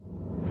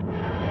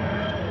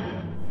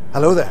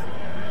Hello there.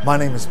 My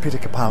name is Peter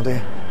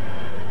Capaldi,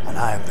 and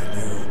I am the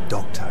new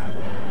Doctor.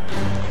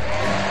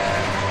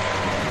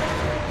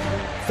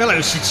 Fellow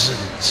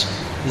citizens,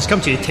 it has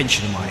come to the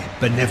attention of my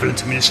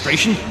benevolent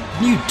administration.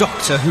 New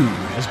Doctor Who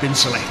has been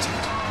selected.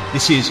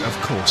 This is, of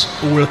course,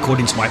 all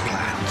according to my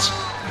plans.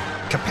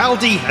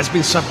 Capaldi has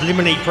been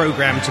subliminally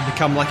programmed to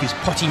become like his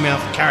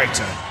potty-mouthed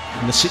character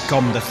in the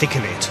sitcom The Thick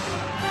of It.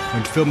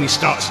 When filming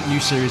starts a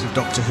new series of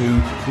Doctor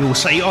Who, we will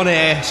say on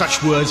air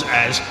such words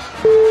as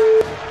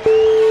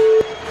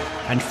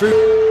and through.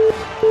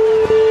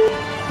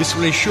 This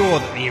will ensure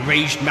that the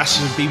enraged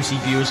masses of BBC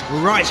viewers will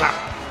rise up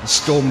and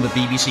storm the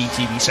BBC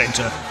TV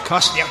centre,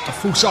 casting out the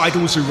false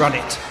idols who run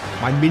it.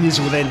 My minions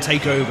will then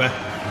take over,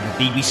 and the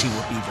BBC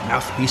will be the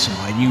mouthpiece of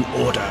my new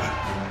order.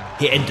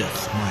 Here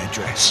endeth my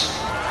address.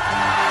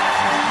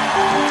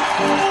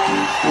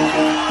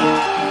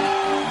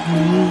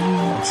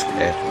 I'm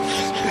scared.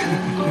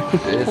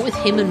 What with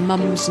him and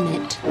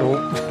Mumsnet?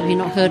 Have you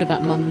not heard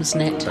about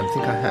Mumsnet? I don't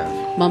think I have.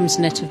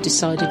 Mumsnet have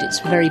decided it's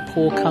very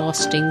poor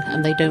casting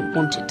and they don't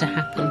want it to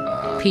happen.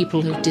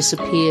 People have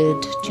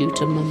disappeared due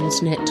to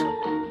Mumsnet.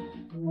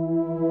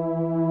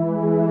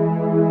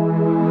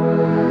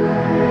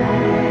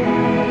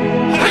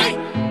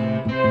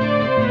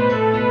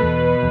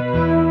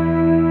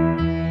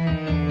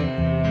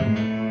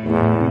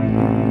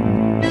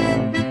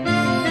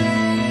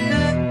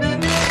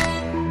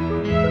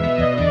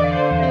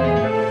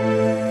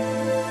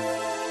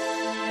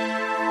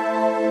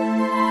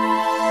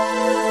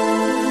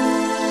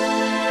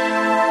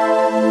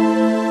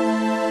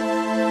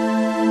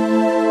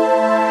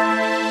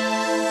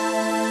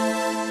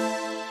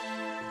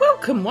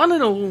 Welcome, one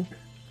and all,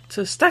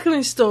 to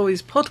Staggering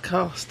Stories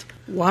podcast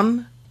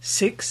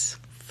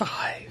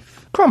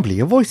 165. Crumbly,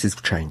 your voice has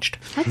changed.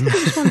 I think it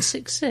was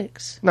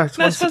 166. No, it's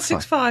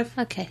 165.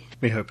 Okay.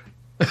 We hope.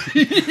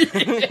 Good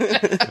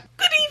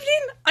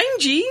evening, I'm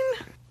Jean.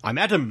 I'm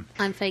Adam.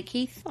 I'm Fake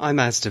Keith. I'm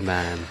Asda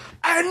Man.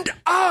 And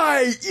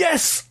I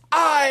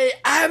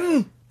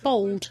am...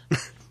 Bold.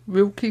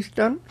 Real Keith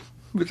Dunn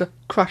with a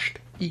crushed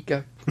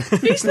ego.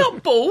 He's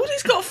not bald,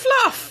 he's got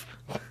fluff.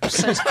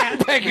 So's Karen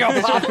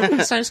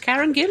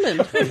Gillan.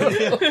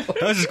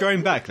 Hers is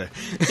going back, though.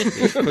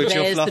 Put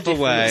your There's fluff the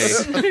away.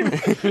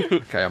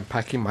 Okay, I'm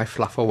packing my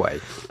fluff away.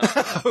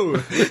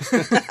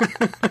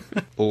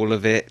 All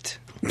of it.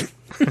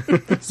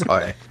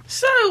 Sorry.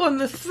 So, on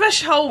the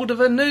threshold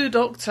of a new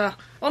Doctor,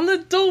 on the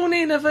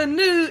dawning of a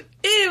new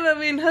era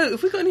in Who,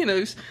 have we got any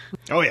news?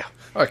 Oh, yeah.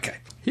 Okay,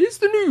 here's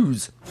the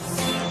news.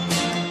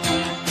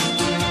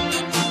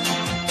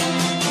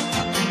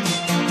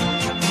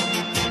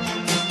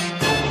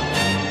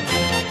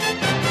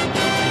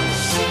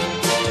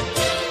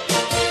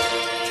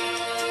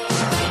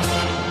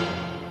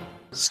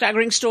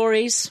 Staggering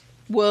Stories,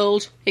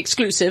 world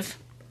exclusive,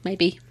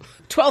 maybe.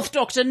 12th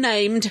Doctor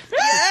named.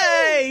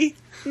 Yay!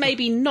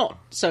 Maybe not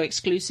so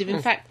exclusive. In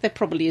fact, there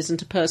probably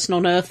isn't a person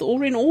on Earth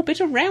or in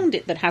orbit around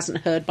it that hasn't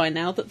heard by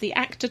now that the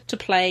actor to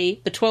play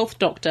the 12th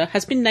Doctor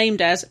has been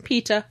named as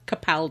Peter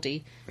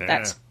Capaldi. Yeah.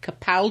 That's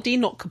Capaldi,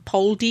 not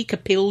Capaldi,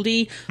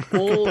 Capildi,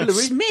 or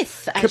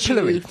Smith,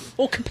 Capillary.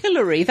 or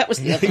Capillary. That was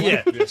the other one.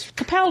 Yeah, yes.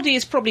 Capaldi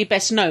is probably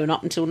best known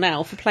up until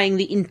now for playing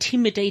the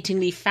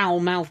intimidatingly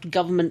foul-mouthed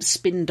government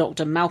spin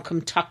doctor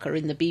Malcolm Tucker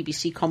in the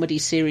BBC comedy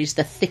series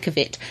The Thick of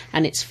It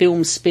and its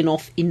film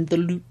spin-off In the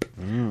Loop.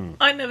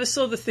 I never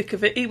saw The Thick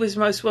of It. He was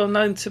most well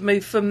known to me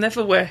from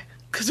Neverwhere.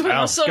 Because when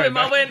I saw him,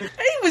 I went, he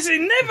was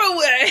in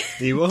Neverwhere.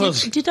 He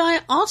was. Did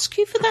I ask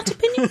you for that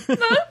opinion?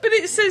 No, but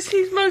it says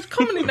he's most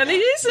commonly known. He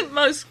isn't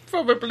most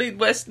probably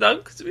West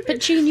known.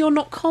 But Jean, you're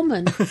not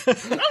common.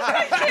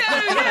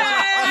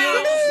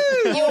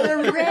 You're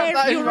a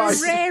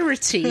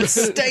rarity.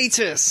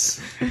 Status.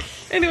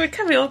 Anyway,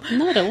 carry on.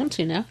 No, I don't want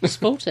to now.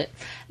 Sport it.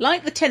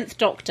 Like the 10th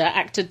Doctor,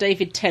 actor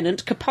David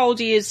Tennant,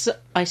 Capaldi is...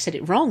 I said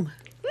it wrong.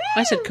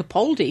 I said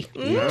Capaldi.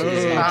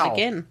 Start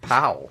again.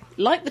 Pow.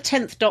 Like the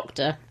 10th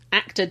Doctor,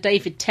 actor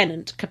David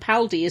Tennant,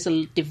 Capaldi is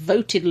a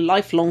devoted,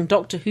 lifelong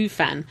Doctor Who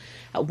fan.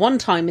 At one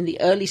time in the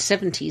early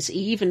 70s, he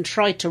even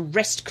tried to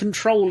wrest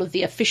control of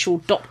the official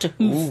Doctor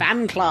Who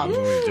fan club.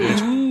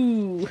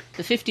 Ooh.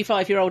 The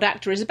 55-year-old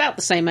actor is about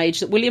the same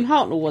age that William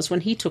Hartnell was when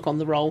he took on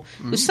the role,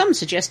 with some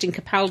suggesting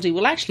Capaldi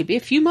will actually be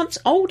a few months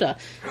older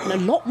and a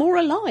lot more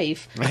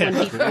alive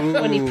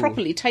when he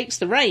properly takes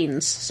the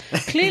reins,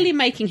 clearly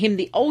making him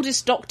the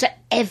oldest Doctor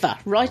ever,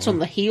 right on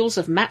the heels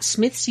of Matt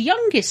Smith's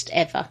youngest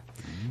ever.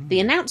 The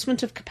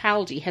announcement of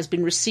Capaldi has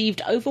been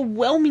received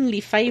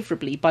overwhelmingly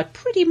favourably by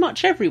pretty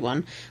much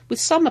everyone, with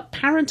some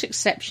apparent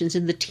exceptions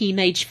in the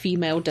teenage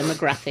female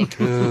demographic.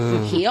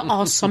 Here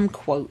are some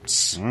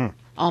quotes.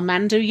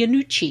 Armando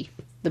Iannucci,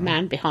 the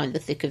man behind The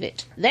Thick of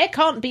It. There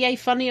can't be a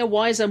funnier,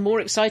 wiser, more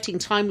exciting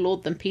Time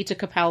Lord than Peter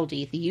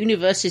Capaldi. The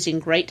universe is in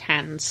great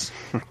hands.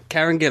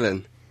 Karen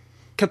Gillan.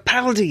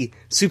 Capaldi.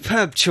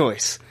 Superb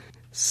choice.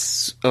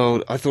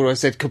 I thought I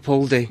said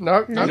Capaldi.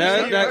 No,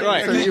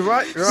 right. So you're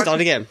right. Start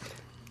again.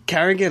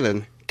 Karen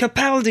Gillan.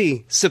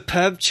 Capaldi.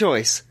 Superb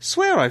choice.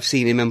 Swear I've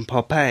seen him in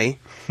Pompeii.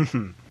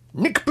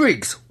 Nick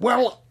Briggs.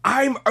 Well,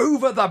 I'm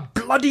over the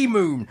bloody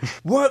moon.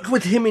 Worked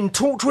with him in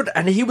Torchwood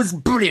and he was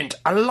brilliant.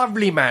 A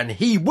lovely man.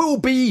 He will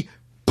be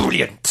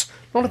brilliant.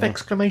 A lot of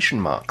exclamation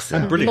marks.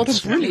 And brilliant. A lot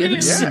of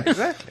brilliance. Yeah,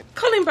 exactly.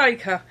 Colin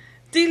Baker,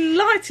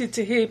 delighted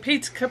to hear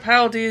Peter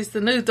Capaldi is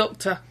the new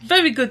Doctor.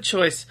 Very good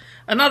choice.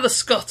 Another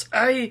Scot,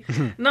 eh?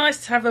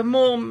 Nice to have a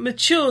more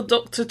mature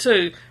Doctor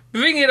too.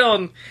 Bring it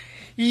on.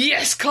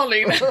 Yes,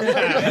 Colin.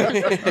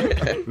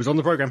 It was on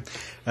the programme.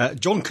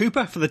 John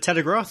Cooper for The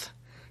Telegraph.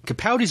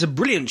 Capaldi's a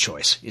brilliant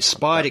choice.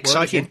 Inspired,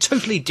 exciting, and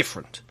totally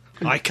different.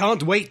 I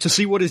can't wait to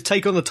see what his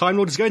take on the Time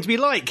Lord is going to be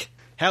like.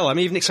 Hell, I'm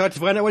even excited to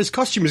find out what his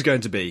costume is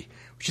going to be,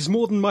 which is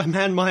more than my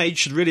man my age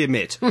should really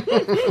admit.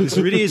 This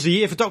really is the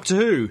year for Doctor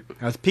Who.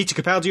 With Peter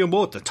Capaldi on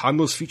board, the Time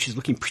Lord's future is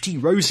looking pretty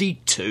rosy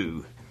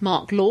too.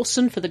 Mark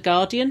Lawson for The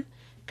Guardian.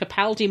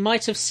 Capaldi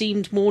might have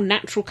seemed more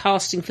natural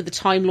casting for the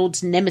Time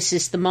Lord's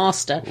nemesis, the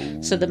Master,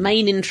 so the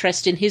main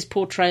interest in his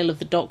portrayal of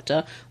the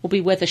Doctor will be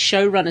whether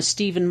showrunner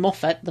Stephen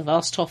Moffat, the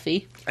vast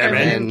toffee,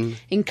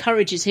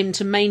 encourages him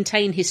to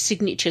maintain his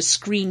signature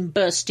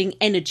screen-bursting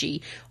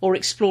energy or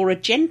explore a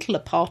gentler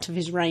part of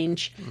his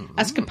range.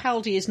 As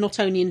Capaldi is not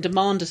only in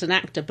demand as an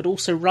actor but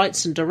also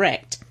writes and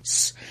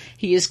directs,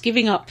 he is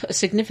giving up a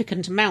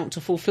significant amount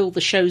to fulfil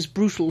the show's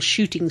brutal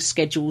shooting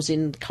schedules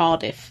in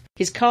Cardiff.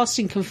 His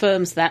casting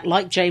confirms that,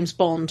 like James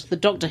Bond, the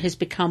Doctor has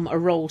become a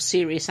role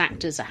serious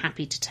actors are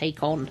happy to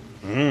take on.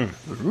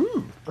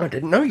 I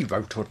didn't know you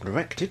wrote or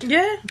directed.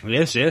 Yeah.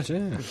 Yes.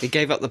 He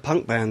gave up the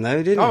punk band,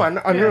 though, didn't he? Oh,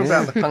 I knew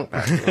about the punk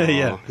band.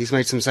 Yeah. He's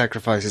made some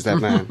sacrifices, that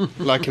man.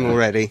 Like him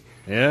already.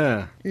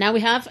 Yeah. Now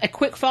we have a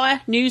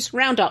quickfire news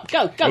roundup.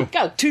 Go.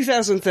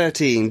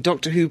 2013,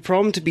 Doctor Who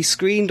prom to be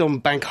screened on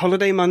Bank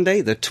Holiday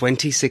Monday, the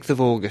 26th of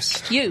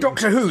August. You.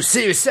 Doctor Who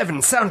Series 7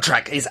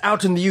 soundtrack is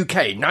out in the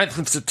UK, 9th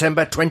of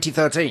September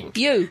 2013.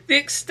 You. The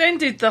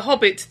extended The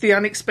Hobbit, The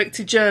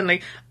Unexpected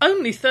Journey,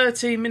 only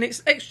 13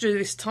 minutes extra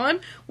this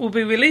time, will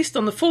be released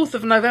on the 4th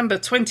of November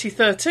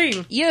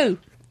 2013. You.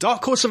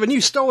 Dark horse of a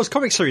new Star Wars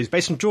comic series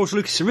based on George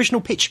Lucas'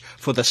 original pitch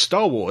for the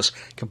Star Wars,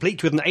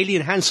 complete with an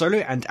alien Han Solo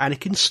and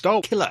Anakin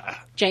Starkiller.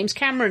 James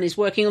Cameron is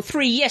working on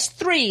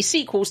three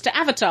sequels to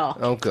Avatar.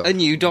 Oh, God. A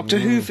new Doctor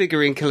Who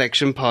figurine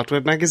collection,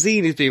 Partweb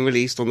magazine, is being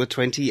released on the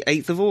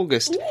 28th of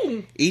August.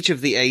 Each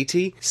of the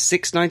 80,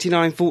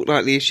 $6.99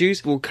 fortnightly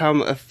issues will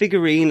come a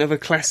figurine of a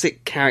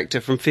classic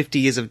character from 50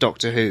 years of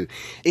Doctor Who.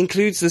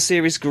 Includes the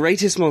series'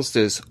 greatest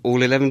monsters,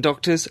 all 11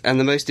 Doctors, and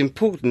the most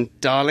important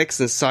Daleks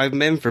and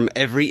Cybermen from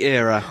every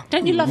era.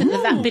 Don't you love it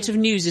that bit of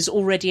news is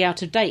already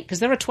out of date? Because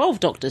there are 12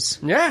 Doctors.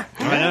 Yeah.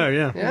 I know,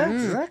 yeah. Yeah,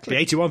 exactly.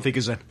 The 81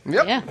 figures then.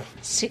 Yep. Yeah.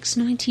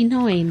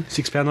 $6.99.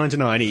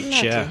 £6.99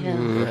 each, yeah.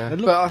 Yeah. They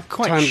look But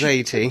quite Times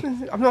 80.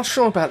 I'm not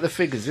sure about the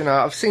figures. You know,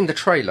 I've seen the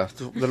trailer,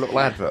 the little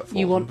advert for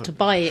You them, want but- to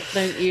buy it,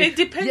 don't you? It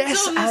depends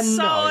Yes on the and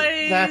no.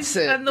 size That's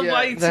it. and the Yeah,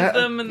 weight that-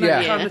 of them and yeah.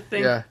 that kind of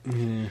thing. Yeah.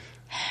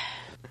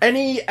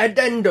 Any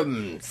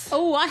addendums?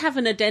 Oh, I have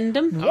an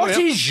addendum. What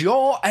is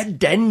your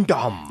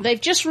addendum?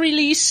 They've just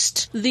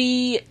released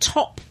the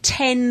top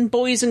 10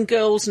 boys and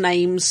girls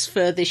names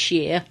for this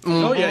year.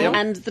 Oh, yeah.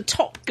 And the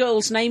top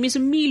girl's name is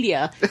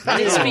Amelia.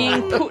 And it's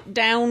being put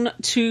down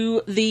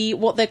to the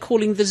what they're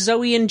calling the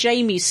Zoe and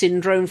Jamie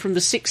syndrome from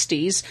the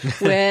 60s,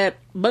 where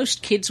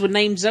most kids were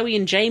named Zoe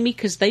and Jamie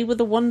because they were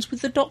the ones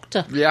with the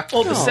Doctor. Yeah.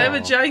 Or the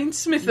Sarah Jane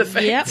Smith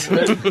effect.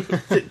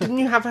 Yep. Didn't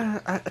you have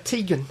a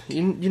Tegan?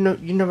 You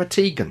know a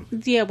Tegan?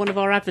 Yeah, one of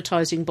our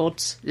advertising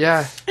bods.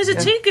 Yeah. There's a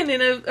Tegan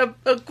in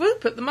a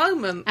group at the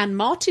moment. And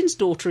Martin's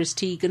daughter is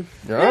Tegan.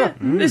 Yeah.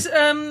 There's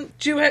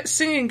duet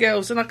singing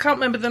girls, and I can't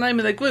remember the name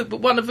of their group, but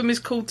one of them is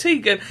called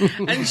Tegan,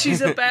 and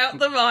she's about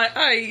the right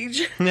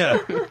age. Yeah.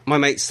 My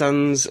mate's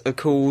sons are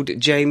called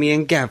Jamie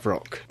and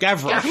Gavrock.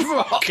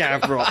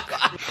 Gavrock.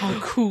 How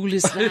cool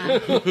is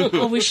that?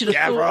 Oh, we should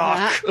have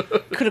thought of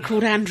that. Could have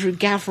called Andrew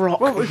Gavrock.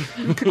 Well,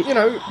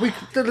 we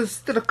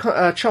still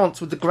a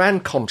chance with the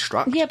Grand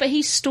Construct. Yeah, but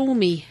he's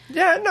Stormy.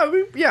 Yeah, I'm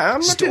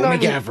not Stormy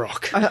denying.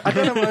 Gavrock. I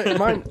don't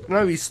know.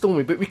 No, he's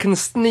Stormy, but we can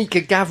sneak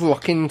a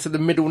Gavrock into the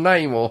middle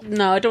name, or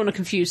No, I don't want to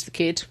confuse the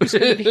kid. It's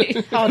going to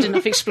be hard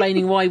enough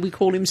explaining why we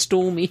call him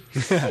Stormy.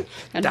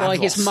 And why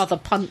his Davros. mother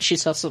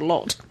punches us a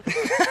lot.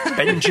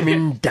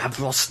 Benjamin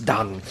Davros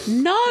Dunn.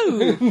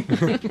 No!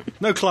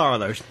 No Clara,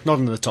 though. Not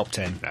in the top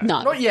 10.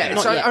 No. Not yet.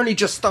 It's only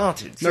just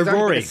started. No It's only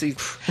Rory. been a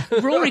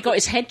season. Rory got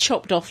his head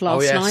chopped off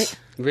last yes. night.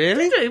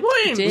 Really? Hey,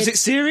 what him? Did. Was it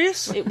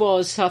serious? It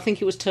was. I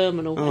think it was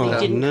terminal. Oh, and he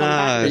didn't no. come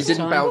back He this didn't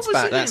time. bounce What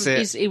was back. it?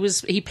 That's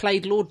it. He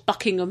played Lord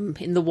Buckingham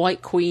in The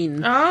White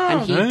Queen. Oh.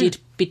 And he did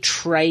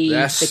betray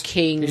Yes. the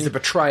king. He's the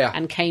betrayer.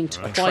 And came to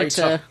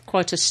Traitor.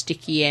 quite a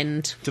sticky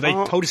end. Do they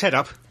hold his head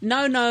up?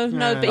 No,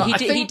 but I he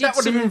did think that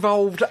would some... have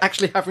involved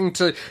actually having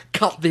to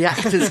cut the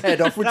actor's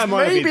head off, which That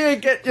might have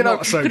maybe been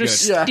not so could have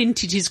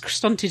good. Yeah.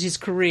 stunted his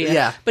career.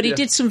 Yeah, But he yeah.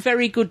 did some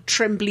very good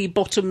trembly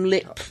bottom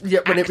lip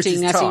when it was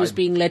his acting as he was time.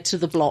 being led to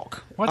the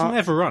block. Why didn't they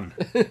ever run?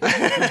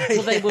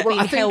 Well, they were being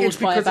I think held it's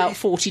by because about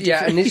 40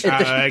 yeah, and different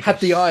he okay. had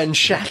the iron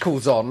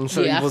shackles on,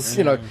 so Yeah. he was,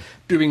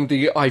 doing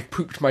the "I've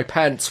pooped my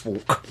pants"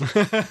 walk.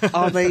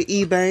 Are they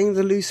eBaying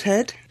the loose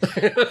head?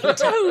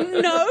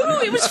 Don't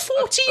know. It was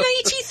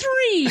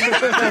 1483.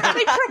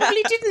 They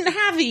probably didn't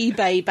have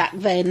eBay back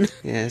then.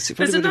 Yes, it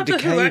There's probably would have another Who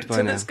decayed actor by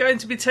now. that's going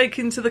to be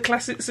taken to the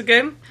classics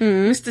again.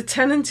 Mr.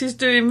 Tennant is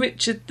doing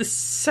Richard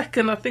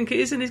II, I think it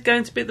is, and he's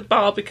going to be at the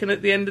Barbican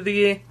at the end of the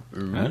year.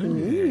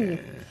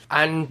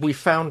 And we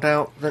found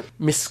out that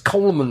Miss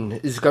Coleman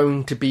is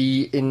going to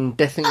be in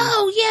Death in...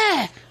 Oh,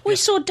 yeah. We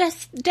saw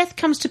Death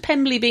Comes to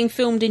Pemberley being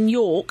filmed in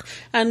York,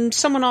 and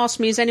someone asked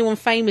me, is anyone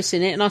famous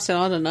in it? And I said,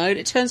 I don't know. And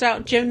it turns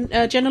out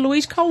Jenna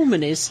Louise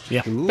Coleman is.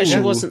 Yeah. But she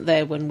wasn't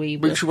there when we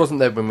were. But she wasn't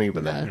there when we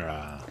were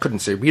there. Couldn't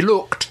see. We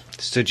looked.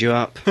 Stood you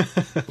up.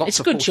 It's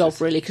a good job,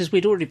 really, because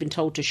we'd already been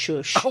told to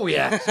shush. Oh,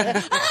 yeah.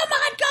 Oh,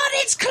 my God,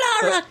 it's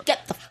Clara!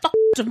 Get the fuck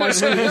out of my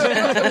screen.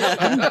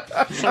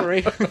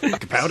 Sorry.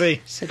 Capaldi.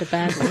 Said a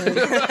bad word.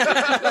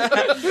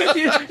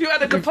 You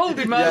had a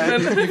Capaldi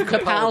moment.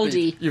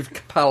 Capaldi. You've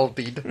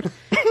Capaldi'd.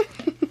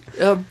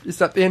 Is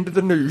that the end of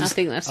the news? I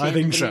think that's the I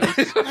end think of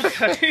the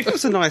so. news. That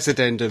was a nice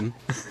addendum.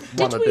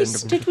 One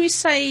addendum. Did we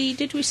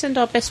send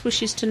our best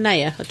wishes to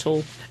Naya at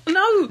all?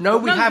 No,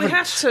 we haven't. We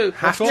have to.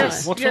 Have to.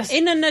 Yes, What yes.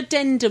 In an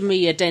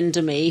addendum-y.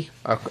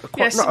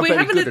 Quite not a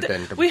very good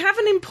addendum. We have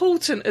an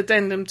important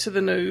addendum to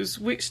the news,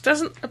 which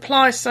doesn't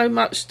apply so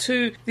much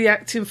to the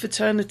acting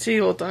fraternity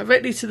or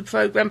directly to the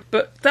programme,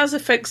 but does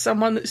affect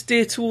someone that's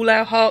dear to all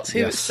our hearts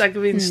here at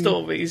Staggering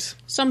Stories.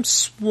 Some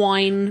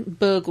swine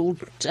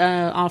burgled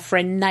our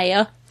friend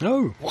Naya.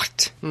 Oh.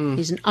 What?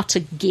 He's an utter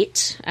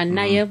git. And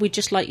Naya, we'd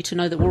just like you to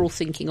know that we're all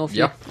thinking of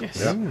you. Yep. Yes.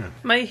 Yep.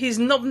 May his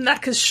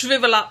knobknackers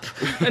shrivel up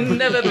and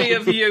never be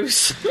of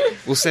use.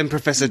 We'll send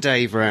Professor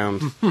Dave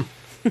round.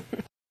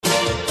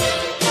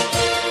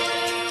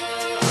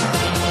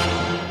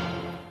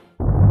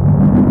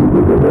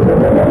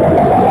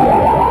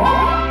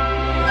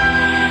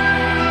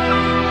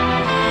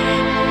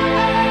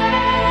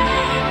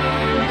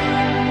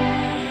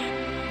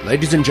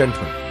 Ladies and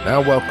gentlemen,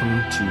 now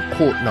welcome to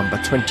court number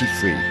 23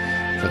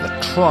 for the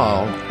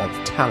trial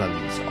of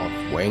talons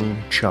of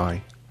Wang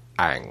Chai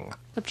Ang.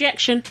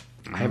 Objection.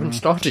 I haven't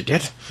started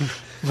yet.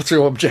 What's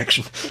your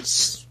objection?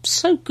 It's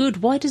so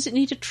good. Why does it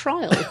need a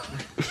trial?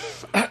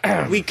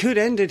 We could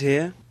end it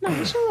here. No,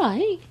 it's all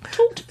right.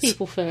 Talk to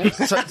people first.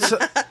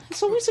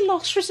 It's always a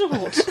last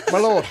resort. My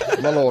lord.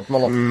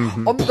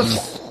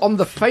 On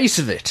the face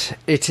of it,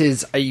 it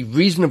is a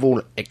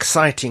reasonable,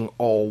 exciting,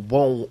 or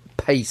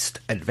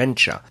well-paced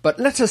adventure. But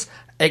let us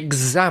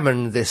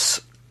examine this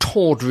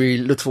tawdry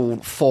little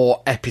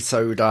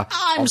 4-episoder.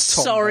 I'm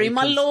sorry,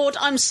 my lord.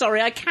 I'm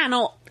sorry. I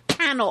cannot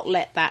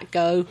let that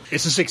go.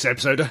 It's a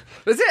 6-episoder.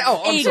 Is it?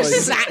 Oh, I'm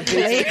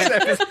Exactly.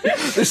 sorry.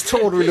 This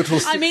tawdry little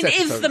 6 I mean, if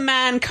episode. the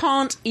man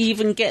can't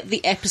even get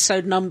the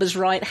episode numbers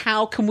right,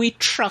 how can we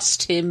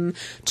trust him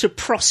to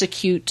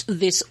prosecute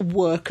this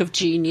work of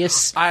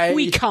genius?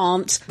 We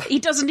can't. He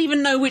doesn't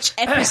even know which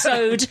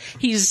episode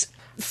he's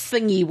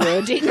thingy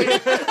wording.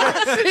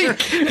 I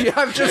think you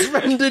have just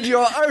rendered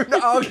your own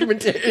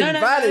argument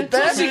invalid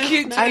there.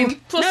 Prosecute And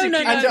him. Prosecute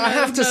him. I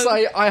have to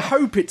say, I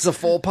hope it's a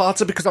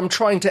 4-parter because I'm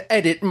trying to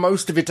edit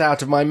most of it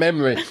out of my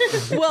memory.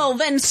 Well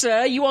then,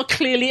 sir, you are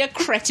clearly a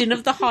cretin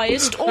of the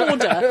highest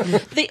order.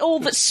 All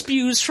that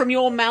spews from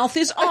your mouth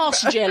is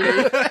arse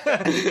jelly.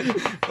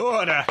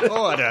 Order.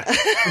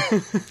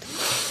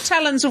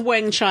 Talons of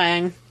Weng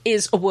Chiang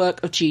is a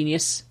work of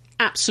genius.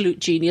 Absolute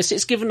genius.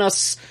 It's given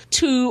us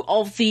 2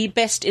 of the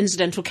best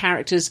incidental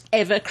characters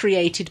ever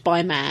created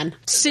by man.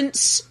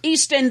 Since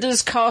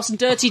EastEnders cast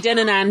Dirty Den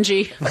and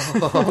Angie,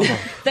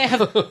 there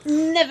have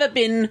never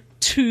been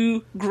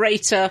 2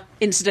 greater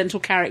incidental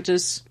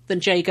characters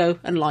than Jago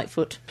and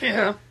Lightfoot.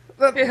 Yeah.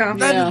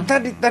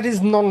 That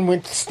is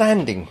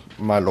notwithstanding,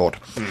 my lord.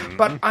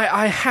 But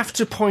I have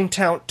to point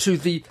out to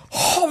the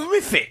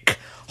horrific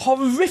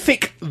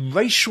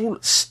racial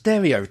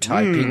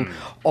stereotyping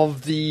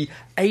of the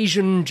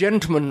Asian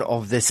gentleman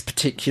of this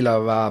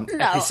particular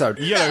episode.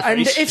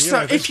 And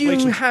if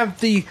you have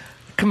the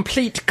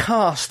complete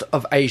cast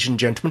of Asian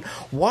gentlemen,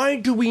 why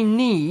do we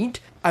need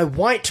a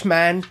white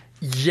man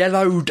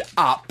yellowed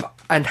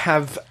up and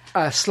have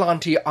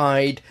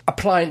slanty-eyed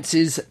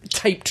appliances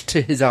taped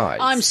to his eyes?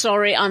 I'm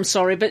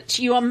sorry, but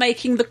you are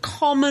making the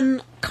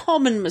common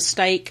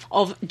mistake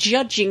of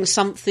judging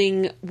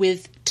something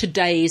with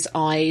today's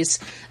eyes.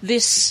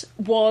 This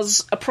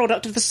was a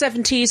product of the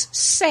 70s,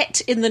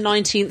 set in the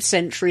 19th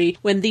century,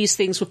 when these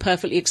things were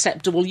perfectly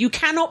acceptable. You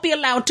cannot be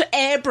allowed to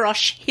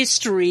airbrush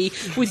history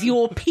with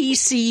your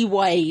PC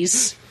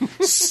ways.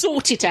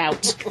 Sort it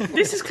out.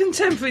 This is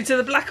contemporary to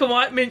the black and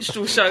white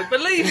minstrel show.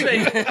 Believe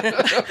me,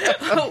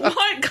 a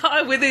white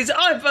guy with his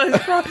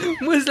eyebrows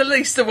was the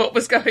least of what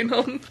was going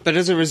on. But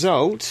as a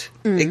result,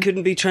 it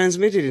couldn't be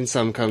transmitted in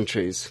some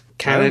countries.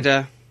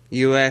 Canada,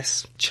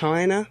 US,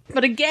 China.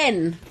 But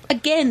again,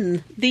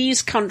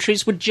 these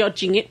countries were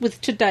judging it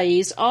with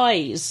today's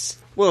eyes.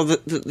 Well,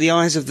 the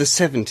eyes of the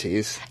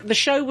 70s. The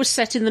show was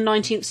set in the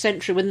 19th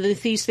century when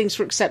these things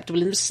were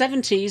acceptable. In the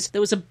 70s,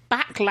 there was a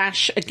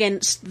backlash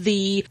against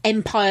the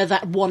empire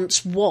that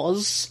once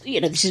was.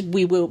 This is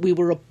we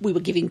were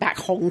giving back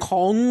Hong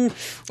Kong.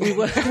 We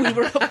were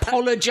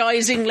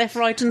apologising left,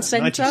 right, and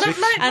centre.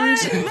 And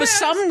for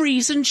some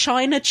reason,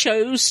 China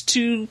chose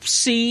to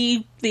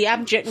see the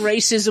abject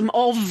racism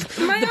of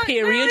the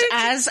period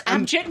as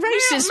abject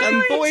racism.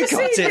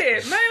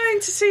 May I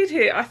intercede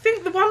here? I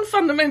think the one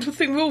fundamental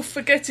thing we're all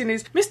forgetting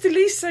is Mr.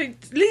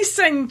 Lee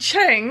Seng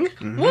Cheng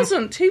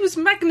wasn't. He was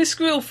Magnus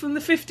Grill from the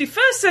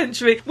 51st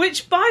century,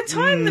 which by the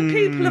time the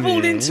people have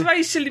all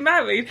interracially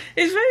married,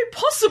 it's very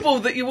possible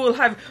that you will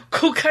have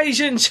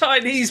Caucasian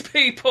Chinese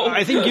people.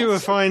 I think you will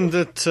find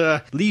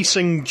that Lee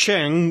Seng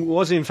Cheng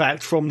was in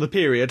fact from the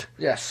period.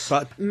 Yes.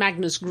 But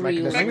Magnus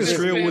Grill. Magnus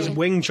Grill was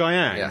Wing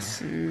Chiang.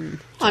 Yes.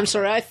 I'm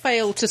sorry, I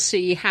fail to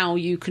see how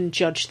you can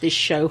judge this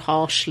show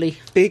harshly.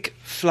 Big,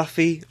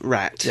 fluffy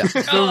rat. Yeah.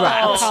 The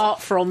rat.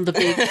 Apart from the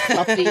big,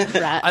 fluffy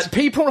rat.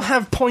 People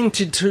have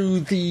pointed to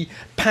the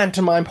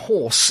pantomime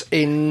horse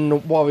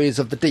in Warriors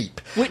of the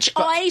Deep. Which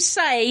I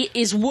say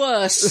is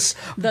worse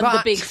than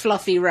the big,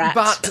 fluffy rat.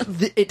 But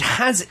it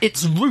has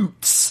its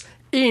roots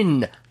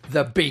in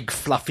the big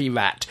fluffy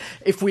rat.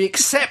 If we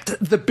accept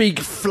the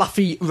big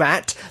fluffy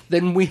rat,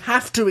 then we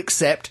have to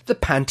accept the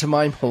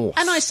pantomime horse.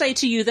 And I say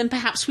to you, then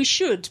perhaps we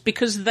should,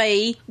 because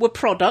they were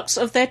products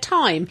of their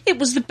time. It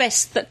was the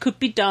best that could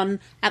be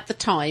done at the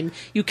time.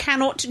 You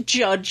cannot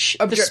judge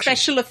the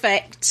special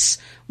effects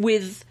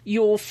with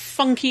your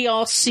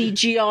funky-ass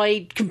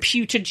CGI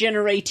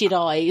computer-generated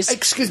eyes.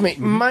 Excuse me,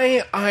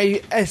 may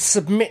I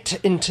submit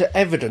into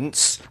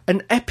evidence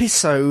an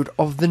episode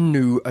of The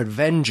New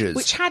Avengers?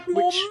 Which had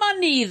more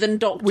money than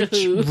Doctor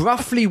Who. Which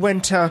roughly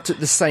went out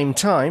at the same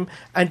time,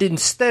 and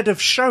instead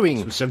of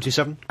showing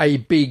 77 a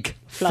big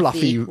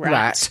fluffy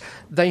rat,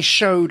 they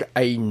showed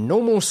a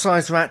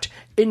normal-sized rat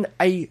in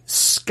a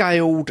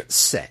scaled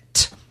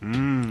set.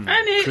 And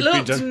it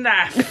looked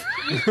naff.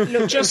 It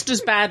looked just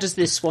as bad as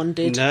this one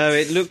did. No,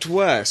 it looked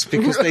worse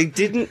because they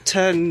didn't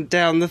turn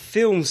down the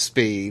film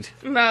speed.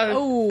 No.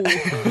 Oh,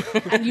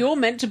 and you're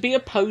meant to be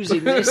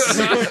opposing this.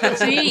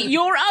 See,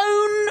 your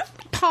own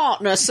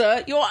partner,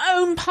 sir, your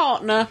own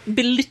partner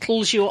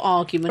belittles your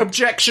argument.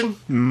 Objection.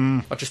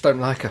 I just don't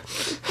like her.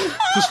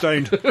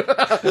 Sustained.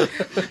 I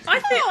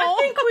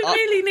think we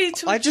really need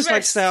to I'd just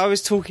like to say I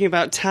was talking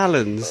about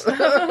talons.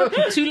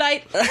 Too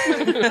late.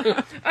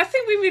 I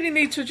think we really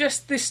need to address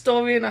this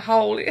story in a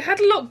whole. It had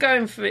a lot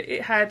going for it.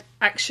 It had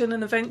action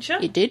and adventure.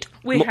 It did.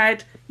 We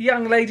had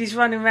young ladies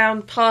running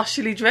around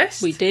partially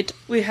dressed. We did.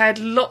 We had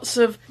lots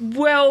of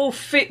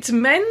well-fit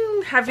men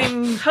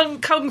having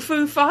kung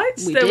fu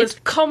fights. There was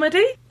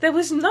comedy. There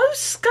was no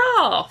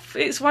scarf.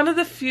 It's one of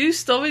the few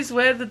stories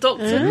where the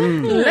Doctor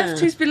left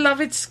his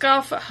beloved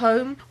scarf at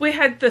home. We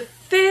had the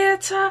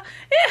theatre.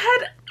 It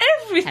had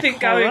everything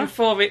going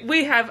for it.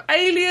 We have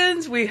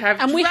aliens. We have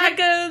dragons. We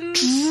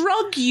had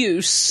drug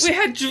use. We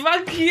had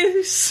drug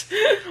use.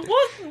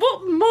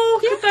 What more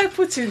could they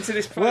put into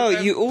this programme?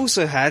 Well, you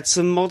also had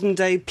some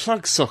modern-day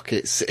plug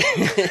sockets.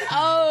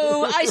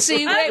 Oh, I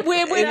see.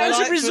 We're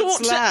going to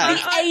resort to the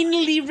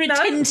anally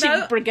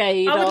retentive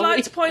brigade. I would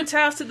like to point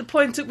out at the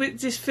point at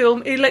which this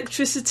film,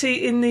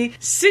 electricity in the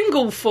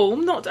single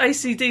form, not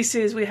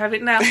AC/DC as we have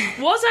it now,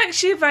 was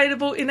actually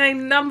available in a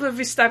number of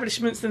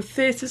establishments and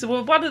theatres.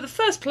 Were one of the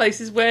first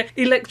places where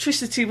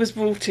electricity was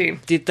brought in.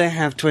 Did they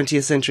have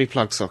 20th century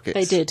plug sockets?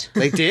 They did.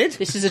 They did?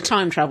 This is a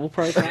time travel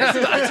programme.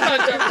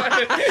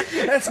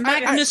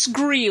 Magnus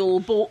Grill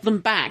bought them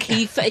back.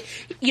 He's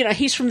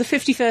from the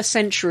 51st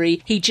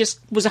century. He just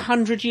was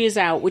 100 years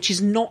out, which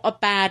is not a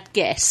bad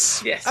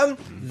guess. Yes.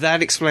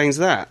 That explains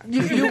that.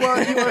 You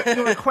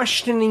were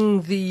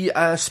questioning the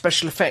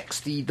special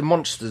effects, the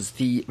monsters,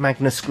 the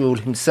Magnus Grill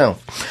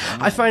himself.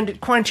 I find it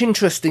quite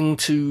interesting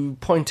to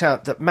point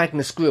out that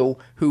Magnus Grill,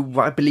 who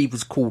I believe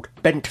was called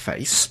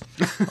Bentface,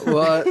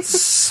 was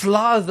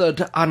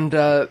slathered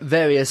under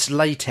various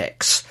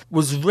latex,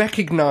 was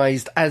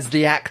recognised as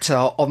the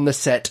actor on the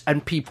set,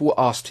 and people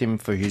asked him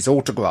for his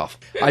autograph.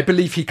 I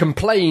believe he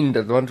complained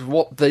and wondered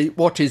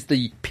what is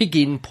the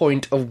pigging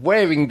point of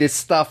wearing this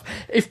stuff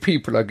if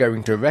people are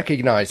going to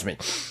recognise me.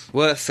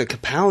 Worth a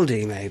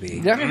Capaldi,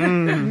 maybe. Yeah.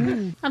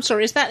 I'm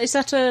sorry, is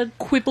that a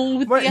quibble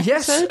with the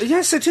episode?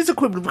 Yes, it is a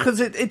quibble, because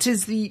it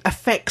is the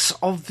effects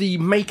of the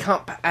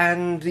makeup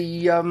and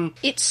the...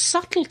 It's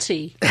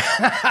subtlety.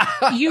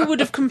 You would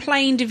have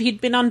complained if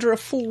he'd been under a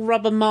full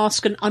rubber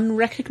mask and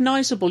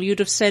unrecognisable. You'd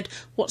have said,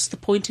 what's the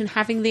point in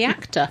having the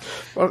actor?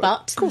 Well,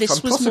 but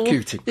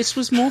this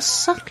was more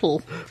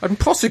subtle. I'm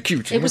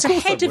prosecuting. It was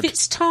ahead of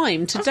its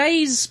time.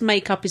 Today's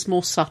makeup is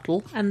more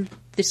subtle, and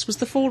this was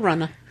the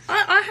forerunner.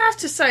 I have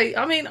to say,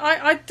 I mean,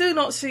 I do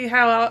not see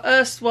how our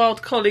erstwhile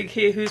colleague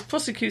here who's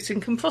prosecuting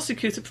can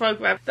prosecute a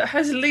programme that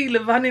has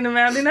Leela running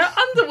around in her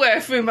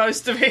underwear through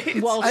most of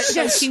it. While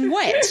soaking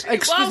wet.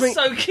 While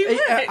soaking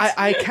wet.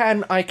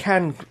 I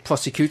can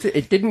prosecute it.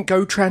 It didn't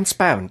go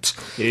transparent.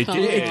 It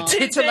It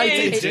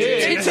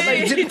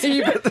titillated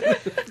me, but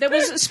There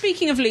was,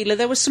 speaking of Leela,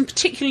 there was some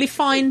particularly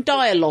fine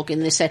dialogue in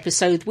this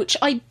episode, which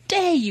I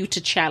dare you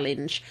to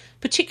challenge.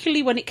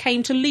 Particularly when it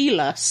came to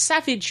Leela,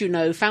 savage, you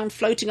know, found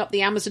floating up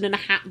the Amazon in a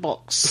hat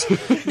box.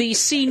 The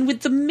scene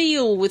with the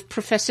meal with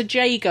Professor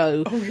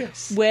Jago,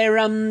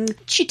 where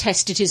she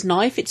tested his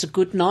knife, it's a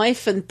good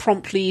knife, and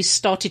promptly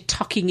started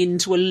tucking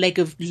into a leg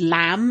of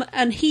lamb,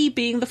 and he,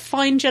 being the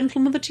fine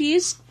gentleman that he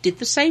is, did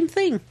the same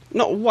thing.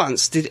 Not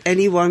once did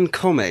anyone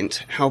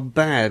comment how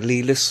bad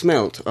Leela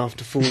smelt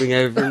after falling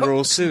over in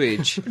raw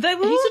sewage. They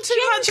were all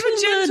too much of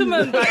a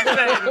gentleman back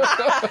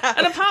then.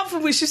 And apart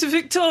from which, it's a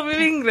Victoria,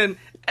 England.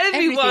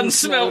 Everyone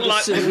smelled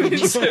like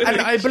sewage.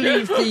 and I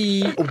believe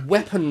the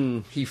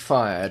weapon he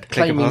fired,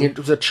 claiming it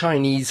was a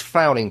Chinese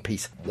fowling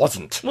piece,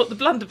 wasn't. What, the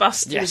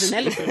blunderbuss? It was an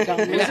elephant gun,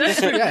 wasn't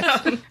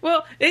it?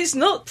 Well, it's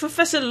not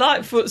Professor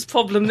Lightfoot's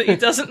problem that he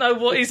doesn't know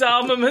what his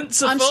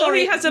armaments are I'm for.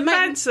 sorry, He has a may-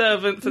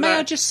 manservant for May I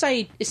that. just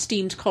say,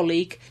 esteemed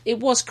colleague, it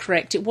was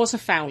correct. It was a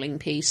fowling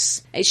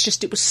piece. It's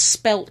just it was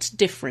spelt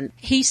different.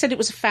 He said it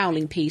was a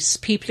fowling piece.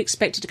 People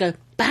expected to go,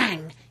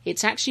 bang.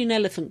 It's actually an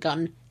elephant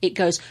gun. It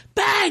goes,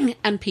 bang,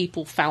 and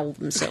people foul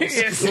themselves.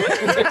 Yes.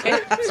 Okay?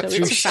 So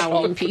it's a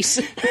fowling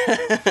piece.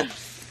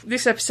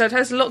 This episode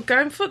has a lot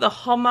going for it. The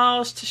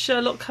homage to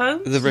Sherlock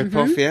Holmes. The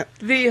rip-off, yeah.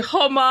 The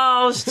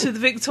homage to the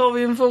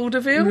Victorian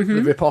vaudeville.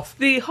 The rip-off.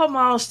 The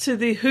homage to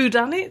the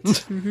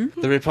whodunit.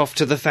 The rip-off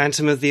to the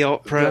Phantom of the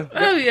Opera.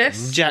 Oh,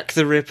 yes. Jack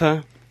the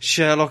Ripper.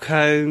 Sherlock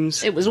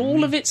Holmes. It was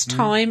all of its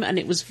time, and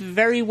it was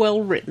very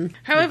well written.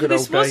 However, good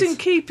this old was days. in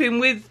keeping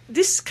with...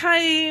 This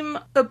came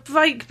a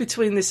break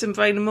between this and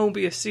Brain and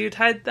Morbius. So you'd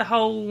had the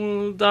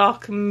whole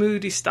dark and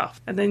moody stuff,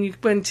 and then you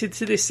went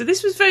into this. So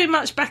this was very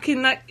much back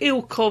in that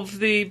ilk of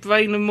the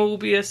Brain and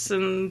Morbius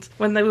and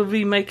when they were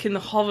remaking the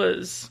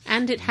horrors.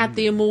 And it had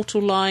the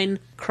immortal line,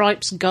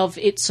 "Cripes, gov,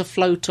 it's a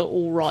floater,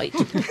 all right."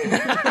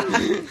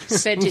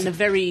 Said in a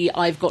very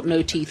I've got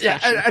no teeth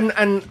fashion.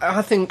 And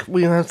I think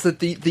we have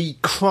the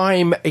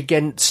crime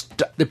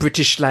against the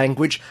British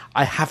language.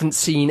 I haven't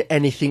seen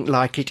anything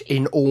like it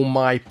in all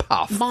my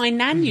puff. My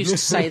nan used to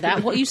say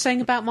that. What are you saying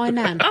about my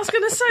nan? I was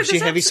going to say... Was she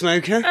a heavy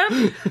smoker?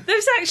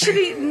 There's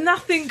actually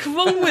nothing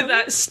wrong with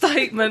that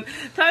statement.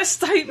 That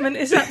statement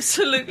is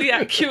absolutely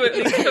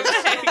accurately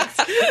correct.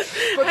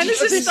 And it's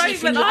a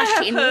statement I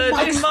have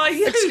heard in my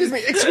youth. Excuse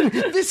me.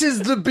 This is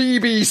the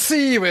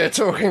BBC we're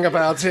talking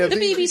about here. The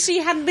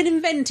BBC hadn't been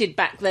invented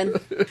back then.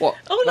 What?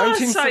 All I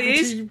say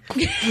is,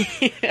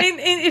 1970?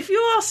 if you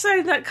are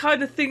saying that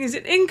kind of thing is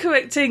in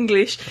incorrect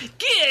English,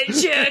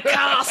 get your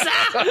car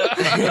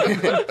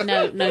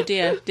out. No,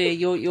 dear,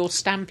 you're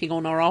stamping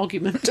on our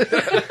argument.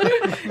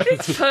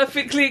 It's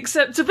perfectly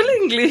acceptable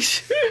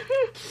English.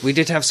 We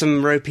did have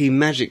some ropey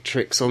magic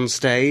tricks on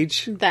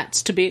stage.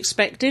 That's to be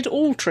expected.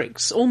 All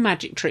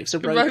magic tricks are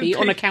ropey Ropey.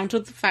 on account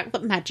of the fact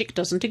that magic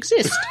doesn't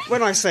exist.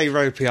 When I say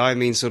ropey, I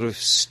mean sort of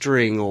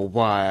string or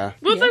wire.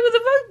 Well, they were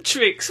the rope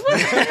tricks,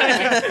 weren't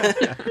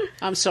they?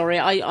 I'm sorry,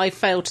 I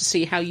fail to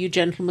see how you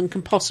gentlemen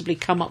can possibly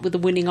come up with a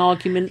winning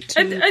argument to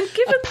And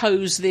given-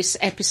 oppose this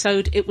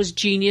episode. It was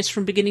genius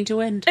from beginning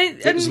to end.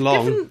 It was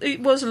long.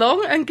 It was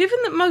long, and given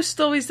that most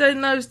stories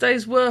in those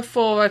days were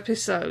 4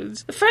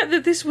 episodes, the fact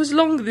that this was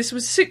longer, this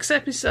was 6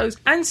 episodes,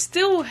 and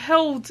still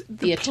held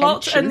the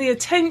plot attention. and the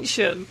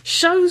attention,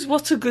 shows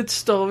what a good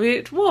story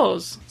it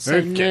was.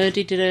 So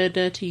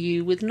nerdy to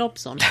you with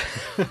knobs on.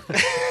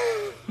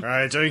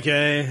 Right,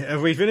 okay.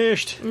 Have we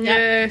finished?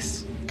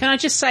 Yes. Can I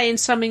just say, in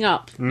summing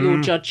up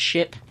your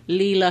judgeship,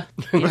 Leela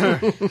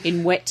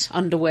in wet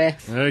underwear.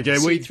 Okay,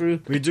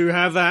 See-through. we do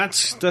have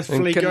that.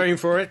 Definitely And going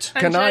for it.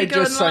 And Can I Jago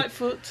just and say-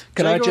 Lightfoot.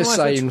 Can I Jago just and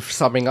say, Lightfoot. in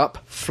summing up,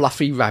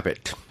 fluffy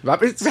rabbit.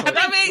 Rabbits? Can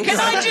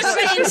I just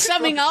say, in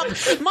summing up,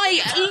 my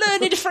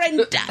learned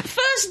friend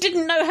first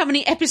didn't know how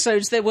many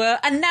episodes there were,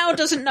 and now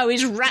doesn't know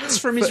his rats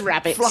from his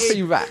rabbits.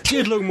 Fluffy rat.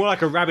 Did look more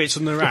like a rabbit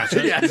than the rat.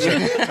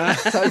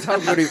 That's how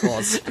good it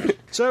was.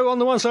 So on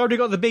the one side, we've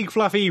got the big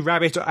fluffy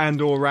rabbit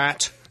and/or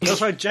rat. On the other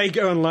side,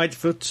 Jago and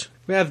Lightfoot.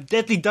 We have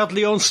Deadly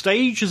Dudley on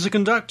stage as a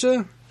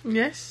conductor.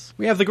 Yes.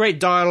 We have the great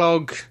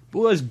dialogue,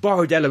 all those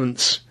borrowed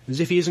elements, as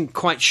if he isn't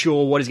quite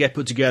sure what he's going to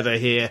put together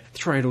here.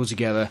 Throw it all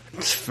together.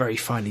 It's very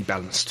finely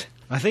balanced.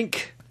 I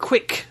think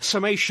quick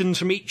summations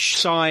from each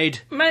side.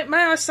 May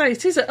I say,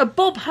 it is a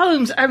Bob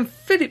Holmes and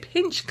Philip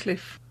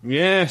Hinchcliffe.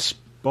 Yes,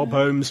 Bob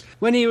Holmes.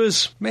 When he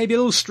was maybe a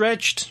little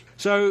stretched.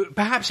 So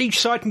perhaps each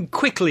side can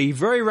quickly,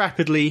 very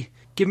rapidly,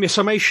 give me a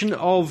summation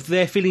of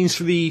their feelings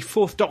for the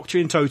Fourth Doctor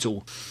in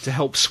total to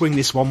help swing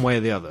this one way or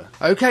the other.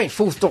 Okay,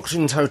 Fourth Doctor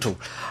in total.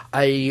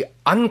 A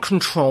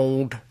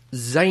uncontrolled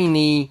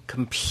zany,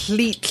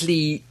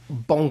 completely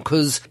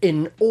bonkers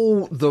in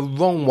all the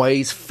wrong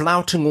ways,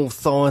 flouting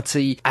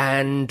authority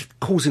and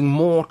causing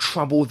more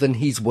trouble than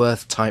he's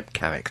worth type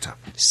character.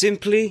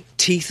 Simply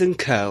teeth and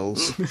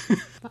curls. Did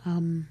I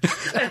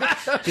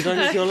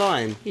miss your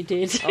line? You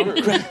did.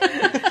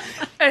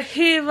 A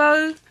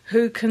hero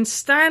who can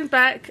stand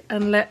back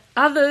and let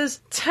others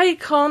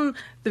take on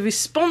the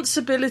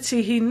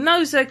responsibility he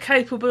knows they're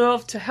capable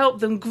of to help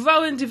them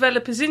grow and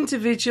develop as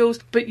individuals,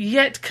 but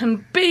yet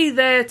can be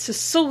there to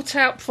sort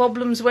out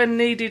problems when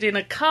needed in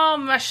a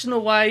calm,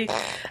 rational way.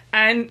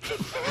 And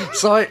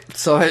Sorry.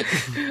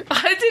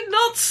 I did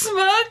not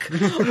smirk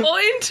or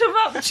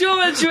interrupt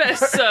your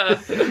address,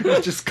 sir.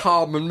 Just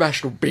calm and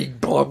rational, big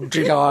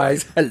bulging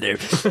eyes. Hello.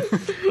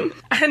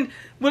 And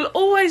will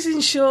always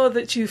ensure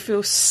that you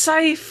feel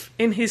safe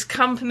in his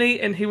company,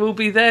 and he will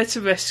be there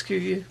to rescue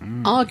you.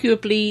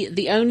 Arguably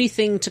the only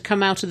thing to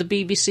come out of the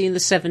BBC in the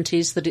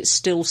 70s that it's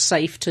still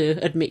safe to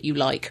admit you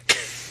like.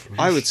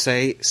 I would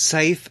say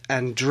safe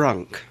and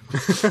drunk.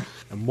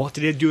 And what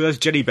did he do with those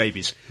jelly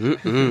babies?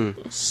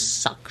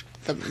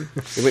 Sucked them.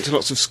 He went to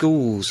lots of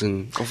schools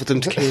and offered them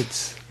to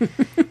kids.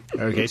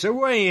 Okay, so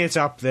weighing it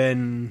up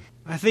then,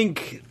 I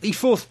think the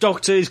Fourth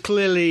Doctor is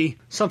clearly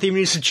something of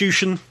an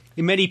institution.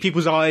 In many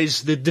people's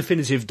eyes, the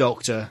definitive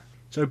Doctor.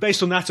 So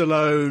based on that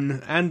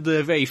alone, and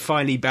the very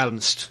finely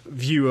balanced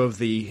view of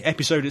the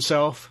episode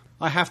itself,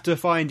 I have to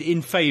find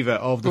in favour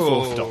of the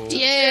Fourth Doctor.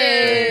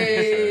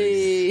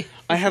 Yay!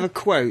 I have a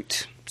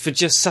quote for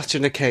just such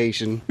an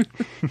occasion.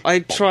 I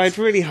tried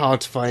really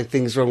hard to find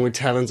things wrong with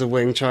Talons and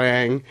Weng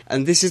Chiang,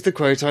 and this is the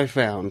quote I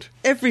found.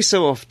 Every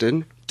so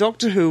often,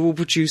 Doctor Who will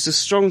produce a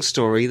strong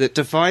story that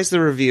defies the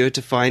reviewer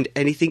to find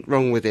anything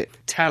wrong with it.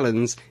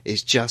 Talons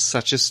is just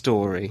such a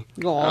story.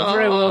 Oh,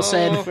 very well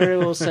said, very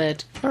well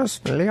said.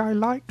 Personally, I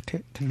liked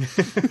it.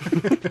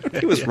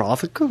 It was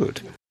rather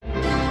good.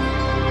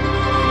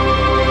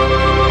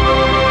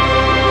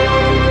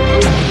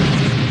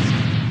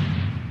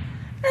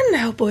 And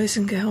now, boys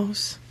and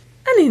girls,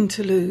 an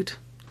interlude.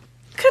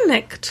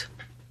 Connect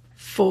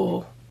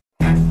 4.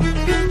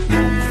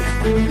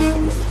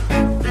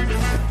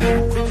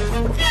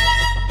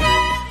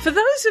 For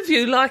those of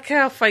you like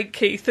our fake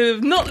Keith who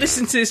have not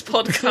listened to this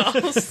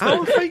podcast,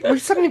 Our fake,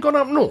 we've suddenly gone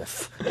up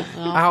north.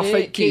 Our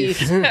fake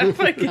Keith. our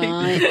fake Keith.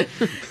 Aye.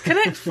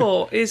 Connect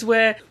 4 is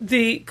where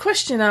the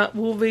questioner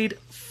will read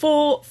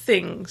 4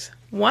 things,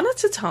 one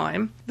at a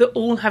time, that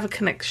all have a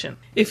connection.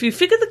 If you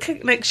figure the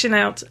connection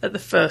out at the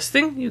first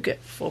thing, you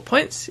get 4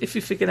 points. If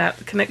you figured out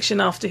the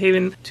connection after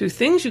hearing 2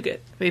 things, you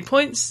get 3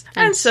 points,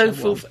 and so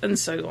forth and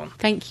so on.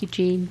 Thank you,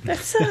 Jean.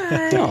 That's all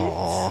right.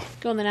 Aww.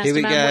 Go on then, Here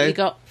we Aston Man, what you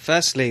go. got?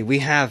 Firstly, we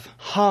have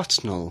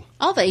Hartnell.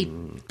 Are they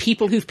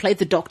people who've played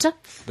the Doctor?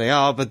 They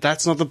are, but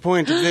that's not the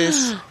point of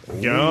this.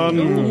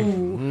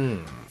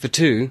 For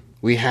 2,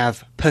 we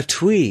have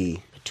Pertwee.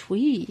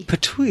 Twee.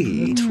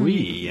 Pertwee.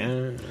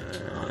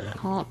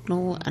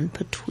 Hartnell and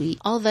Pertwee.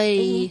 Are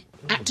they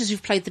actors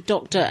who've played the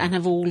Doctor and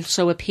have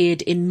also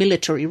appeared in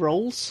military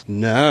roles?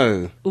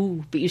 No.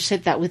 Ooh, but you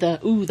said that with a,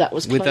 ooh, that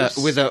was close.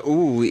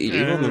 Ooh,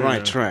 you're on the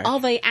right track. Are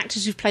they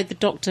actors who've played the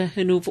Doctor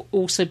and who've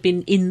also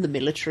been in the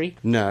military?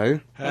 No.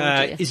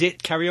 dear. Is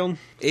it Carry On?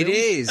 It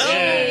is.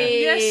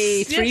 Hey,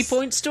 Yes, 3 yes.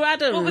 points to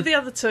Adam. What were the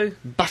other 2?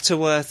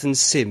 Butterworth and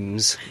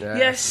Sims.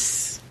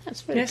 Yes.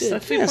 That's very Yes,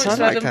 good. 3 Yes, points I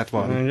to like Adam. that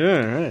one.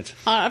 Yeah, right.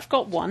 I've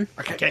got one.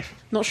 Okay.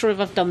 Not sure if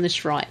I've done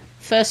this right.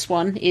 First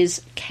one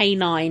is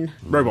K9.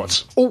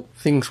 Robots. All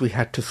things we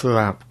had to throw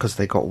out because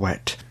they got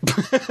wet.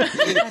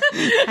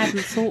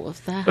 Hadn't thought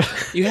of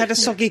that. You had a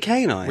soggy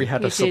canine. We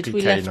had We a soggy did.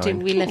 We canine. left him.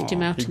 We left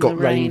him out He in got the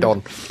rain. rained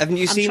on. Haven't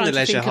you I'm seen trying the to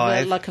Leisure think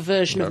Hive? of like a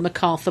version of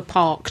MacArthur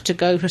Park to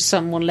go to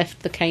someone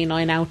left the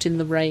canine out in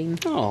the rain.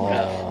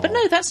 Aww. But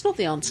no, that's not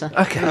the answer.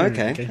 Okay.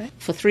 Okay.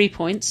 For 3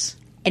 points,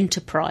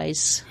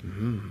 Enterprise.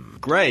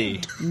 Grey.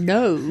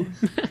 No.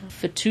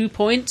 For 2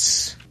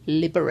 points,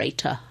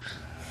 Liberator.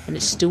 And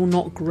it's still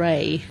not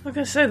grey. Like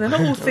I said, they're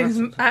not all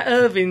things at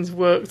Irving's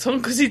worked on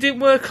because he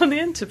didn't work on the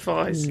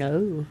Enterprise.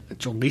 No.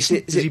 John Leeson.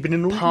 Is Has it he been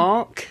in all?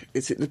 Park?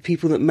 Is it the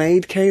people that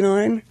made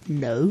K9?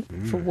 No.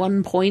 For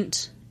 1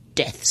 point,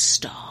 Death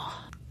Star.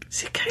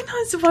 See,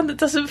 K9's the one that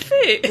doesn't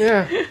fit.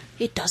 Yeah.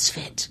 It does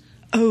fit.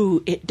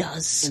 Oh, it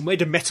does. Or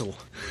made of metal.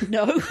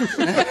 No.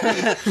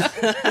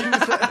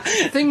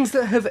 Things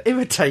that have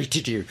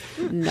irritated you.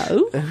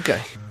 No.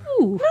 Okay.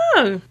 Ooh.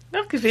 No,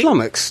 that could be.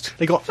 Flummoxed.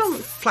 They got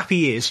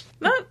flappy ears.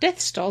 No, Death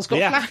Star's got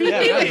Yeah, flappy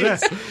yeah,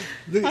 ears.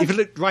 yeah. If you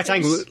look right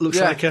angle, it looks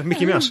Yeah. like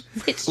Mickey Mouse.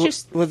 It's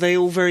just Were they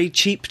all very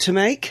cheap to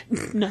make?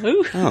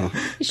 no. Oh.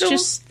 It's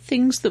just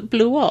things that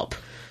blew up.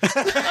 Oh,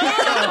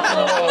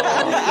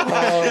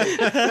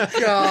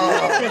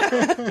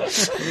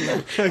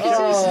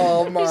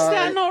 Is my.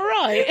 that not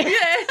right?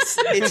 yes.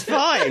 It's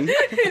fine.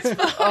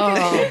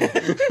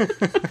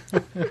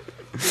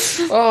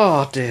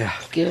 Oh, dear.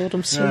 God,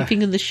 I'm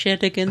sleeping in the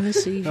shed again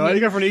this evening. Oh, you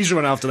go for an easy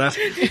one after that.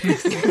 I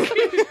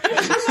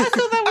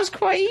thought that was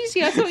quite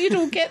easy. I thought you'd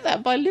all get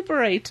that by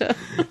Liberator.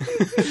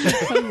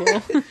 Oh,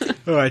 well.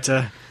 All right,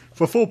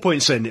 for 4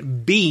 points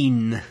then,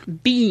 Bean.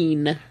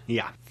 Bean.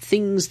 Yeah.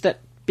 Things that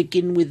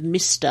begin with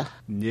Mr.?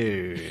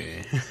 No.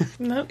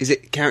 No. Is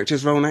it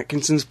characters Rowan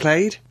Atkinson's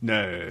played?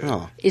 No.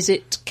 Oh. Is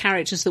it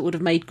characters that would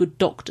have made good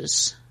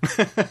doctors?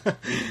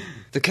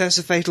 The Curse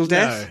of Fatal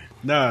Death?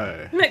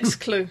 No. Next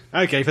clue.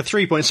 Okay, for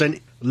 3 points then,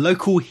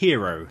 local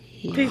hero.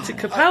 Peter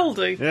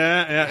Capaldi.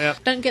 Yeah.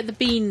 Don't get the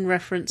Bean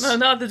reference. No,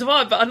 neither do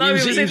I, but I know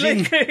he was in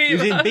he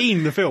was in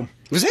Bean, the film.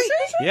 Was he?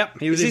 Yep,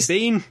 he was in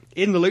Bean,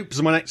 In the Loop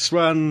was my next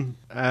one,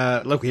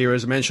 local hero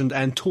as I mentioned,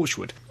 and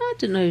Torchwood. I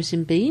didn't know he was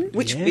in Bean.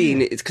 Which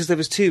Bean? It's because there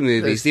was two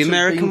movies. There's The two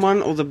American Beans.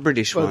 one or the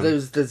British Well, one?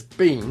 there's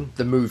Bean,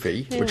 the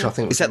movie, which I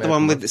think was Is that the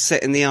one with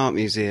set in the art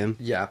museum?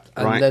 Yeah,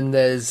 and Right. then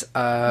there's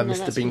Mr.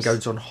 that's Bean Miss-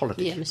 Goes on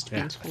Holiday. Yeah, Mr. Yeah,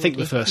 Bean's I think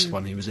the Holiday. first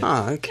one he was in.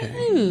 Ah,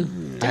 okay.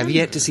 I have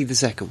yet to see the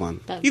second one.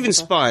 Don't You've bother.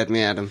 inspired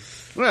me, Adam.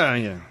 Well,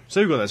 yeah.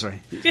 So who got that,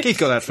 sorry? Keith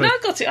got that for... No, I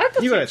got it. I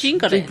got You got it. it. Jean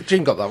got it.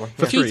 Jean got that one.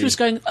 For Keith three. was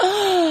going,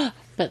 oh,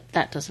 but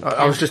that doesn't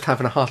I was just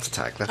having a heart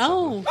attack. That's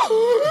all.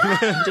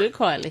 Oh. Do it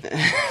quietly.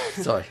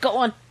 Sorry. Got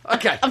one.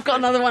 Okay. I've got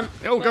another one.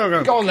 Oh,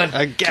 go. Go on then.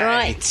 Okay.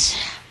 Right.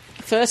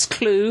 First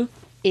clue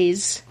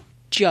is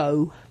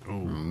Joe.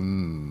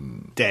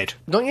 Dead.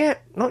 Not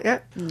yet. Not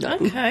yet.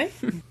 Okay.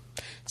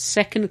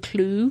 Second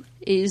clue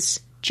is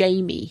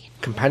Jamie.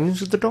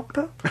 Companions of the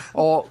Doctor?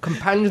 Or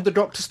Companions of the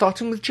Doctor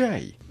starting with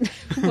J?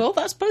 Well,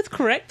 that's both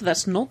correct.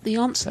 That's not the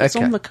answer that's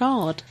Okay. on the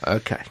card.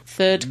 Okay.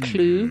 Third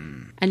clue,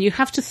 and you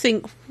have to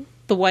think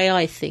the way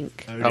I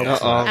think,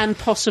 Uh-oh. and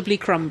possibly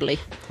crumbly.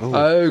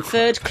 Oh,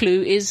 Third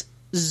clue is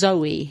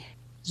Zoe.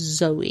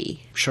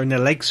 Zoe. Showing their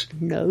legs.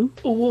 No.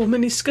 All wore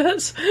mini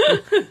skirts.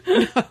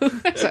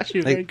 That's actually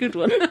a very good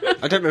one.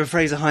 I don't remember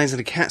Fraser Hines in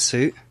a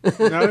catsuit.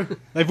 No.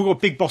 They've all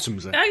got big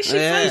bottoms there. Actually,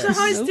 Yes. Fraser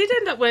Hines did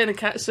end up wearing a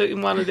catsuit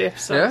in one of the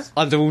episodes.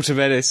 yeah? Underwater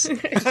Menace. You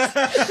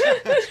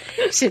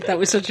said that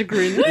with such a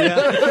grin.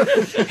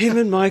 Him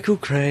and Michael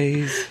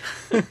Craze.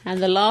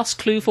 And the last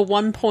clue for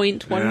 1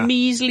 point, one Yeah.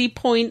 measly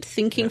point,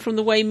 thinking from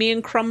the way me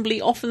and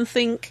Crumbly often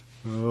think.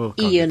 Oh,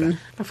 can't Ian.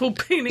 I've all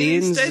been in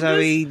Ian, EastEnders.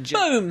 Zoe...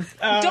 Boom!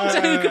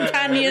 Doctor Who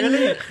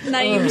companion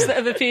names that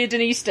have appeared in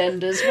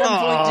EastEnders. 1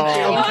 point to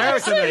Jill.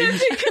 character I'm names.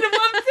 thinking of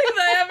one thing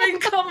they have in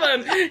common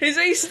is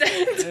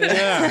EastEnders.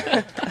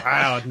 Yeah.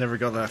 Wow, I'd never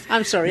got that.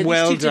 I'm sorry,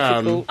 Well it's too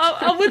done. difficult.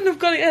 I wouldn't have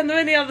got it under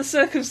any other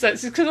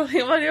circumstances because I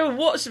think I've only ever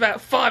watched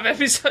about 5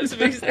 episodes of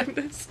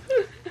EastEnders.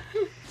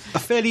 A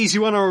fairly easy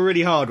one or a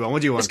really hard one?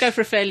 What do you want? Let's go for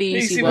a fairly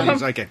easy, Easy one.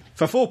 one. Okay.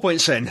 For 4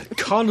 points then,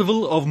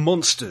 Carnival of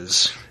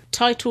Monsters.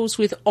 Titles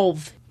with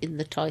 "of" in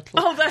the title.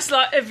 Oh, that's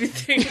like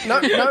everything.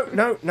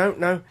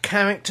 No.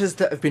 Characters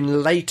that have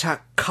been later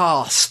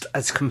cast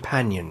as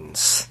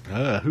companions.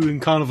 Who in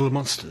Carnival of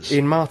Monsters?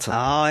 Ian Martin.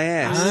 Ah,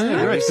 yes.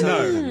 Right,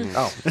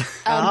 no.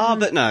 Oh.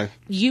 But no.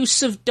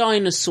 Use of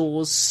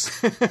dinosaurs.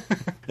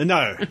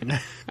 No.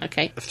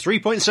 Okay. 3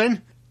 points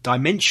then,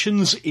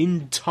 Dimensions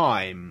in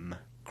Time.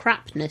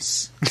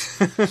 Crapness.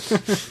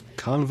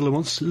 Carnival of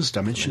Monsters,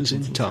 Dimensions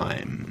in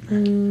Time.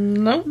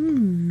 No.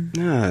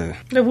 No.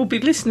 There will be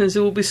listeners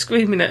who will be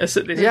screaming at us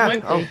at this Yeah.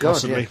 point. Oh, God.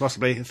 Possibly, Yeah.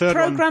 possibly. Third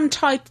one. Program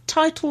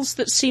titles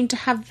that seem to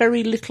have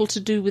very little to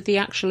do with the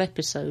actual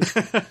episode.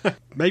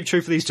 Maybe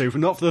true for these two, but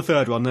not for the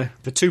third one, though.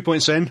 For 2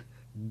 points then,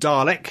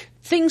 Dalek.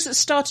 Things that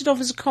started off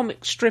as a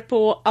comic strip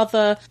or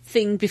other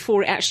thing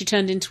before it actually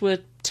turned into a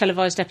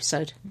televised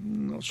episode.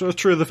 Not sure it's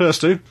true of the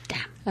first two.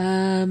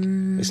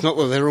 It's not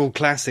that they're all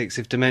classics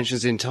if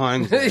Dimensions in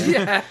Time.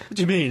 Yeah. What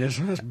do you mean? That's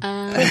a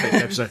perfect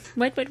episode.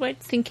 Wait,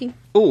 thinking.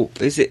 Oh,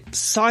 is it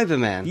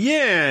Cyberman?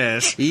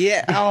 Yes!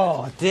 Yeah.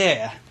 Oh,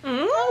 dear.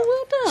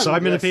 Oh, well done.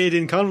 Simon appeared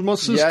in Carnival of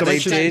Monsters, Yeah, they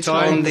Dimensions in did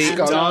Time, on the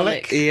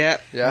Dalek. Yeah.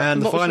 Yeah.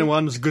 and the What was final it?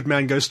 one was Good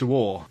Man Goes to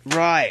War.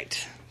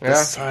 Right. The Yeah.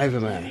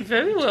 Cyberman.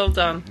 Very well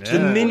done. The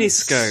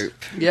miniscope.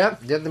 Yeah,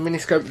 the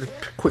miniscope, the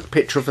quick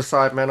picture of a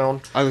Sideman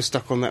on. I was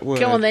stuck on that word.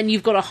 Go on then,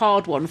 you've got a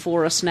hard one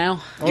for us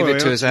now. Give it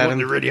to us, You want Adam.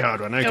 the really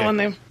hard one, okay. Go on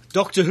then.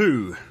 Doctor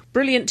Who.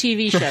 Brilliant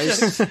TV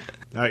shows.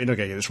 No, you're not going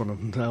to get this one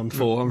on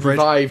 4, I'm afraid.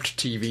 Revived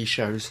TV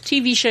shows.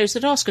 TV shows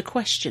that ask a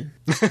question.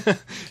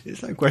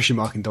 It's no question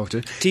mark in Doctor.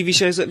 TV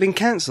shows that have been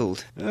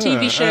cancelled.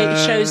 TV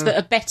shows that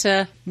are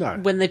better no.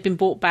 when they've been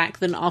brought back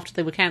than after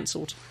they were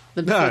cancelled.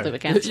 Than before No. they were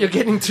cancelled. You're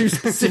getting too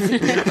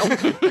specific now.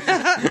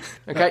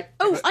 Okay.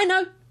 Oh, I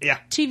know. Yeah.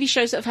 TV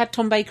shows that have had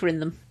Tom Baker in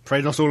them.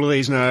 Afraid not all of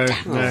these, no.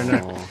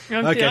 No. The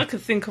only Okay. thing I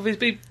could think of is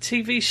be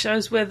TV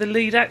shows where the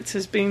lead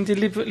actor's been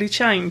deliberately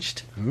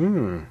changed.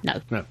 No.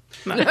 No.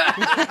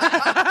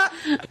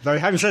 Though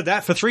having said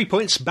that, for 3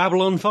 points,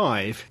 Babylon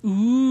 5.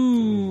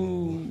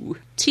 Ooh.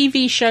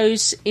 TV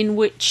shows in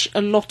which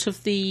a lot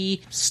of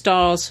the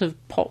stars have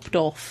popped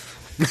off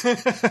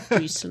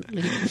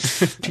recently.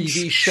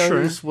 TV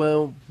shows,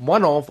 well,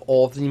 one of,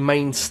 or the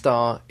main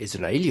star is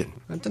an alien.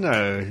 I don't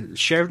know.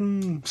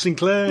 Sheridan?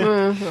 Sinclair?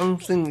 I'm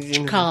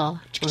thinking.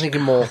 Car. I'm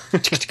thinking more.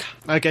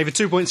 Okay, for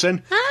 2 points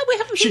then. We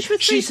haven't finished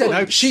with She 3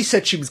 points.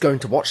 said she was going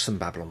to watch some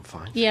Babylon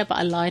 5. Yeah, but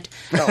I lied.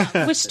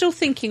 We're still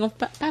thinking of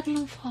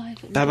Babylon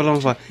 5.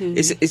 Babylon 5.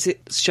 Is it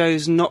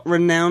shows not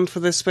renowned for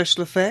their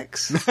special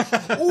effects?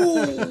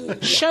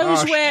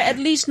 Shows where at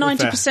least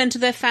 90%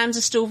 of their fans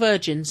are still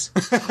virgins.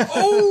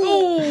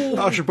 Oh, Oh,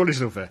 I should probably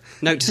still fair.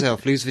 Note to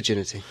self, lose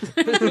virginity.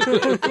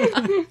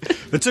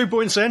 The 2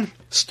 points then,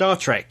 Star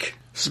Trek.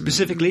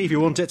 Specifically, if you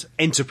want it,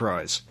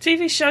 Enterprise.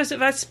 TV shows that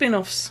have had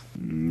spin-offs.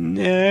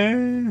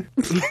 No.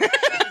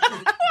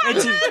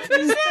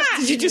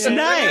 Did you just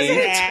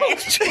name?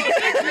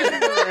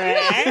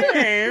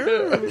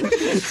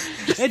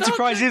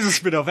 Enterprise is a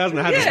spin-off, hasn't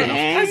it? Had a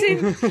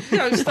spin-off.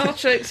 As in, Star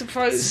Trek's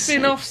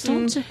spin-offs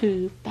and Doctor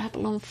Who,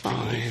 Babylon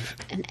 5,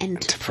 and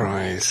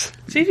Enterprise.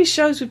 TV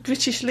shows with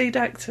British lead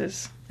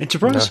actors.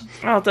 Enterprise?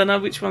 I don't know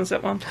which one's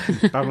that one.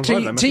 Babylon 5,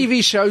 then, must be.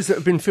 TV shows that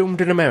have been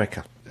filmed in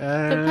America.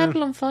 But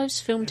Babylon 5's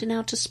filmed in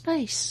outer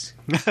space.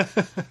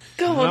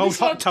 Go on, An old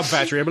this one. hot tub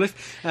battery, I believe.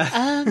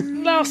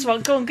 Last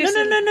one, go on, guess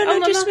No,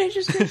 it.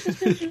 just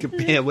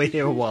me. Yeah, we're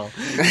here a while.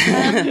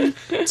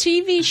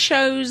 TV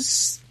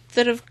shows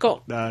that have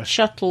got No.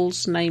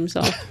 shuttles names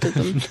after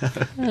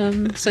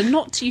them. So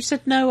you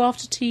said no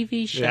after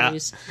TV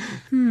shows.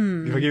 If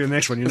I give you the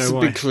next one, you know That's a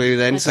why. big clue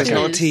then, so it's It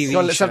not a is. TV Go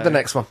on, let's show. have the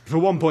next one. For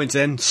 1 point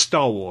then,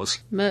 Star Wars.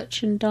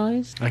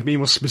 Merchandise, I can be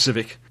more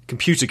specific.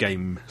 Computer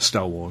game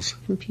Star Wars.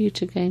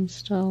 computer games,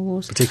 Star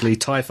Wars. Particularly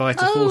TIE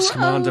Fighter, Force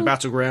Commander,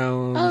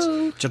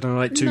 Battlegrounds, Jedi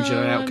Knight 2, no, Jedi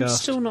I'm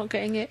Outcast. still not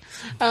getting it.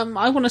 I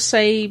want to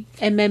say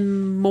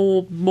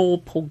more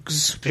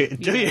Pogs.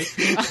 Do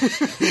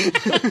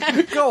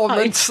you? Go on,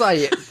 then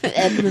say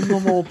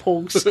it. More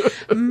Pogs.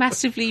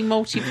 Massively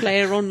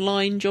multiplayer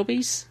online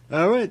jobbies.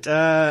 Alright,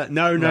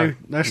 no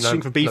such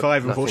thing for B5,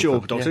 nothing unfortunately,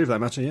 or for- Doctor Who for that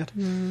matter yet.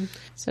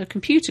 So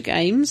computer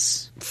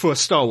games. For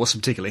Star Wars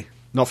particularly,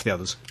 not for the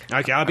others.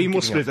 Okay, I'll be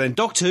more specific then.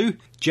 Doctor Who,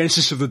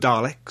 Genesis of the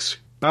Daleks.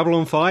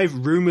 Babylon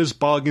 5, Rumours,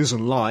 Bargains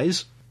and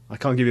Lies. I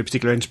can't give you a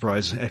particular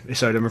Enterprise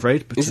episode, I'm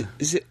afraid. But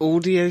Is it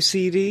audio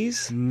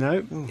CDs?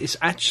 no, it's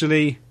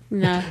actually...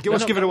 No.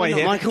 Let's give it away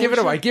here. Give it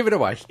away, give it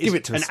away. Give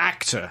it to An us.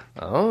 actor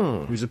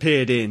who's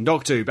appeared in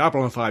Doctor Who,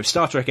 Babylon 5,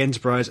 Star Trek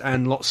Enterprise,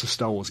 and lots of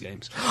Star Wars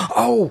games.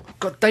 Oh,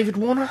 got David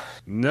Warner?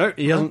 No,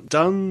 he hasn't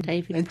done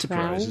David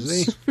Enterprise, Prowse.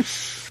 has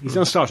he? He's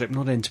done Star Trek,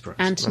 not Enterprise.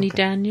 Anthony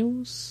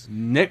Daniels.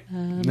 Nope,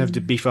 never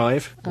did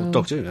B5 or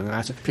Doctor Who. Doesn't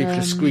matter. People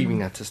are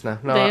screaming at us now.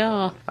 No, They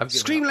are. I've given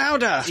Scream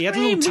louder! He had a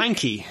little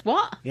tanky.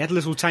 What? He had a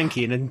little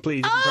tanky in a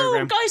completely different Oh,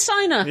 program. Guy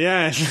Signer.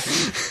 Yeah.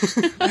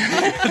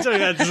 I don't know if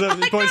that deserves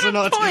any points or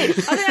not. Point. I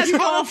think that's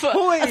half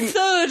a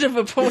third of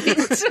a point.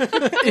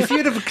 If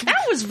you'd have,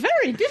 That was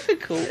very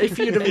difficult. if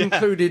you'd have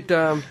included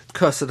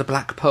Curse of the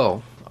Black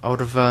Pearl, I would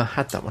have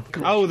had that one.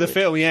 Oh, the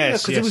film,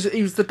 yes. Because yes.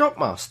 he was the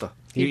Dockmaster.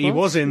 He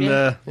was in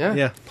Yeah.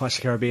 Pirates of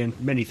the Caribbean,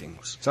 many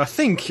things. So I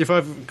think if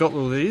I've got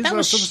all these... That I've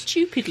was sort of-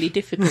 stupidly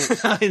difficult.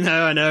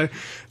 I know.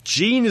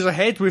 Jean is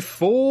ahead with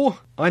 4.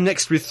 I'm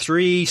next with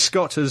 3.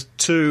 Scott has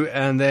 2.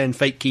 And then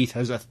Fake Keith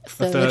has a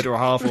third or a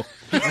half. Or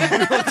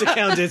what to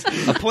count it.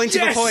 A point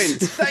of a point.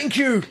 Thank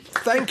you.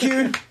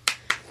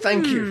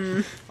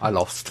 I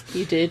lost.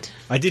 You did.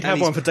 I did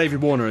have one for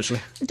David Warner, actually.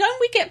 Don't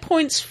we get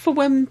points for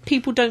when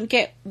people don't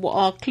get what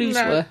our clues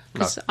No. were?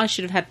 Because I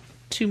should have had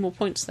 2 more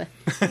points there.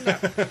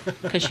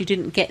 Because you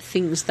didn't get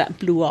things that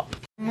blew up.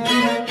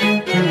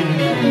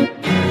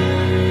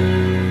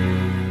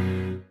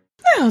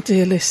 Now,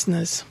 dear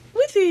listeners,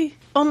 with the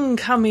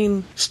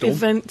oncoming Storm?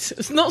 event,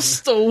 it's not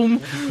storm,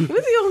 with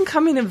the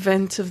oncoming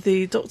event of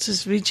the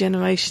Doctor's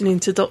regeneration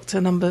into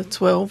Doctor number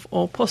 12,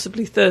 or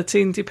possibly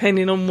 13,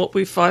 depending on what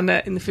we find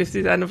out in the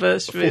 50th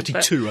anniversary. of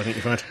that, 42, I think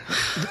you find.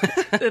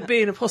 there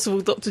being a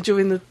possible Doctor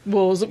during the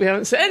wars that we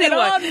haven't seen. Get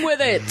Anyway, on with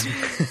it!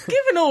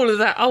 given all of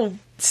that old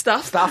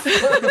stuff, we're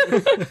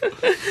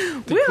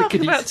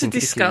about to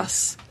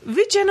discuss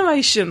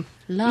regeneration.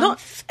 Love.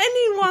 Not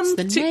any one It's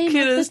the name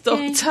particular of the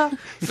game. Doctor,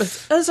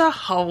 but as a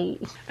whole.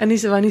 And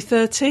is there only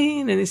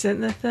 13? And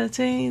isn't there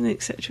 13?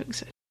 Etc.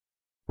 etc.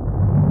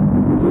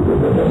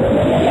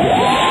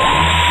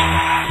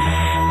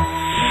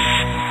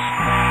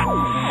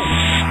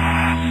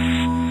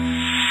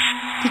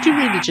 Did you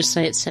really just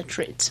say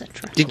etc.,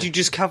 etc.? Did you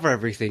just cover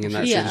everything in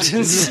that Yeah.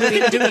 sentence?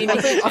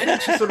 I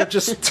think she sort of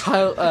just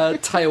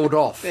tailed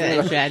off.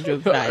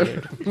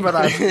 But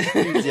I'm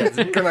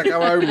enthusiastic. Can I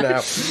go home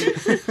now?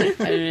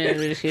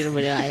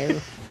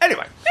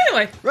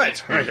 Anyway,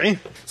 Right, okay.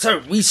 so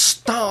we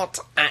start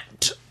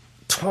at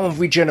 12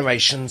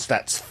 regenerations,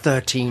 that's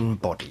 13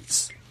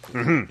 bodies.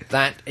 Mm-hmm.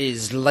 That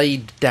is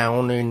laid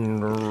down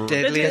in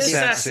Deadly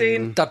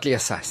Assassin. Dudley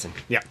Assassin.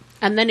 Yeah.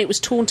 And then it was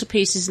torn to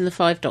pieces in the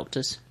 5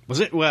 Doctors Was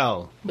it?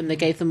 Well, when they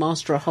gave the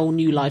Master a whole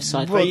new life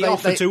cycle. Well, they they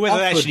offered to, whether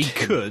they offered actually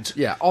him. could.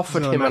 Yeah, offered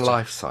Doesn't him a matter.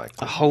 life cycle.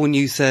 A whole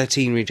new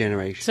 13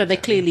 regeneration. So they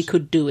clearly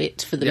could do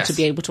it for them Yes. to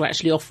be able to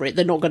actually offer it.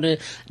 They're not going to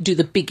do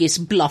the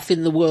biggest bluff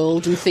in the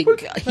world and think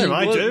he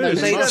might won't do. know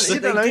They this. don't-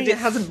 You don't know, it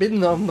hasn't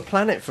been on the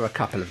planet for a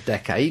couple of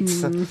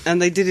decades. And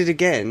they did it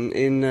again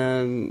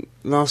in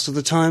Last of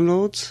the Time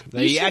Lords.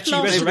 They should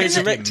actually last-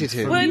 resurrected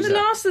him. Well, in the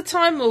Last of the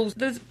Time Lords,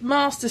 the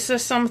Master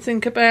says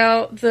something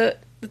about that.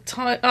 The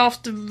time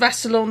after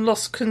Rassilon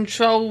lost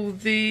control,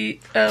 the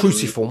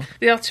Cruciform.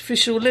 the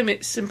artificial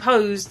limits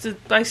imposed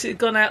had basically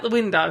gone out the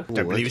window.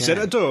 Don't believe he said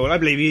it at all. I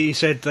believe he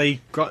said they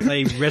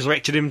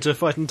resurrected him to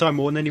fight in Time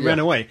War and then he ran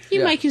away.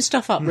 You're Yeah. making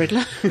stuff up,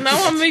 Riddler. No,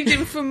 I'm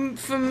reading from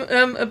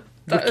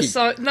That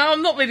aside, no,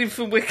 I'm not reading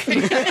from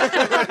Wiki.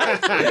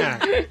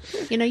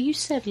 You know, you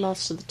said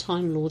Last of the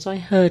Time Lords. I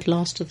heard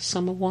Last of the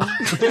Summer Wine.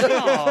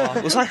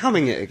 Was I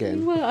humming it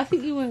again? Well, I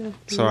think you were.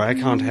 Sorry, I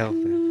can't help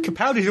it.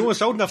 Capaldi's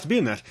almost old enough to be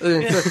in that.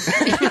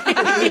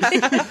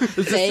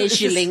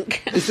 There's your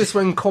link. Is this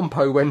when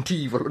Compo went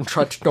evil and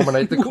tried to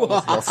dominate the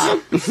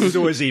cosmos? He's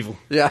always evil.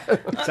 Yeah.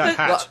 It's that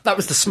hat. That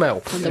was the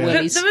smell. And the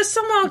There wellies. are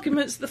some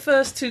arguments the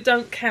first two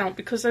don't count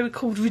because they were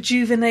called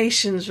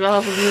rejuvenations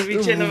rather than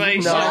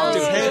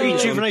regenerations.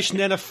 Rejuvenation,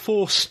 then a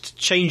forced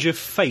change of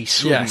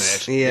face, Yes.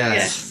 wasn't it?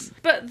 Yes.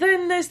 But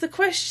then there's the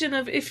question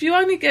of if you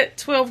only get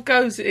 12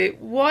 goes at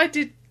it, why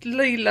did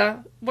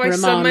Leela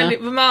waste so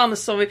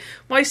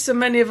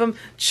many of them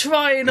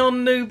trying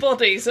on new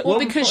bodies? At Well,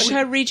 one because point?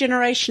 her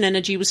regeneration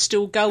energy was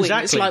still going. It's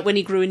Exactly. like when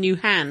he grew a new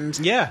hand.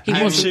 Yeah, He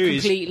and wasn't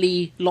series.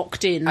 completely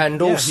locked in. And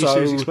Yeah,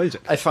 also, he explains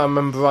it. if I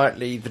remember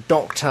rightly, the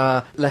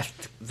Doctor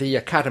left the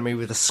Academy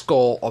with a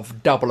score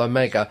of double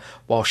Omega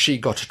while she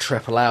got a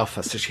triple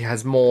Alpha, so she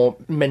has more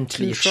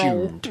mentally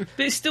Control. attuned.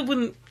 But it still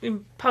wouldn't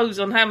impose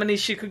on how many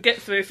she could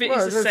get through if it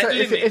is a set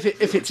if, limit.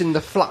 if it's in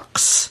the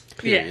flux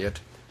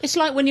period. It's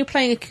like when you're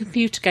playing a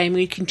computer game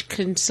and you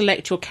can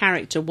select your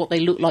character, what they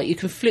look like. You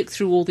can flick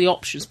through all the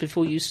options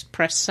before you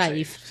press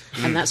save.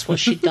 And that's what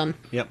she'd done.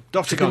 Yep.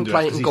 Doctor You can can't do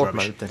play that it in 'cause he's God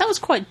rubbish. mode then. That was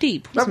quite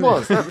deep, That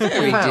wasn't it? was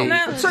profound.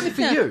 deep. Certainly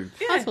for you.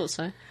 I thought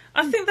so.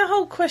 I think the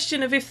whole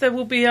question of if there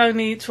will be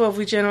only 12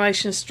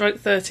 regenerations stroke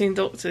 13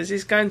 doctors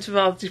is going to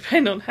rather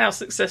depend on how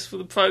successful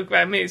the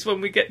programme is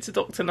when we get to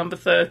Doctor number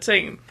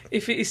 13.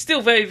 If it is still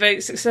very, very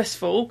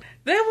successful,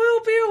 there will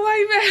be a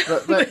way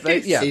round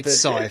this. Yeah, It's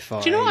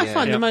sci-fi. Do you know what I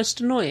find Yeah. the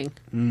most annoying?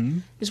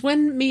 Is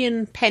when me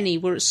and Penny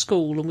were at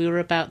school and we were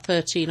about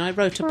 13, I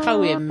wrote a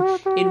poem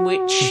in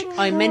which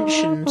I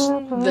mentioned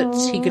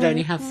that he could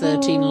only have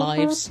 13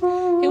 lives.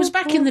 It was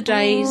back in the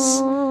days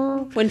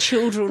when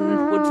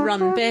children would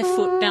run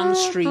barefoot down the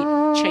street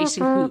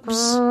chasing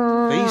hoops.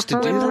 They used to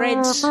do When that.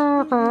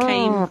 bread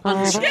came Get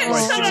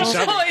unsubscribed.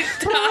 some point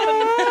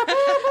done.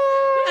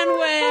 And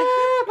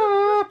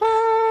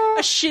where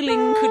a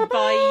shilling could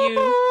buy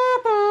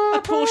you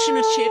a portion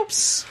of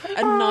chips,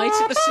 a night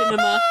at the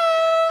cinema,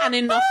 and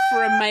enough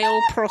for a male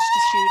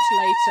prostitute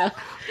later.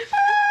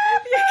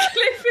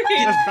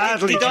 Cliffy. That's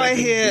badly Did I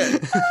taken. hear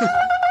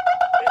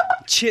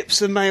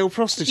chips and male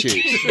prostitutes?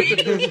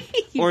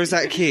 Or is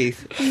that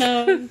Keith?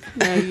 No, you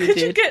Could you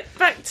did. get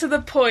back to the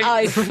point?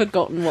 I've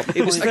forgotten what the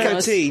It was point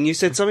was. 13. You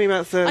said something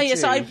about 13. Oh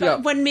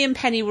yes, when me and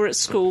Penny were at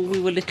school, we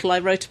were little. I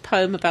wrote a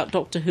poem about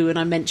Doctor Who, and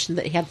I mentioned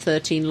that he had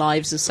 13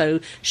 lives, and so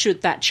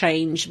should that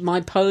change,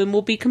 my poem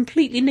will be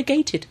completely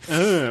negated.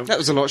 That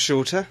was a lot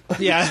shorter.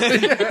 Yeah.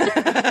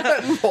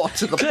 What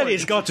to the Clearly point?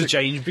 it's got to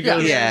change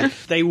because Yeah.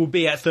 they will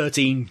be at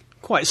 13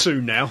 quite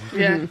soon now.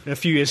 Yeah. In a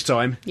few years'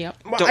 time. Yep.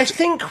 Well, I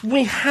think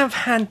we have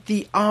had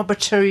the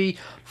arbitrary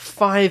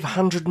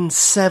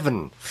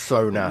 507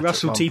 thrown out.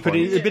 Russell at one T put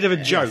point. in a bit of a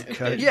joke.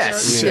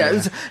 Yes,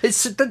 yeah.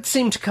 It did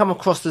seem to come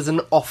across as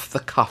an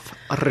off-the-cuff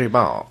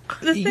remark.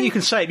 You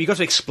can say it, but you've got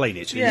to explain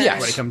it. Yeah. That's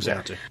what it comes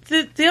down to.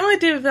 The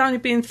idea of only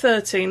being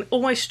 13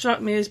 always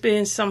struck me as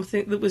being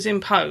something that was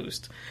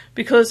imposed.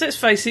 Because, let's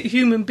face it,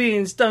 human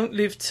beings don't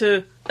live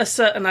to a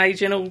certain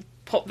age and all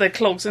pop their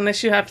clogs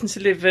unless you happen to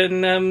live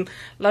in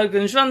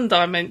Logan's Run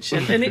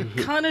dimension. And it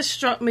kind of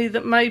struck me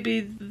that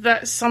maybe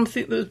that's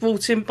something that was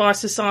brought in by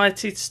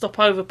society to stop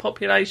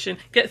overpopulation,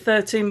 get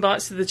 13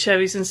 bites of the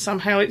cherries, and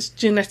somehow it's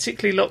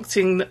genetically locked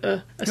in that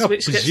a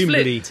switch gets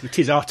presumably flipped. it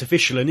is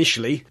artificial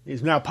initially.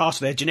 It's now part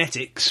of their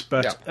genetics,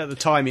 but Yeah. at the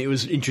time it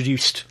was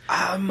introduced.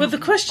 Well, the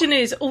question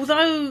is,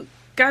 although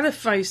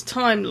Gallifrey's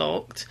time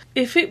locked,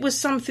 if it was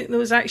something that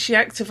was actually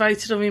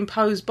activated or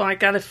imposed by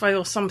Gallifrey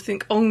or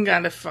something on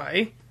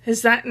Gallifrey,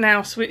 has that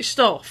now switched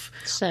off?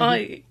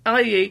 Certainly.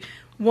 I.e.,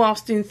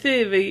 whilst in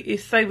theory,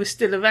 if they were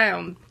still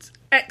around,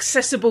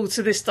 accessible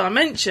to this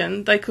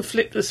dimension, they could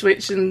flip the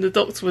switch and the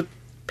Doctor would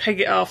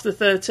peg it after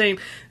 13.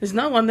 There's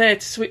no one there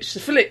to switch the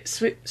Flick the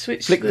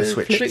switch. Flick the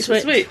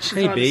switch.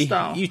 kind of Maybe.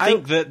 style. You'd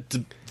think that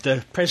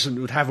the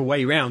president would have a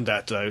way round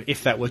that, though,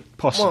 if that were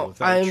possible. Well, if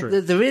that were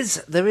true.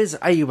 there is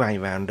a way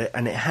around it,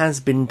 and it has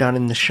been done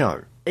in the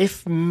show.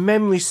 If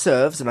memory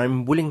serves, and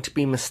I'm willing to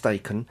be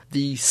mistaken,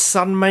 the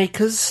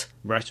Sunmakers,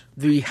 Right.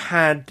 we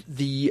had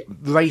the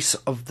race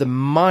of the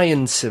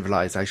Mayan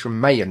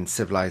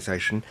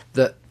civilization,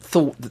 that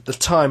thought that the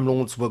Time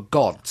Lords were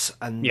gods,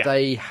 and Yeah.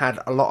 they had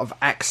a lot of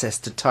access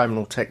to Time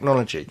Lord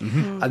technology,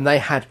 and they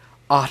had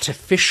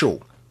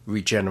artificial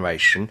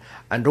regeneration,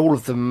 and all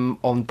of them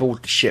on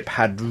board the ship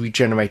had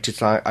regenerated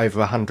like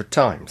over 100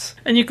 times.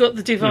 And you've got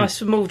the device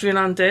for mouldering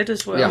undead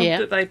as well, Yeah. Yeah.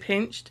 that they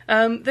pinched.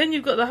 Then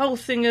you've got the whole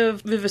thing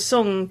of River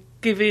Song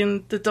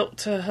giving the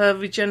Doctor her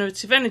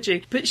regenerative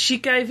energy, but she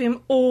gave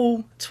him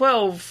all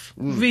 12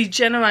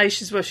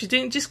 regenerations worth. She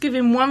didn't just give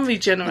him one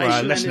regeneration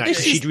Well, less than that, energy.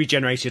 'cause she'd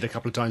regenerated a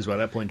couple of times by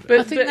that point. But-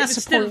 I think but that's it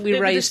was the point we it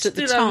would have raised at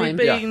the still only time.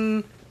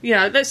 been,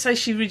 let's say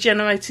she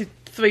regenerated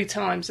 3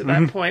 times at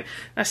that point.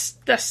 That's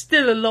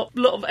still a lot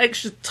of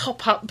extra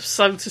top up,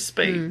 so to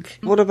speak.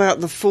 What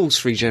about the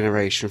false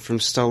regeneration from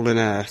Stolen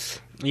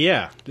Earth?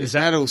 Yeah. Is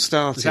that all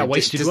started? Is that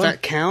wasted Does one?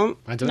 that count?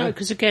 I don't No, know.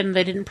 because again,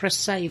 they didn't press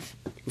save.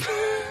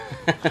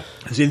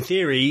 Because in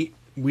theory,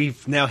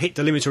 we've now hit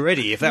the limit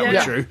already, if that were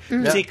Yeah. true.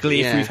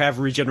 Particularly if Yeah. we've had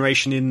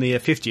regeneration in the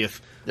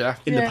 50th. Yeah.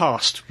 In the Yeah.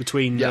 past,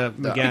 between Yeah.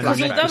 McGann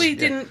Because and although Max. he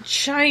didn't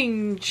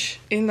change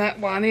in that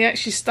one, he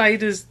actually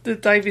stayed as the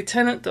David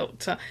Tennant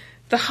Doctor.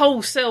 The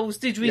whole cells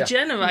did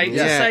regenerate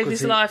Yeah, to save 'cause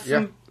his he- life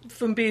yeah.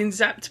 from being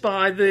zapped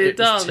by the It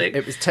was Dalek.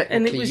 it was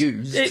technically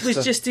used. It was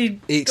to- just he got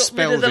rid of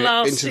expelled the it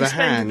last, into the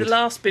expended hand. the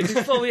last bit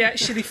before he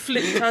actually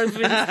flipped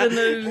over into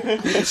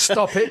the new.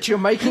 Stop it! You're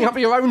making up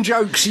your own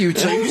jokes, you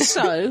two.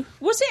 So,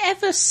 was it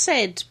ever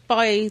said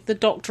by the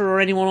Doctor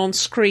or anyone on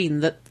screen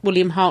that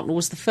William Hartnell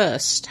was the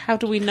first? How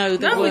do we know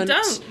there No, we weren't?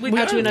 don't.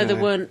 How do we know there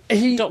weren't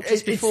Doctors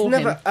it's before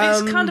never, him?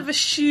 It's kind of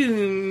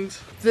assumed.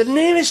 The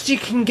nearest you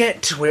can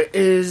get to it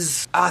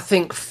is, I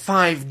think,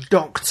 5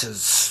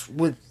 Doctors,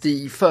 with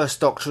the first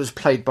Doctor as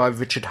played by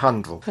Richard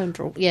Hundrell.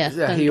 Hundrell, yeah.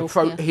 Yeah,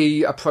 Hundrell, yeah.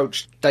 he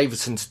approached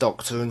Davison's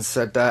Doctor and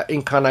said,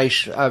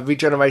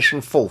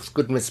 regeneration fourth.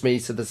 Goodness me,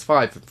 so there's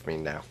 5 of me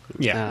now.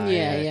 Yeah.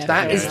 Yeah.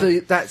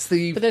 That's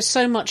the But there's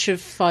so much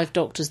of 5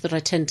 Doctors that I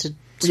tend to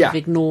sort Yeah. of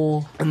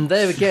ignore and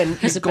there again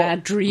as a you've got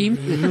bad dream.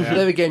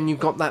 there again you've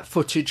got that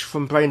footage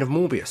from Brain of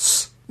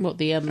Morbius What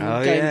the going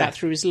yeah. back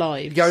through his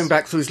lives, going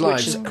back through his which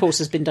lives. of course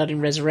has been done in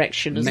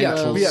Resurrection as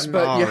Mental well. Yeah,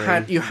 but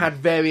sparring. you had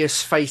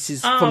various faces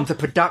from the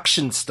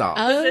production staff.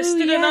 Oh, There's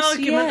still an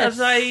argument yes. of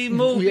they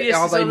Morbius Yeah,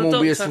 are is they on the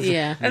Morbius? Doctor.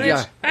 Yeah. And Yeah,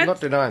 it's- I'm not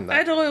denying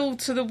that. Add oil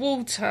to the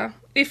water.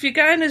 If you're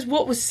going as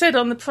what was said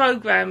on the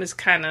programme as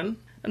canon,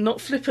 and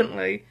not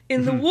flippantly,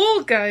 in the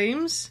War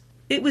Games,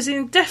 it was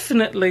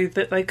indefinitely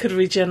that they could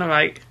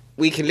regenerate.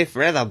 We can live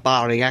forever,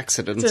 barring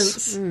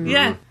accidents.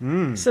 Yeah.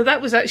 So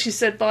that was actually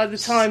said by the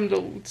Time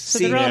Lords. So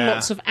there are Yeah.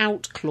 lots of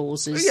out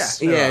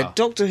clauses. Yeah,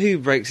 Doctor Who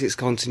breaks its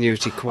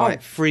continuity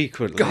quite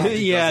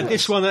frequently. Yeah,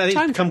 this one I think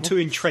Time become travel.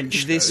 too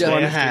entrenched. This though.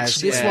 one They have to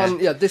has,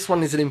 explain. This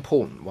one is an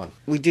important one.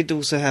 We did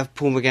also have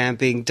Paul McGann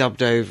being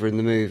dubbed over in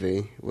the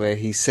movie, where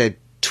he said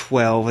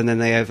 12 and then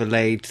they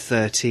overlaid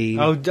 13.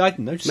 Oh, I didn't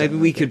notice Maybe that.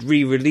 we could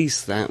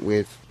re-release that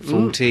with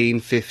 14,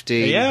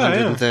 15, Yeah,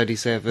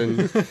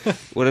 137,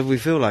 whatever we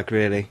feel like,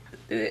 really.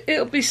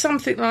 It'll be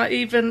something like,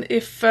 even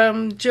if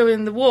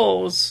during the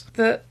wars,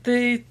 that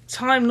the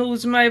Time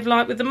Lords may have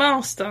liked with the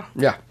Master,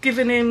 Yeah.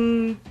 giving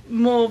him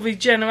more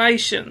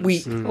regeneration.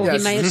 Or he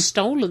may have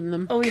stolen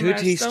them. Or may Could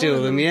have he stolen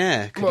steal them?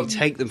 Yeah. Could Well, he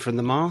take them from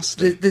the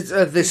Master?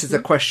 This is a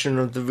question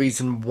of the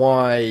reason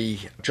why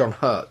John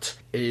Hurt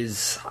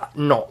is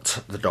not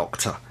the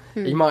Doctor.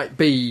 He might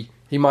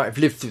have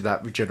lived through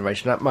that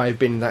regeneration. That might have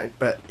been that,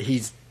 but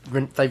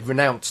they've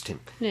renounced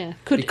him Yeah,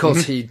 could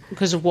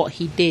because of what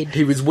he did.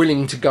 he was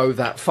willing to go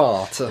that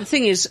far. The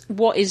thing is,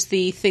 what is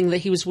the thing that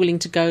he was willing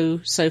to go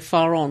so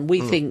far on?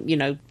 We think,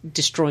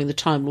 destroying the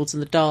Time Lords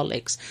and the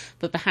Daleks,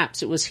 but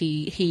perhaps it was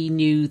he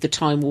knew the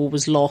Time War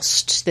was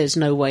lost, there's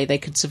no way they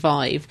could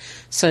survive,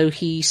 so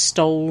he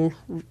stole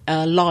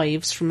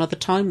lives from other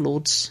Time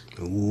Lords.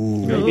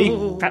 Maybe.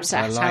 Perhaps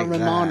that's I how like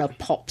Romana that.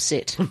 pops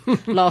it.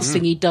 Last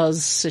thing he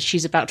does as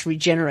she's about to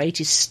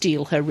regenerate is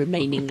steal her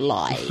remaining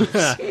lives.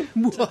 I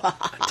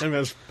don't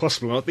know if that's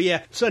possible or not, but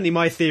yeah, certainly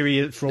my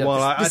theory for a Yeah,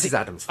 while. this I is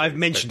Adam's I've theory.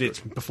 mentioned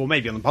it before,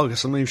 maybe on the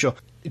podcast, I'm not even sure.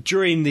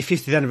 During the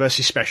 50th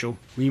anniversary special,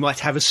 we might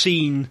have a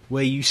scene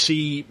where you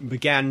see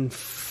McGann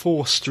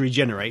forced to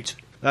regenerate.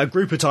 A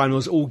group of Time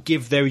Lords all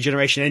give their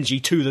regeneration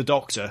energy to the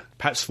Doctor,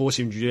 perhaps force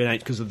him to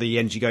regenerate because of the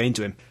energy going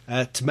into him,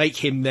 to make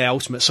him their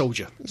ultimate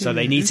soldier. So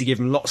they need to give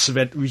him lots of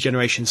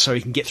regeneration so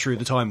he can get through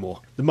the Time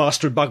War. The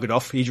Master had buggered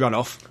off, he'd run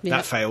off, Yeah.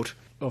 that failed.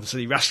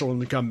 Obviously, Rassilon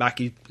had come back,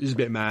 he was a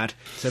bit mad.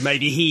 So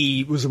maybe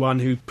he was the one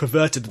who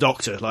perverted the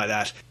Doctor like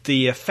that.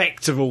 The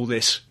effect of all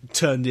this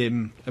turned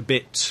him a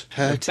bit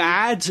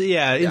bad,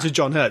 into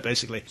John Hurt,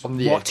 basically. On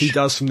the What edge. he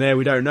does from there,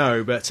 we don't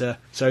know, but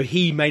so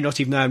he may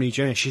not even know how many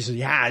generations he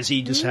has,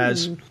 he just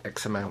has...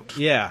 X amount.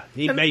 Yeah,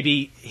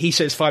 maybe he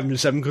says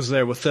 507 because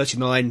there were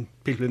 39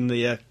 people in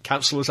the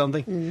council or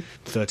something.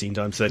 13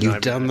 times 39.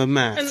 You've done the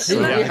maths.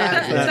 And Yeah.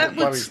 that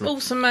Worries would me.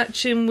 also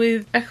match in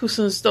with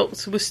Eccleston's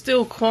Doctor, was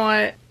still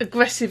quite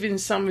aggressive in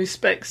some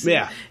respects.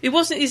 Yeah. It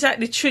wasn't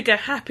exactly trigger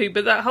happy,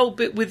 but that whole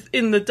bit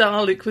within the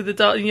Dalek, with the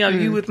Dalek,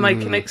 you would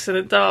make an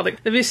excellent Dalek.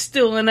 There is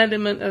still an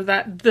element of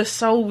that, the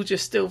soldier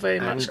still very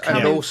much And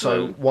coming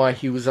also through. why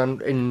he was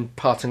in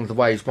Parting of the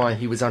Ways, why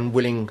he was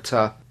unwilling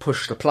to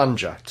push the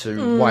plunger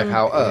to wipe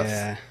out Earth.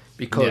 Yeah.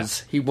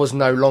 Because he was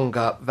no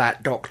longer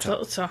that Doctor.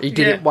 He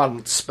did yeah. it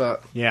once,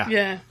 but Yeah.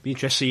 Yeah. Be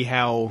interested to see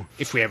how,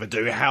 if we ever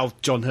do, how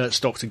John Hurt's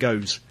Doctor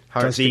goes. how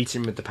it Does he... fits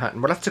in with the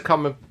pattern. We'll have to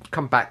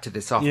come back to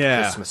this after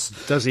Yeah. Christmas.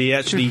 Does he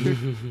actually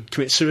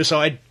commit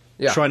suicide?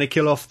 Yeah. Trying to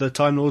kill off the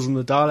Time Lords and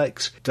the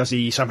Daleks? Does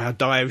he somehow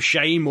die of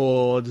shame,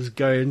 or does he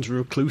go into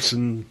recluse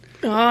and...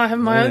 Oh, I have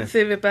my own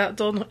theory about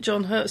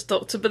John Hurt's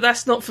Doctor, but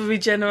that's not for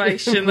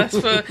regeneration. That's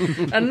for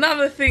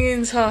another thing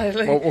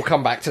entirely. We'll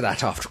come back to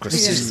that after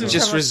Christmas. Yes. It's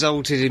just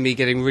resulted in me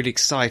getting really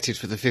excited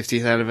for the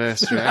 50th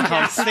anniversary. I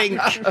can't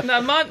think.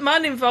 No,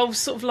 mine involves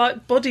sort of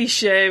like body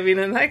sharing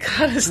and that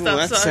kind of Oh,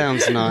 stuff. that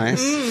sounds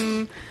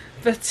nice.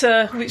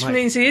 but which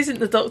means he isn't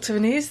the Doctor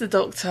and he is the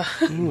Doctor.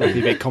 That'd be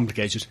a bit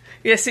complicated.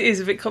 Yes, it is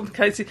a bit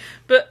complicated.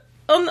 But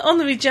on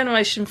the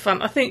regeneration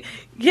front, I think,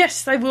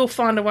 yes, they will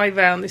find a way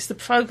round this. The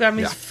programme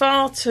is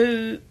far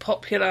too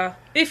popular.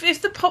 If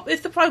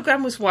the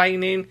programme was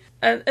waning,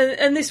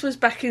 and this was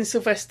back in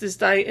Sylvester's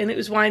day, and it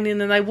was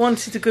waning, and they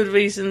wanted a good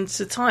reason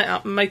to tie it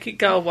up and make it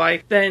go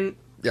away, then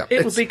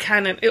it would be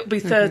canon. It would be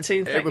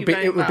 13. It would be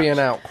an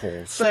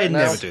outcall. They'd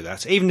never do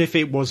that. Even if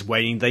it was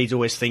waning, they'd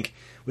always think,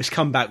 we've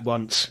come back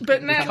once,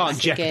 but now we can't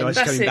jeopardise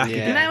coming back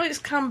again. Now it's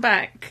come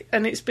back,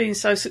 and it's been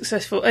so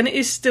successful, and it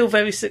is still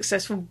very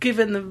successful,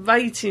 given the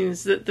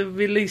ratings that the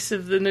release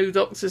of the new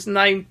Doctor's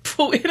name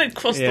put in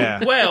across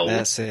the world.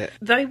 That's it.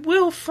 They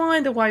will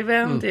find a way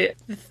around it.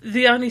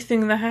 The only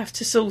thing they have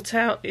to sort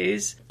out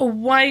is a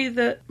way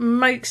that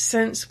makes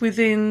sense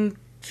within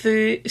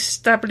the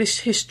established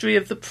history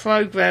of the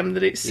programme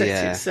that it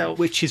set itself.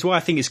 Which is why I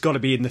think it's got to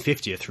be in the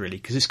 50th, really,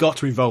 because it's got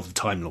to involve the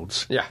Time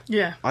Lords.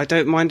 Yeah. I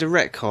don't mind a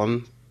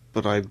retcon,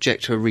 but I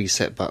object to a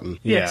reset button.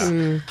 Yes.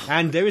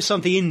 And there is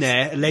something in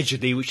there,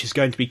 allegedly, which is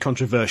going to be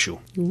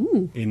controversial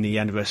in the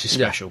anniversary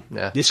special.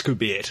 Yeah. This could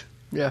be it.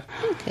 Yeah.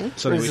 Okay.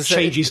 So it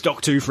changes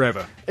Doctor Who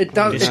forever. It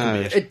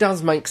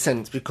does make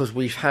sense, because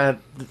we've had,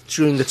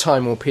 during the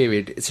Time War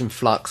period, it's in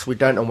flux. We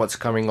don't know what's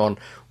coming on.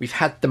 We've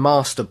had the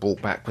Master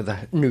brought back with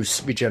a new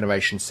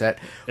regeneration set.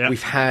 Yep.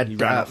 We've had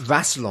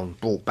Rassilon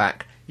brought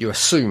back, you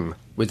assume,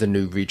 with a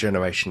new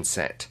regeneration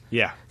set.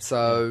 Yeah.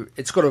 So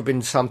it's got to have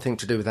been something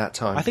to do with that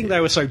time. I think they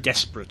were so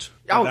desperate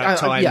at Oh, that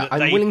time. yeah,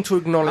 that I'm willing to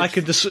acknowledge. I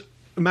could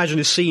imagine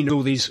a scene of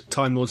all these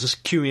Time Lords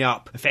just queuing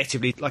up,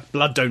 effectively, like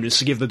blood donors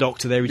to give the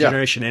Doctor their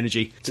regeneration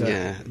energy.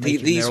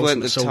 These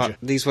weren't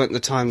the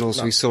Time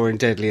Lords we saw in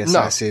Deadly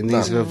Assassin.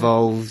 These have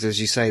evolved, as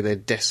you say, they're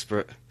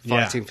desperate,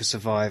 fighting for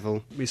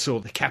survival. We saw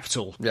the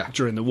Capitol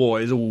during the war,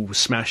 it's all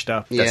smashed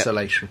up.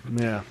 Desolation.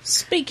 Yeah.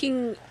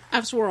 Speaking,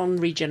 as we're on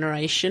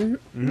regeneration,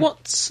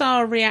 what's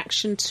our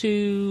reaction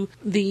to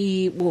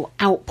the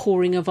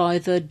outpouring of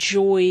either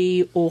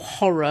joy or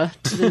horror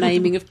to the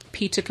naming of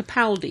Peter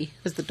Capaldi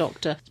as the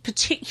Doctor?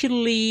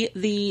 Particularly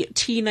the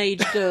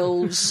teenage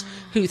girls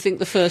who think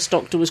the first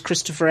Doctor was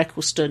Christopher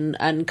Eccleston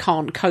and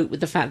can't cope with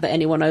the fact that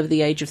anyone over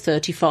the age of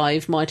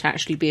 35 might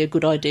actually be a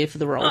good idea for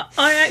the role.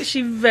 I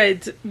actually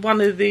read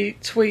one of the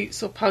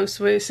tweets or posts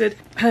where it said,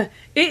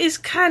 it is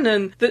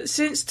canon that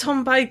since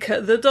Tom Baker,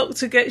 the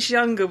Doctor gets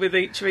younger with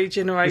each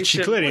regeneration. Which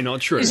is clearly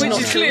not true. Which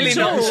is clearly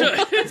not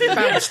true.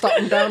 Bounced up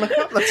and down a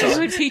couple of times.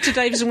 When Peter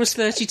Davison was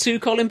 32,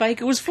 Colin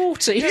Baker was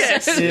 40.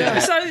 Yes.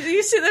 So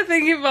you sit there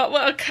thinking,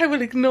 well, okay,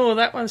 we'll ignore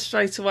that one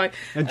straight away.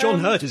 And John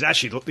Hurt is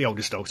actually the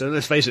oldest Doctor,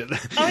 let's face it.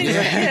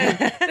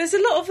 There's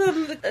a lot of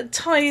them that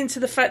tie into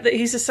the fact that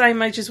he's the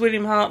same age as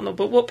William Hartnell,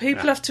 but what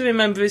people have to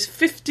remember is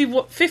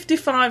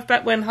 55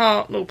 back when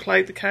Hartnell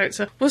played the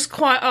character was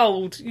quite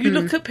old. You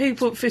look at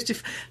people at 50,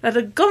 they'd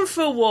have gone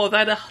through a war, they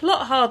had a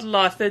lot harder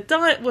life, their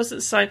diet wasn't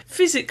the same.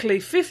 Physically,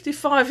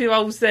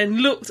 55-year-olds then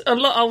looked a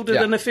lot older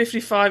than a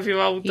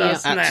 55-year-old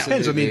does now.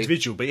 Depends on the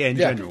individual, but in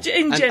general.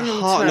 In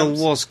general Hartnell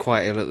terms. was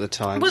quite ill at the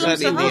time. Well,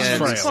 also certainly in the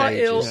Hartnell early was quite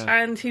ill,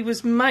 and he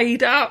was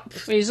made up.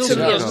 He was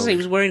also, he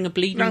was wearing a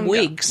bleeding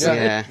wig. So.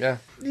 Yeah.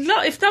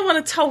 Look, if no one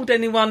had told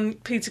anyone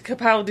Peter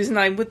Capaldi's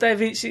name, would they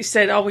have eventually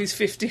said, "Oh, he's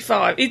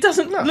 55"? He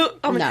doesn't look.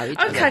 I mean, No, he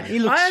doesn't. okay, He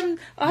looks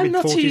I'm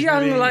not a mid-40s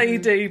young maybe.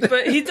 lady,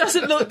 but he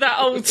doesn't look that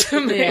old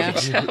to me.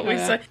 Shall we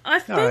say? I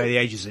think. The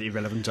ages are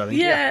irrelevant, I think.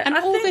 Yeah, And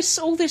I all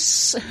think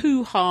this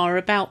hoo-ha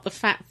about the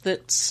fact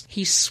that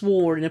he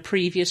swore in a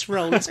previous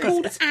role. It's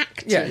called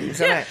acting. Yeah,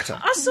 he's an actor.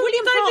 I saw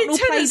William David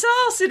Hartnell Tennant's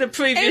arse in a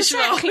previous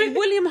Exactly. role.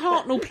 William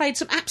Hartnell played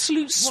some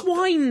absolute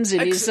swines in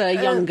his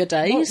younger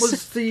days. What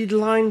was the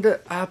line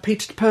that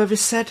Peter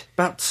Purvis said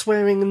about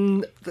swearing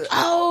and...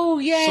 Oh,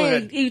 yeah.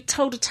 Sorry. He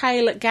told a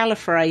tale at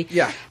Gallifrey.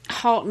 Yeah.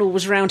 Hartnell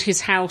was round his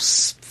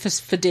house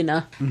for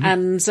dinner,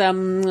 and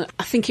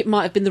I think it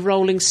might have been the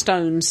Rolling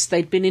Stones.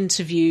 They'd been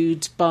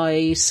interviewed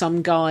by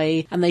some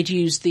guy, and they'd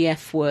used the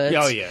F word.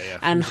 Oh, yeah.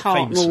 And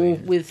Famously.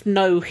 Hartnell, with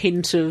no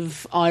hint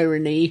of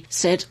irony,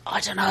 said,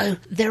 "I don't know.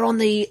 They're on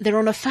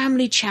a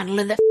family channel,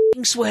 and they're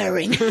f***ing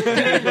swearing."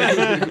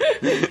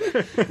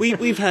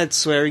 We've had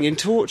swearing in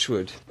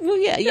Torchwood. Well,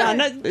 yeah.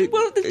 No,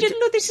 well, look,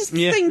 this is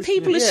the thing.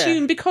 People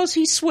assume because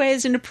he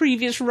swears in a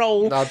previous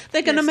role,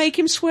 they're going to make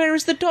him swear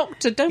as the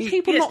Doctor. Don't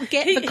people not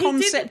get the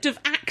concept of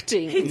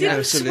acting? He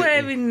didn't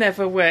swear in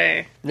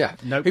Neverwhere. Yeah.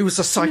 He was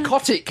a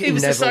psychotic in A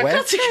Neverwhere.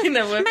 psychotic in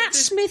Neverwhere. Matt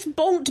Smith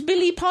bonked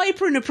Billy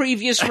Piper in a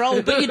previous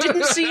role, but you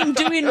didn't see him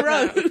doing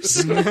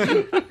Rose. I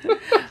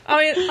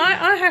mean,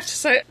 I have to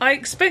say, I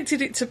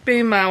expected it to be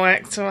a male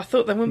actor. I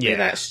thought they wouldn't be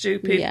that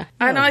stupid. Yeah.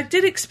 And I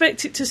did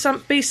expect it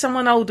to be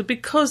someone older,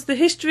 because the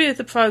history of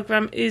the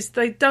programme is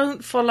they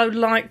don't follow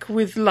like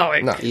with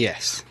like. No.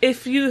 Yes.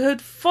 If you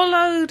had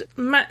followed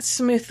Matt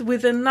Smith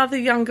with another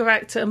younger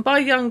actor, and by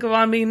younger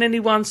I mean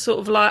anyone sort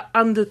of like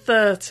under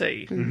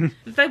 30,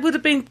 they would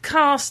have been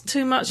cast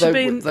too much to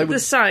be the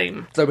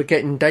same. They were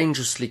getting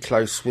dangerously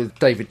close with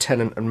David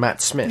Tennant and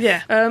Matt Smith.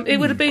 Yeah, it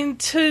would have been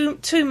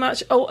too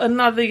much. Oh,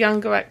 another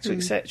younger actor. actor,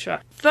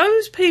 etc.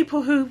 Those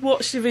people who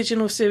watch the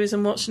original series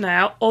and watch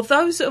now, or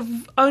those that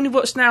have only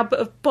watched now but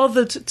have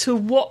bothered to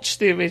watch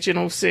the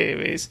original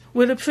series,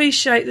 will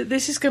appreciate that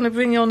this is going to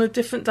bring on a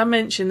different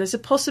dimension. There's a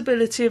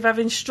possibility of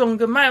having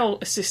stronger male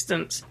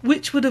assistants,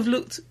 which would have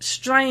looked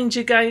strange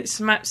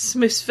against Matt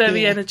Smith's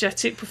very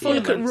energetic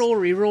performance. Look at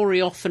Rory.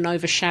 Rory often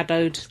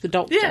overshadowed the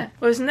Doctor. Yeah,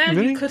 whereas now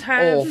you could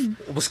have...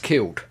 Or was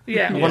killed.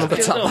 Yeah, one of the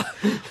top.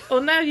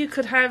 Or now you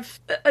could have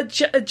a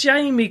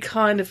Jamie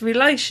kind of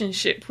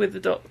relationship with the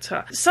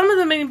Doctor. Some of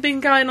them have been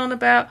going on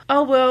about,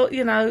 oh, well,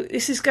 you know,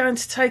 this is going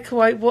to take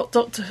away what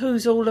Doctor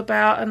Who's all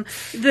about and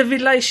the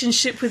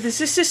relationship with his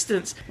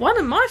assistants. One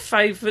of my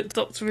favourite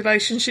Doctor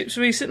relationships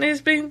recently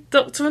has been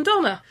Doctor and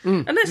Donna.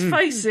 And let's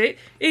face it,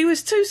 he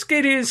was too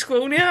skinny and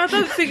scrawny. I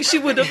don't think she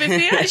would have if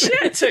he actually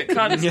had to,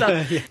 kind of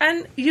stuff.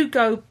 And you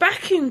go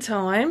back in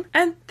time,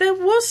 and there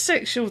was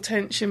sexual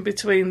tension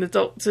between the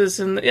Doctors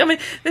and... I mean,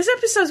 there's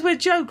episodes where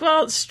Joe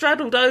Grant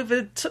straddled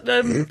over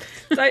John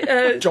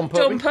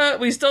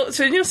Pertwee's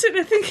Doctor, and you're sitting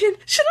there thinking,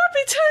 should I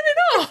be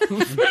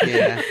turning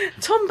off?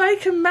 Tom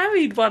Baker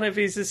married one of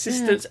his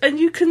assistants, and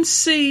you can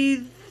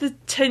see the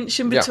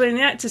tension between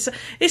the actors. So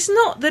it's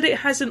not that it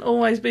hasn't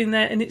always been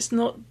there, and it's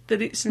not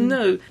that it's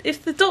new.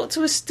 If the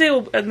Doctor was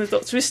still, and the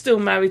Doctor is still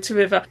married to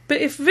River, but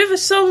if River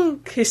Song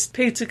kissed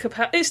Peter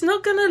Capaldi, it's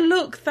not going to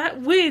look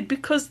that weird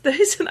because there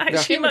isn't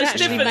actually much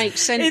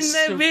difference in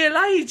their real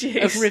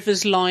ages. Of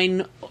River's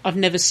line, "I've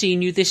never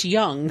seen you this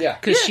young,"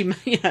 because she,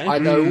 you know, I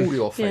know all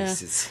your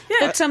faces.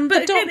 But the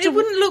again, Doctor it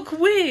wouldn't look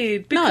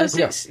weird because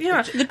it's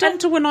the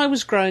Doctor when I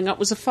was growing up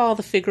was a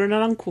father figure and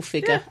an uncle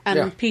figure,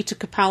 and Peter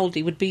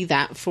Capaldi would be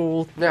that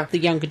for the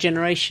younger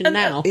generation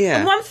now.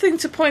 And one thing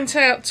to point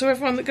out to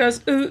everyone that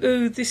goes,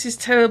 ooh, this is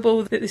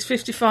terrible that this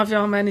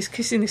 55-year-old man is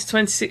kissing this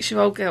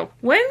 26-year-old girl.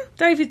 When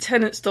David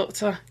Tennant's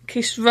Doctor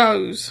kissed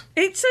Rose,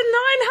 it's a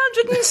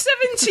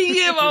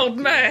 970-year-old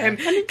man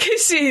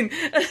kissing.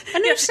 And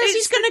who says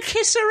he's going to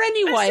kiss her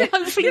anyway?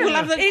 Hopefully we'll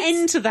have an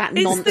end to that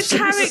nonsense. It's the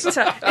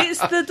character. It's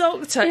the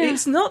Doctor.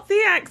 It's not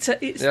the actor.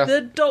 It's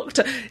the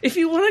Doctor. If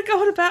you want to go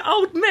on about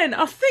old men,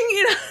 I think,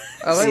 you know...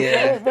 I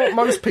think what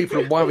most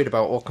people are worried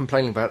about or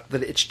complaining about,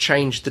 that it's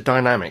changed the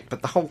dynamic,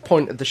 but the whole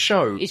point of the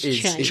show is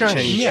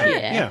change.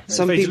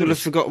 Some people have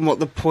forgotten what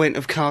the point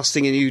of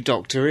casting a new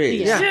Doctor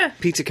is.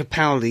 Peter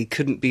Capaldi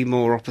couldn't be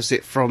more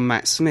opposite from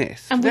Matt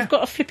Smith. And we've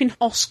got a flipping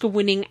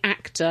Oscar-winning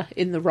actor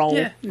in the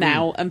role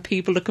now, and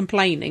people are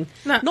complaining.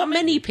 Not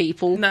many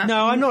people.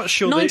 No, I'm not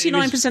sure.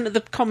 99% of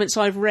the comments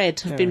I've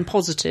read have been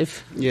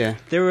positive. Yeah.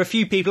 There are a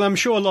few people, I'm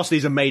sure a lot of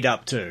these are made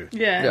up too.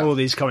 All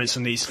these comments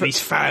from these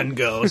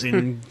fangirls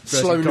in...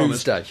 Slow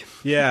news day.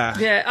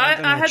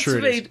 I had to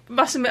read,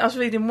 must admit, I was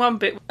reading one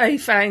bit, a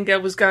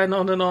fangirl was going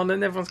on,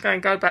 and everyone's going,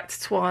 go back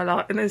to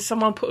Twilight, and then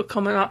someone put a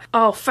comment like,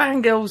 oh,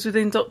 fangirls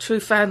within Doctor Who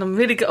fandom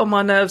really get on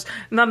my nerves,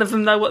 none of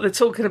them know what they're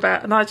talking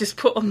about, and I just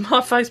put on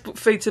my Facebook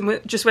feed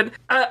and just went,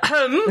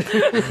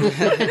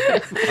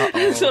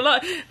 So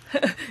like,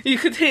 you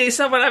could hear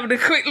someone having a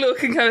quick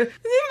look and go,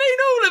 you mean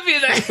all of you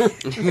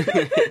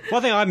then?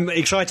 One thing I'm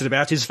excited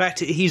about is the fact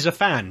that he's a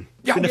fan.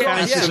 He's been a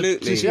fan since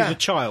he was a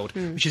child,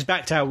 which is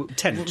back to how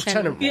Tennant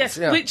was.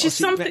 Which is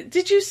something...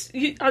 Did you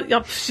I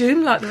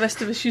presume, like the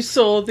rest of us, you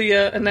saw the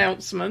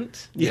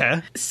announcement.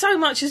 Yeah. So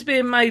much is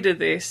being made of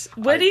this.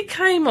 When he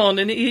came on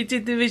and he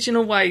did the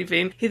original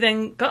waving, he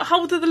then got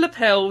hold of the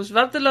lapels,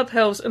 rubbed the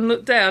lapels and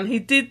looked down. He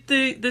did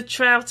the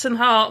Trout and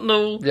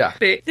Hartnell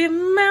bit. The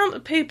amount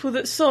of people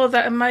that saw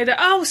that and made it,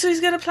 oh, so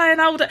he's going to play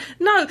an older...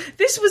 No,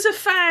 this was a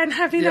fan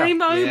having a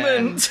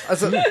moment.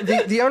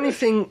 The only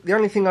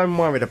thing I'm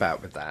worried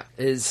about with that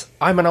is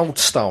I'm an old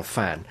style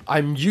fan.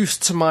 I'm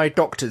used to my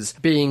Doctors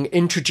being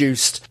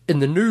introduced in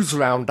the news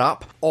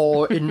roundup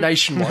or in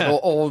Nationwide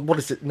or what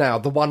is it now,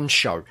 the One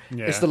Show.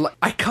 It's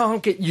I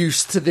can't get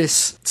used to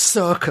this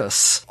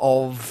circus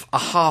of a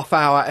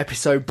half-hour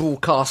episode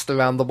broadcast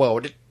around the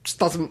world. It just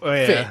doesn't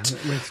fit.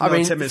 I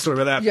mean, 10 minutes talking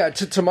about that. Yeah,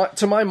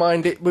 to my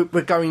mind,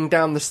 we're going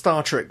down the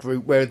Star Trek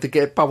route where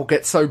the bubble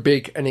gets so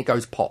big and it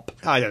goes pop.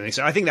 I don't think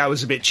so. I think that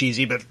was a bit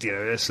cheesy, but you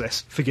know,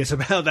 let's forget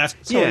about that.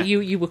 Sorry,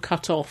 you were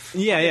cut off.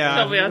 Sorry,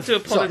 I do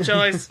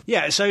apologise.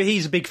 So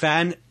he's a big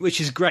fan,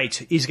 which is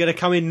great. He's going to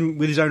come in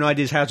with his own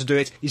ideas how to do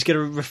it. He's going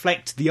to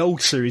reflect the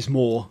old series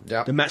more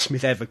than Matt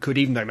Smith ever could,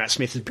 even though Matt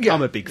Smith has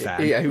become a big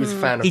fan. Yeah, he was a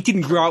fan of... He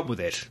didn't grow up with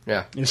it.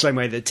 Yeah. In the same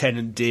way that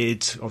Tennant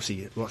did.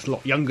 Obviously, a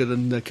lot younger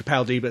than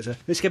Capaldi, but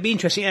it's going to be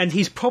interesting, and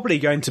he's probably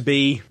going to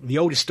be the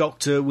oldest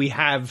Doctor we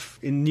have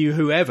in New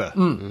Who ever.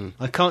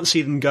 I can't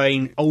see them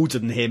going older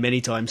than him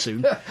anytime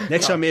soon.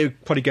 Next time he'll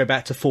probably go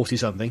back to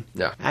 40-something.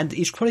 Yeah. And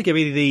he's probably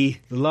going to be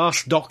the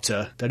last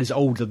Doctor that is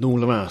older than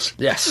all of us.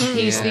 Yes.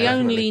 He's the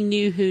only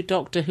New Who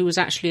Doctor who was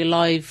actually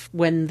alive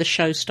when the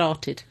show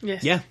started.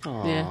 Yes. Yeah.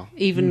 Yeah.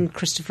 Even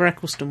Christopher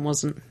Eccleston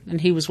wasn't.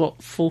 And he was,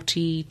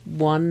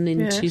 41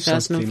 in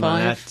 2005? Something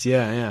like that.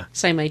 Yeah.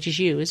 Same age as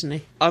you, isn't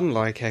he?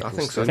 Unlike Eccleston.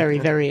 I think so. Very,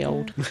 very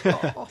old.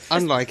 God.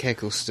 Unlike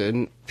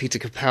Eccleston, Peter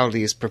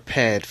Capaldi is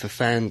prepared for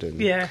fandom.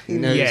 Yeah. He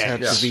knows Yes. how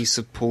to be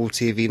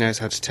supportive, he knows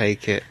how to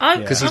take it, I-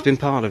 because he's been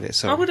part of it.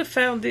 So I would have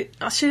found it.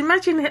 I should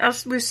imagine it,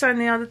 as we were saying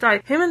the other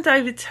day, him and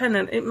David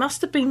Tennant, it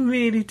must have been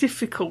really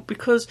difficult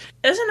because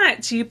as an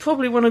actor, you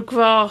probably want to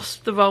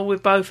grasp the role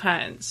with both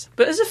hands.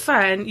 But as a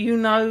fan, you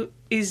know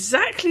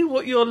exactly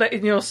what you're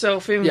letting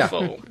yourself in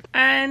for.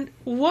 And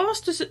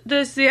whilst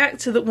there's the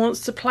actor that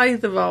wants to play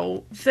the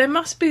role, there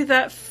must be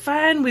that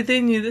fan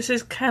within you that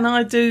says, can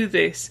I do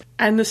this?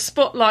 And the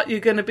spotlight you're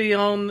going to be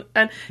on.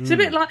 And it's a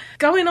bit like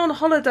going on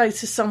holiday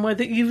to somewhere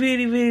that you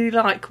really, really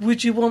like.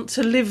 Would you want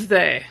to live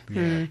there?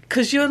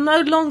 Because you're no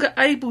longer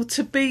able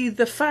to be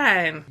the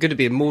fan. going to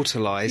be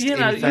immortalised You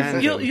know, in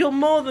fandom. you're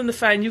more than the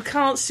fan. You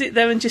can't sit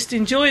there and just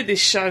enjoy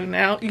this show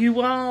now. You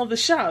are the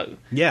show.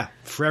 Yeah,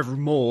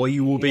 forevermore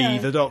you will be Yeah.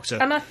 the Doctor.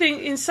 And I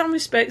think in some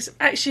respects,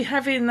 actually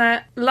having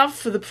that love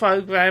for the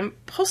programme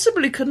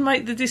possibly could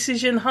make the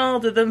decision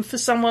harder than for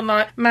someone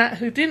like Matt,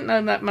 who didn't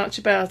know that much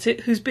about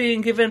it, who's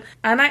being given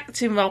an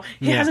acting role.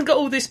 He hasn't got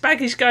all this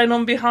baggage going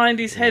on behind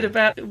his head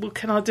about, well,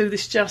 can I do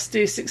this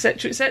justice,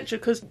 etc., etc.,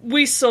 because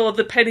we saw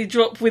the penny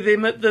drop with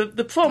him at the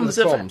proms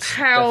The of proms,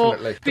 how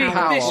definitely. big The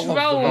power this of the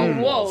role role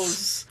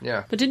was.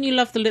 Yeah. But didn't you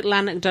love the little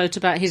anecdote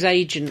about his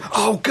agent?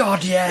 Oh,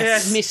 God, yes.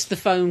 Yes. Missed the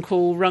phone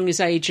call, rung his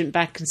agent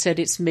back and said,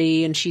 it's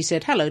me, and she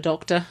said, hello,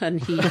 Doctor,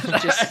 and he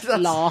just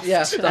laughed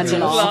and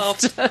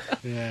laughed.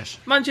 Yes.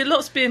 Mind you,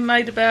 lots being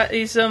made about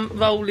his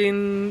role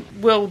in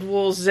World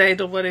War Z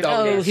or whatever.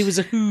 Oh, it is. he was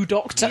a Who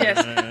Doctor. Yes,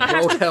 I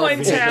have World to Health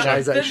point out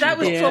that Organisation.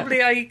 was Yeah. probably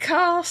a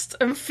cast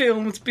and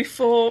filmed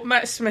before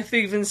Matt Smith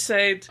even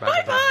said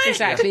bye-bye.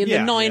 Exactly, and Yeah.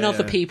 the nine Yeah,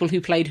 other yeah. people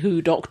who played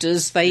Who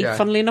Doctors, they,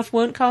 funnily enough,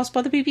 weren't cast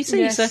by the BBC.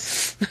 Yes.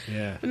 So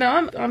Yeah.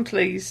 No, I'm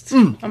pleased.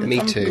 Me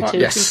I'm too. quite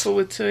Yes. looking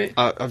forward to it.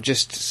 I'm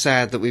just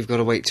sad that we've got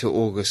to wait till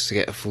August to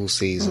get a full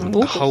season.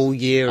 A whole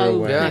year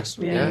away. yes,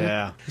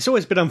 Yeah. It's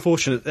always been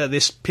unfortunate at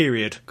this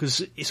period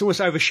because it's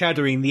almost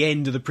overshadowing the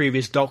end of the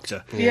previous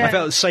Doctor. Yeah. I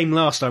felt the same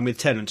last time with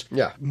Tennant.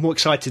 Yeah. More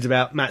excited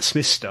about Matt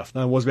Smith's stuff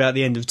than I was about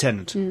the end of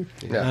Tennant.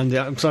 Yeah. And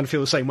I'm starting to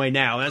feel the same way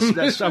now.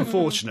 That's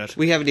unfortunate.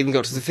 We haven't even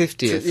got to the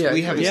 50th. Yeah,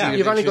 We haven't seen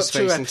you've only got Adventure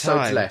 2 Space and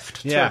episodes Time.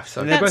 left. Yeah,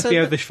 So and they'll That's both be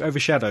a-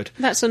 overshadowed.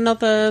 that's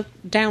another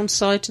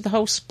downside to the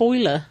whole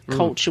spoiler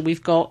culture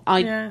we've got. I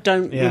Yeah.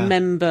 don't Yeah.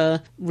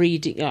 remember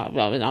reading...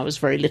 well, I was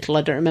very little.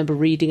 I don't remember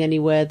reading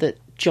anywhere that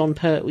John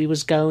Pertwee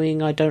was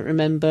going. I don't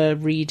remember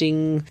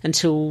reading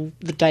until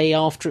the day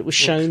after it was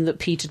shown that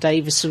Peter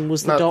Davison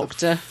was the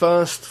Doctor.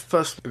 First,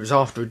 it was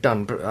after we'd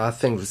done, but I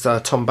think it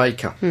was Tom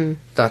Baker.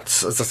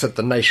 That's, as I said,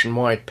 the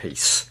nationwide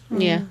piece.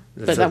 Yeah,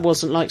 but that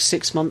wasn't like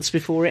 6 months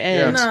before it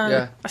aired. No,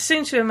 Yeah. I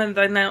seem to remember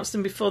they announced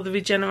them before the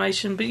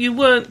regeneration, but you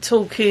weren't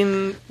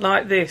talking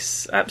like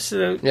this,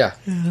 absolute Yeah.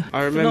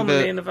 I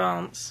phenomenally in remember.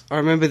 advance. I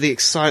remember the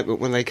excitement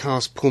when they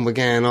cast Paul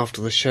McGann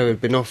after the show had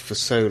been off for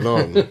so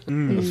long.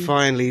 And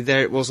finally,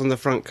 there it was on the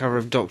front cover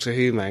of Doctor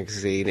Who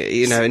magazine.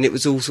 And it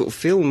was all sort of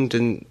filmed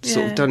and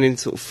sort Yeah. of done in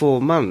sort of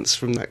 4 months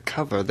from that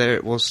cover. There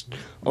it was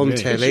on Really?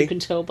 As you telly. can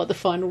tell by the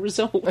final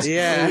result.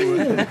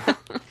 Yeah.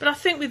 But I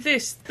think with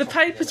this, the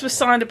papers were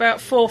signed about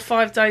 4 or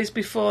 5 days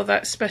before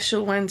that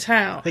special went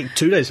out. I think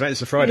 2 days, mate.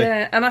 It's a Friday.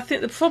 Yeah, and I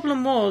think the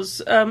problem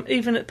was,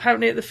 even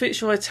apparently at the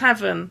Fitzroy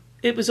Tavern,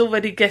 it was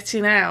already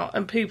getting out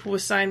and people were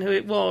saying who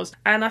it was.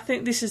 And I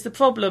think this is the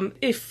problem.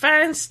 If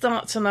fans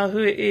start to know who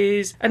it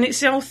is, and it's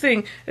the whole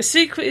thing, a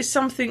secret is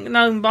something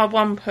known by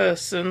one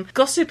person,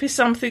 gossip is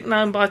something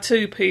known by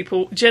 2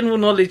 people, general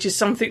knowledge is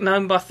something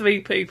known by 3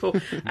 people.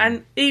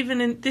 And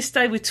even in this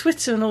day with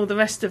Twitter and all the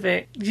rest of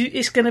it,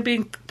 it's going to be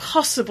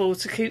impossible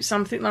to keep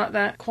something like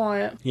that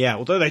quiet. Yeah,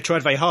 although they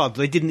tried very hard,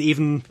 they didn't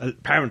even,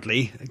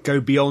 apparently, go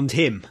beyond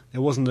him.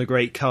 There wasn't a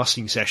great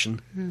casting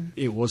session.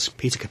 It was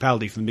Peter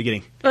Capaldi from the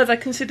beginning, Well, they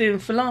considered him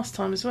for last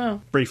time as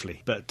well.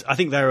 briefly. But I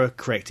think they were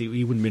correct. He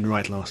wouldn't have been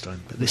right last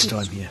time, but this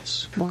time,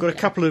 yes. Got a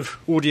couple of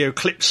audio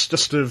clips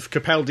just of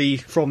Capaldi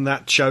from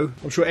that show.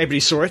 I'm sure everybody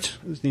saw it.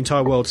 The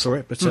entire world saw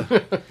it, but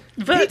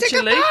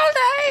Virtually.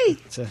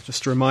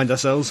 just to remind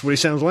ourselves what he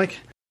sounds like.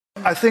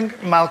 I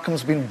think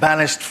Malcolm's been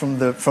banished from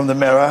the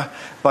mirror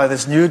by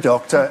this new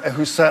Doctor,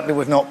 who certainly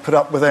would not put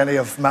up with any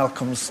of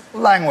Malcolm's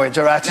language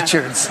or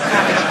attitudes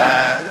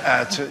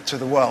to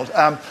the world.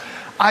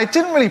 I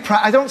didn't really.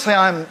 I don't say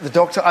I'm the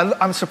Doctor.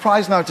 I'm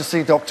surprised now to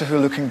see Doctor Who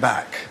looking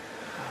back.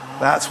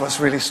 That's what's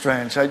really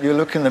strange. You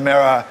look in the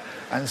mirror,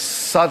 and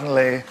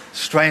suddenly,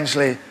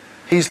 strangely,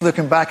 he's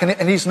looking back,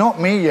 and he's not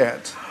me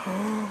yet.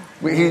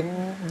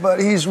 But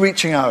he's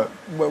reaching out,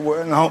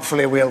 and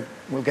hopefully we'll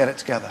get it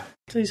together.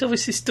 So he's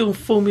obviously still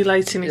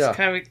formulating his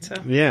character.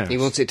 Yeah. He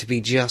wants it to be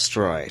just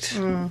right.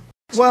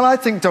 Well, I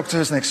think Doctor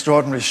Who's an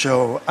extraordinary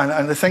show,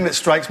 and the thing that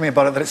strikes me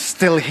about it, that it's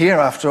still here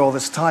after all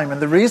this time, and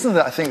the reason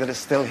that I think that it's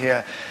still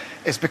here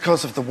is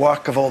because of the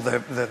work of all the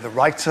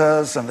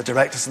writers and the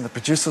directors and the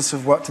producers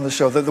who've worked on the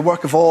show, the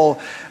work of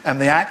all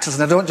the actors,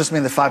 and I don't just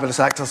mean the fabulous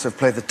actors who've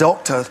played the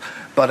Doctor,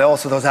 but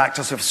also those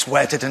actors who've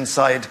sweated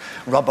inside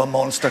rubber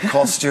monster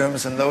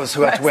costumes and those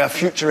who had to wear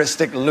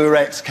futuristic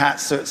Lurex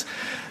catsuits.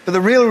 But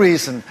the real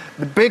reason,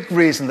 the big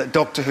reason that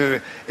Doctor Who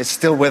is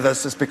still with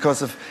us is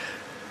because of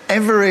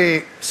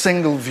every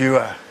single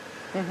viewer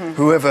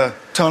who ever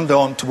turned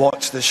on to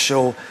watch this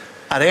show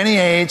at any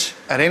age,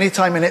 at any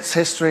time in its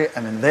history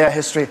and in their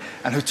history,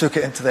 and who took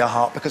it into their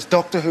heart, because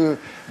Doctor Who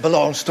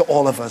belongs to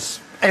all of us.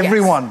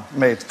 Everyone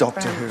made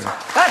Doctor Who.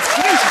 That's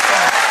beautiful.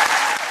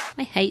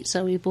 I hate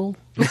Zoe Ball.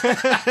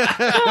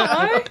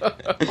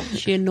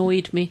 She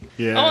annoyed me.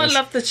 Oh, I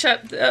love the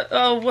chap.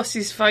 What's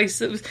his face?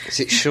 That was. Is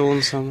it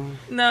Sean someone?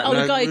 No,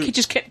 The guy who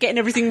just kept getting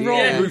everything wrong.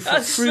 Yeah,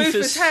 Rufus.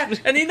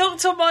 and he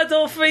knocked on my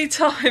door 3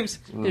 times.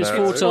 It was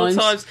 4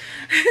 times.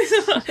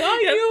 I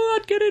knew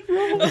I'd get it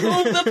wrong. Of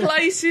all the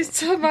places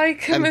to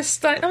make a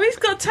mistake. I mean, he's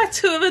got a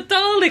tattoo of a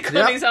Dalek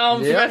on his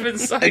arm, for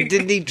heaven's sake. And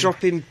didn't he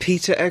drop in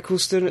Peter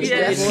Eccleston at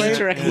Yes, some point?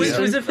 Peter Eccleston.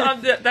 Which was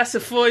that's a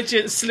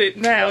Freudian slip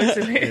now,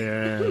 isn't it?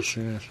 Yes,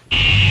 yes.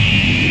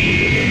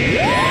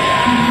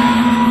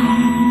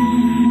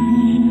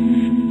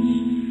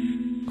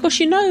 Of course,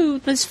 you know,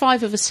 there's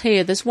 5 of us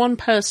here. There's one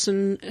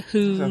person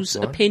whose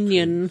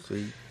opinion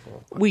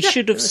we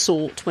should have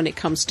sought when it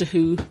comes to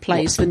who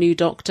plays the new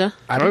Doctor.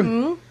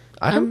 Adam?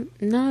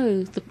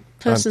 No, the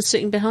person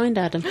sitting behind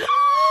Adam.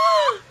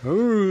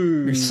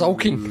 He's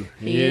sulking.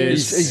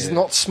 He's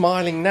not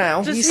smiling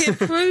now. Does he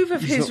approve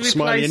of his not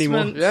smiling replacement?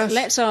 anymore. Yes.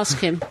 Let's ask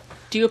him.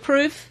 Do you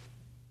approve?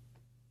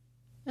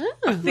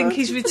 I think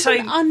he's That's an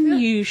retained.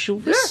 unusual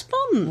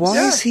response.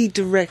 Why is he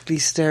directly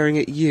staring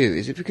at you?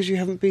 Is it because you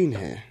haven't been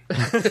here?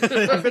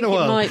 It's been a It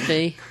while. might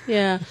be,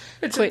 yeah.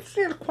 Quick,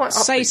 Quite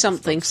say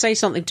something. Say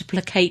something to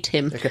placate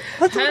him.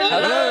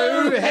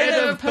 Hello,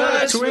 head of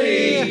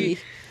Pertwee.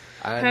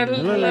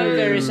 Hello,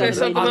 There is There's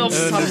a knob.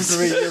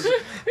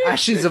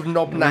 Ashes of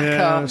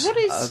Knobnacker. Yes. What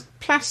is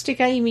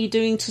Plastic Amy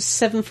doing to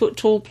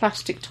 7-foot-tall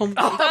Plastic Tom?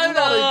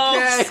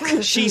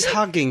 She's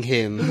hugging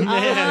him. In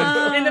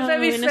a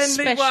very in a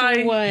friendly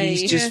special way.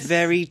 He's just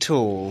very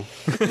tall.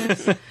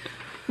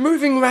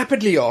 Moving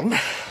rapidly on.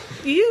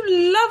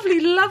 You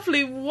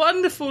lovely,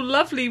 wonderful,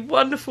 lovely,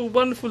 wonderful,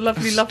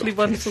 lovely,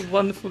 wonderful,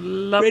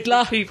 lovely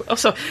Riddler. people. Oh,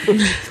 sorry.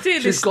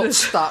 Dear She's got listeners,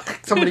 stuck.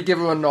 Somebody give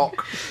her a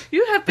knock.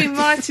 you have been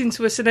writing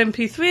to us at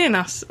MP3 and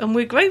us, and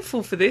we're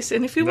grateful for this.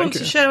 And if you want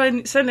to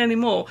send any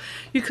more,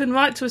 you can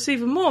write to us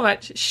even more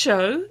at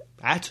show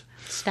At?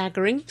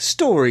 Staggering.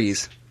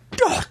 Stories.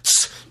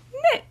 Dots.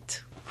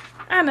 net.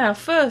 And our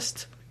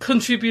first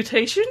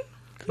contribution.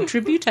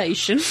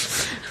 Contribution.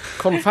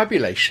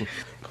 Confabulation.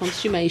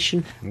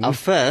 Consummation. Our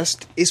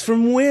first is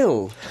from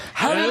Will.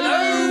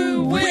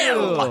 Hello,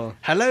 Will.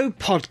 Hello,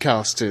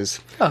 podcasters.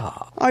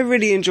 I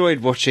really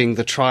enjoyed watching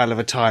The Trial of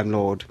a Time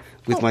Lord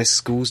with my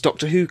school's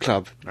Doctor Who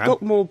club.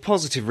 Got more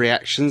positive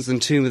reactions than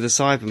Tomb of the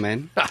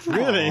Cybermen.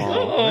 Really?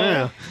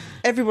 Yeah.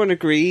 Everyone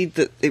agreed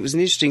that it was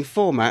an interesting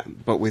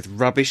format, but with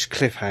rubbish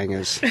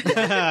cliffhangers.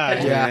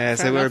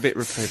 Yes, they were a bit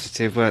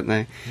repetitive, weren't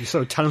they? You're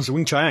so talented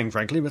Wing Chiang,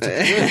 frankly.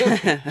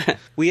 But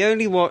We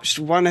only watched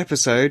 1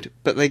 episode,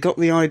 but they got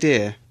the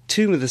idea.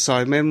 Tomb of the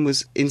Cybermen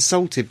was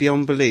insulted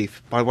beyond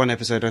belief. By 1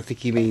 episode, I think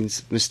he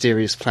means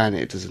Mysterious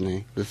Planet, doesn't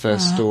he? The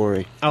first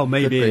story. oh,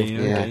 maybe. Could be.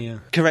 Okay, yeah.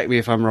 Correct me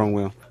if I'm wrong,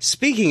 Will.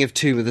 Speaking of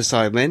Tomb of the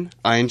Cybermen,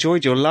 I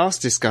enjoyed your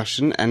last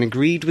discussion and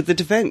agreed with the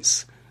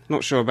defence.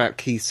 Not sure about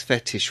Keith's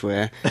fetish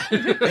wear.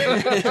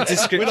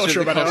 We're not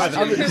sure about that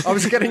either. I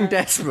was getting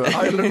desperate.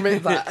 I'll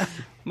admit that.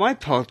 My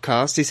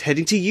podcast is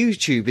heading to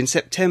YouTube in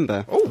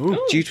September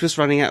due to us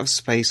running out of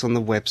space on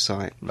the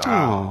website.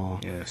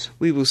 Yes.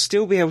 We will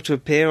still be able to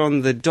appear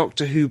on the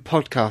Doctor Who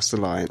Podcast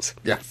Alliance.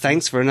 Yeah.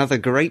 Thanks for another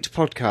great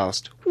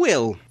podcast.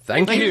 Will.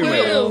 Thank you,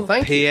 Will.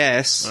 Thank you.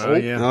 P.S. Oh,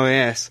 yeah. Oh,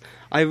 yes.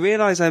 I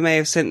realise I may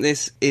have sent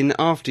this in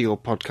after your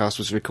podcast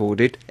was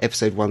recorded,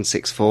 episode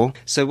 164,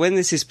 so when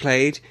this is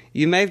played,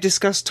 you may have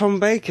discussed Tom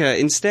Baker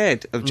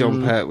instead of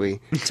John Pertwee.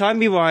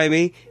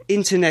 Timey-wimey,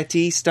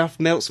 internet-y stuff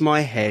melts my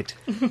head.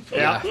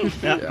 Yeah,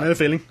 know the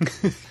feeling.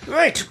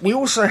 Right, we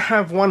also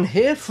have one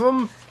here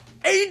from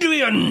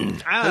Adrian.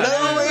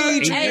 Hello,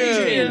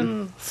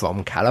 Adrian.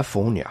 From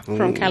California.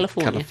 From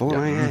California.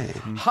 California.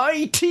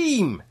 Hi,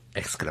 team!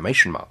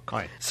 Exclamation mark.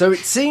 Hi. So it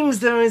seems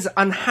there is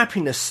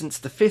unhappiness since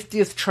the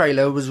 50th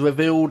trailer was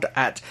revealed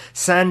at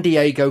San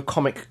Diego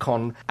Comic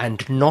Con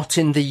and not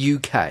in the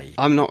UK.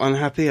 I'm not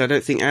unhappy. I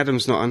don't think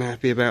Adam's not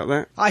unhappy about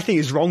that. I think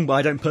it's wrong, but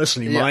I don't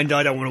personally mind.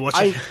 I don't want to watch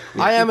it.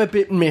 I am a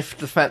bit miffed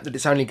the fact that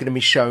it's only going to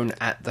be shown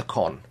at the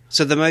con.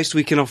 So the most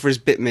we can offer is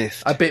bit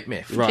miffed. A bit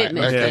miffed. Right, Bit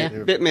miffed, okay.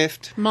 yeah. Bit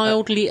miffed.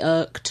 Mildly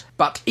irked.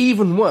 But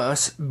even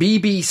worse,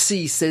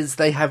 BBC says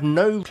they have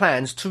no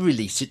plans to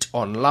release it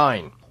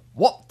online.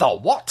 What the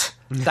what?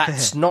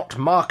 That's not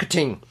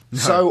marketing.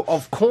 So,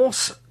 of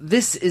course,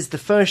 this is the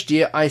first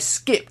year I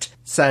skipped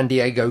San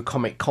Diego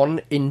Comic Con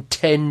in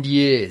 10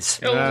 years.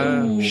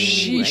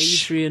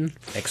 Adrian.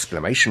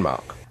 Exclamation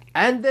mark.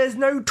 And there's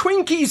no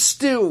Twinkies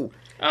still.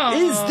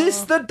 Is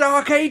this the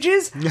Dark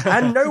Ages?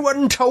 And no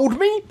one told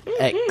me?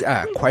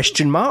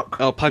 Question mark.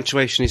 Oh,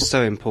 punctuation is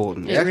so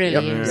important. It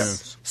really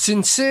is.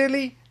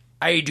 Sincerely,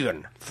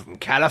 Adrian from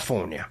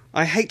California.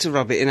 I hate to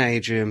rub it in,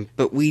 Adrian,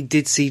 but we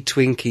did see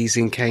Twinkies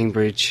in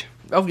Cambridge.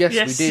 Oh, yes,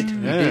 Yes. we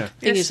did. We Yeah. did.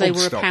 Thing is, they were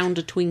Stock. a pound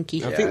a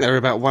Twinkie. I think they were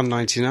about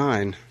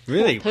 $1.99.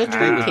 Really? Per They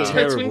were Twinkie.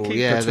 terrible. Twinkie.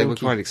 Yeah, Per they were Twinkie.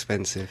 quite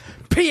expensive.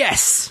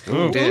 P.S.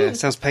 Oh dear,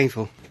 sounds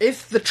painful.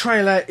 If the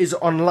trailer is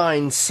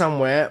online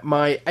somewhere,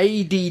 my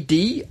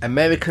ADD,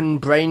 American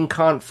brain,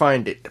 can't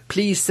find it.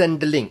 Please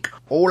send a link.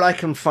 All I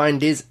can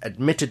find is,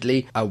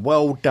 admittedly, a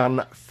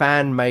well-done,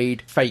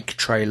 fan-made fake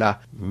trailer.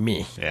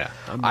 Me. Yeah.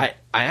 I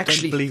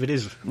actually... don't believe it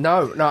is.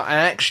 No, I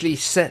actually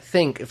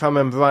think, if I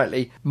remember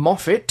rightly,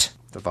 Moffat,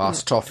 the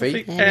vast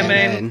toffee,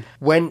 Amen.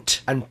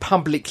 went and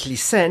publicly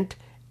said,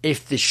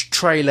 if this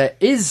trailer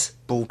is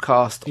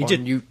broadcast on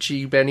did.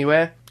 YouTube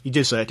anywhere... You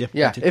did say it, yeah.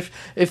 Yeah, You did.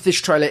 if this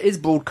trailer is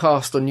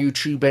broadcast on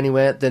YouTube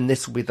anywhere, then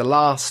this will be the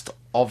last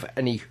of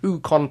any Who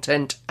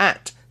content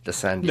at the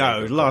San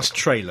Diego. No, last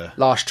trailer.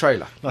 Last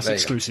trailer. Last There you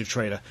go. exclusive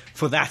trailer.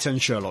 For that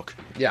and Sherlock.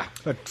 Yeah.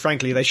 But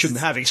frankly, they shouldn't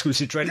have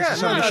exclusive trailers. Yeah,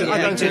 so no, they should I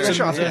have don't think it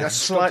so. I and, think yeah, that's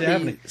stopped it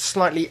happening.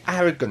 slightly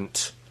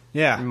arrogant,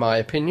 Yeah. in my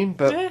opinion,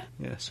 but Yeah.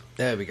 Yes.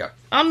 there we go.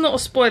 I'm not a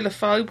spoiler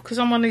phobe because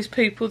I'm one of these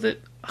people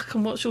that I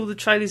can watch all the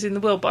trailers in the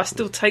world, but I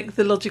still take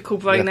the logical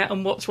brain out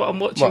and watch what I'm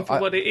watching Well,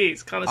 for what it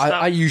is, kind of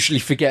stuff. I usually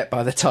forget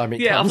by the time it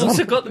yeah, comes I've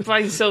also on. got the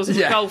brain cells of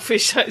Yeah. a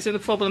goldfish, so it's a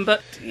problem.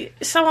 But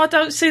so I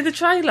don't see the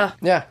trailer.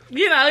 Yeah.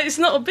 You know, it's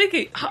not a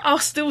biggie. I'll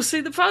still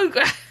see the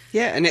programme.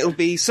 Yeah, and it'll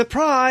be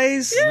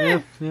surprise. Yeah.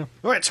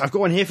 Right, I've got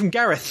one here from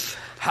Gareth.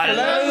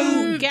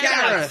 Hello,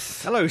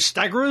 Gareth. Hello,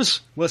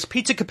 Staggerers. Well, it's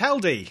Peter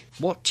Capaldi.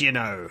 What do you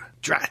know?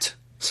 Drat.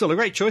 Still a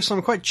great choice.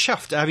 I'm quite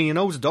chuffed at having an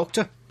older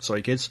doctor.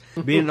 Sorry, kids.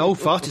 Being an old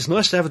fart, it's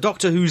nice to have a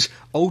doctor who's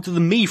older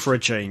than me for a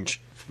change.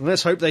 And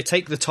let's hope they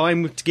take the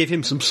time to give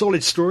him some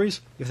solid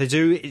stories. If they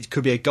do, it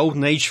could be a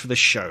golden age for the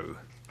show.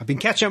 I've been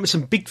catching up with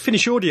some Big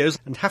Finish audios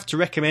and have to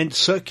recommend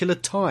Circular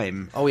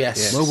Time. Oh,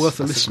 yes. Well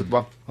worth a That's listen. good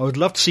one. I would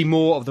love to see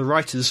more of the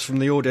writers from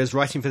the audios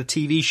writing for the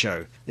TV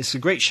show. It's a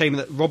great shame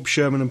that Rob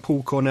Sherman and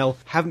Paul Cornell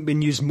haven't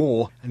been used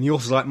more, and the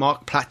authors like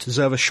Mark Platt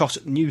deserve a shot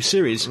at the new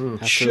series. Have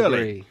to Surely.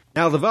 agree.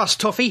 Now, the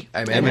vast toffee.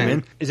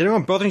 Amen. Is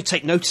anyone bothering to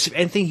take notice of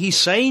anything he's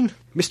saying?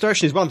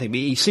 Misdirection is one thing, but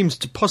he seems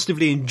to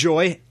positively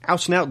enjoy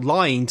out-and-out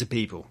lying to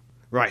people.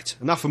 Right,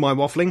 enough of my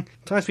waffling.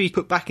 Time for me to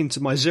put back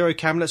into my zero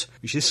cabinet,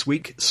 which this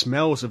week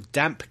smells of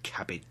damp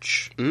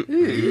cabbage.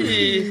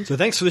 So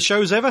thanks for the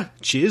show as ever.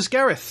 Cheers,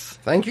 Gareth.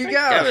 Thank you,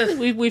 Gareth.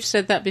 We've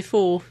said that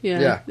before.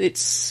 Yeah.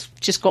 It's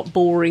just got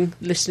boring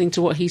listening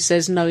to what he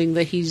says, knowing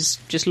that he's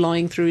just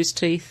lying through his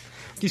teeth.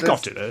 He's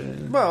got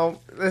it.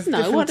 Well, there's No,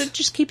 why difference. don't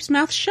just keep his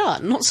mouth shut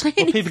and not say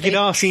anything? People keep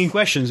asking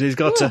questions. He's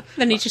got to...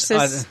 Then he just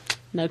says,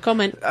 no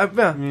comment. But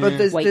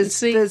there's, Wait and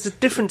see. there's a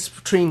difference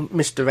between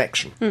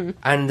misdirection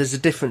and there's a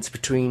difference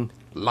between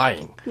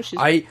lying. Which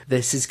is-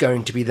 This is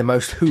going to be the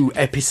most Who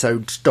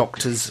episodes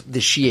Doctors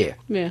this year.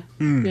 Yeah,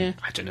 yeah.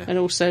 I don't know. And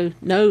also,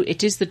 no,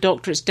 it is the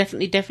Doctor. It's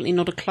definitely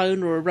not a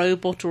clone or a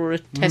robot or a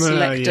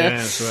Tesselector.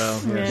 Yes,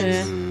 well...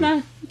 yes. Yeah. No,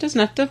 it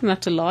doesn't have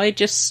to lie.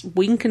 Just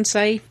wink and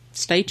say,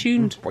 stay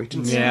tuned. Wait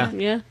and see. Yeah.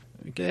 Yeah.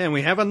 Okay, and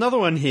we have another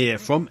one here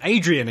from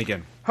Adrian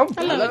again. Hello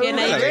again,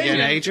 Hello Adrian.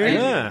 again, Adrian.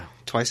 Yeah.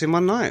 Twice in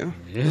one night.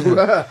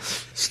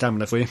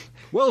 Stamina for you.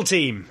 Well,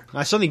 team, I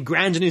have something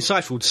grand and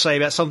insightful to say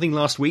about something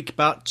last week,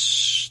 but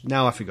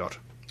now I forgot.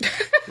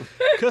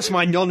 Curse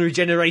my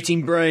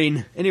non-regenerating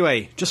brain.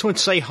 Anyway, just want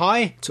to say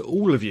hi to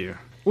all of you.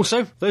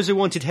 Also, those who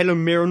wanted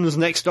Helen Mirren as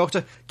next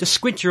Doctor, just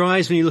squint your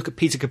eyes when you look at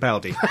Peter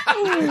Capaldi.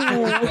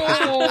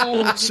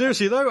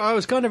 Seriously though, I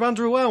was kind of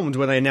underwhelmed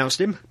when they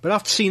announced him, but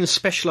after seeing the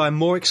special I'm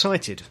more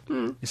excited.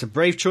 It's a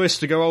brave choice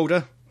to go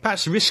older,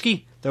 perhaps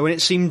risky, though when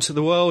it seemed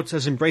the world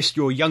has embraced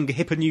your younger,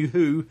 hipper new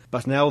Who,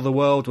 but now the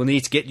world will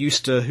need to get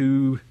used to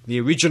Who the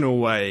original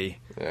way.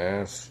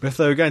 Yes. But if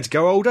they were going to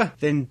go older,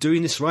 then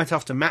doing this right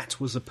after Matt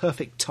was the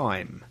perfect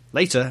time.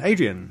 Later,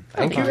 Adrian.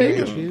 Thank you,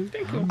 Adrian.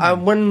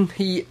 When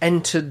he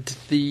entered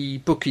the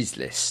bookies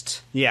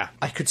list, Yeah.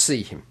 I could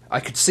see him.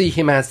 I could see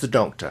him as the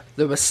Doctor.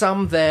 There were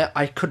some there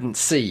I couldn't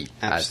see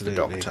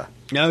Absolutely. as the Doctor.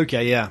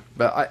 Okay, yeah.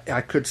 But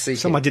I could see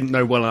Some him. I didn't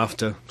know well enough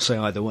to say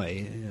either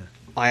way. Yeah.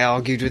 I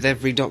argued with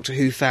every Doctor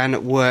Who fan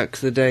at work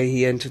the day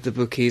he entered the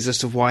bookies as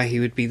to why he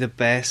would be the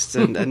best,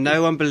 and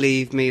no one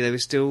believed me. They were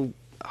still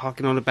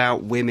harking on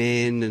about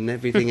women and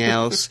everything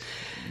else.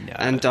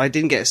 And I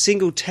didn't get a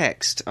single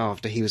text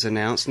after he was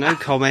announced. No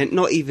comment,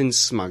 not even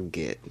smug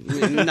git.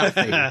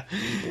 Nothing.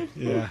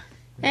 Yeah.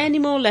 Any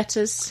more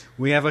letters?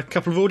 We have a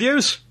couple of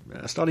audios.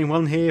 Starting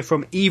one here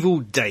from Evil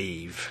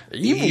Dave.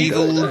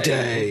 Evil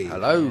Day.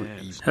 Hello.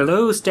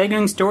 Hello,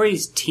 Staggering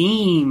Stories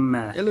team.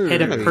 Hello.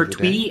 Head of Hello,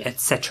 Pertwee,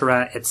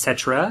 etc.,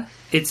 etc.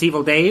 It's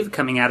Evil Dave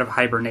coming out of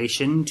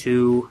hibernation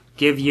to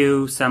give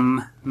you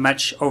some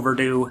much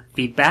overdue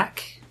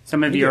feedback.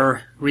 Some of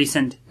your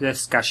recent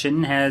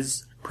discussion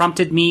has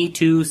prompted me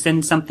to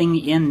send something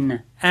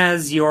in.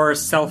 As your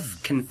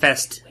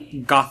self-confessed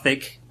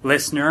gothic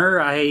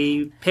listener,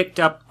 I picked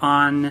up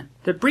on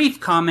the brief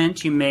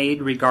comment you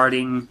made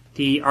regarding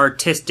the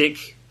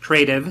artistic,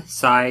 creative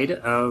side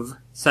of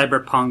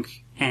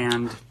cyberpunk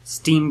and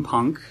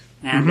steampunk.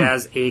 And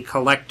as a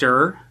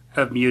collector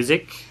of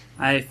music,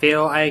 I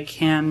feel I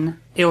can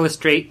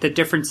illustrate the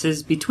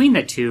differences between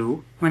the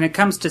two. When it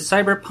comes to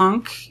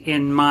cyberpunk,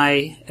 in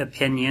my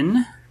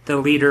opinion, the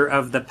leader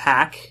of the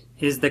pack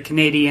is the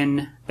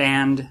Canadian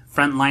band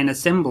Frontline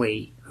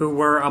Assembly, who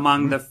were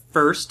among the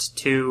first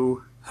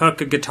to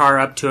hook a guitar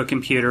up to a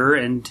computer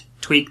and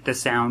tweak the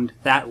sound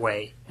that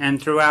way.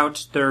 And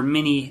throughout their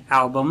mini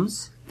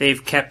albums,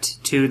 they've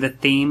kept to the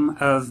theme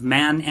of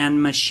man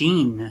and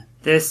machine.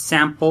 This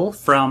sample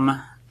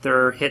from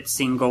their hit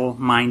single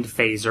Mind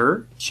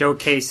Phaser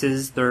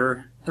showcases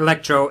their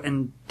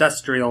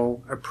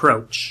electro-industrial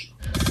approach.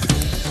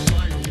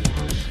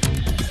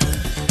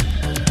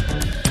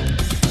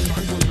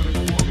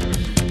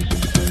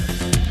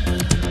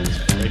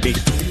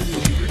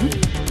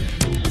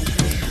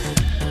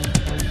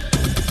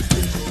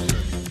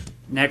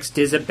 Next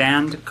is a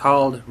band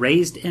called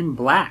Raised in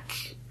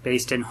Black,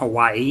 based in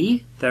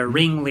Hawaii. The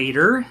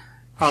ringleader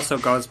also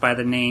goes by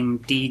the name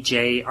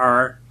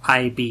DJRIB,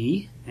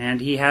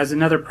 and he has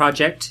another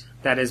project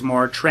that is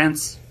more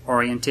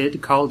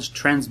trance-oriented called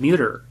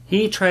Transmuter.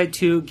 He tried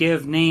to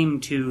give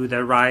name to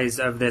the rise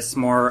of this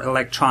more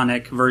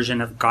electronic version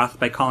of goth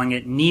by calling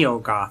it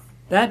neo-goth.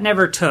 That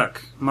never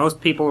took. Most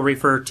people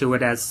refer to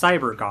it as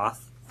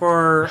cyber-goth,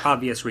 for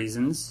obvious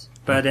reasons.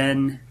 But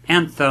an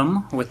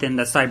anthem within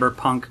the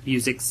cyberpunk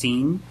music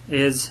scene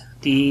is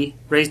the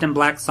Raised in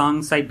Black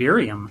song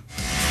Siberium.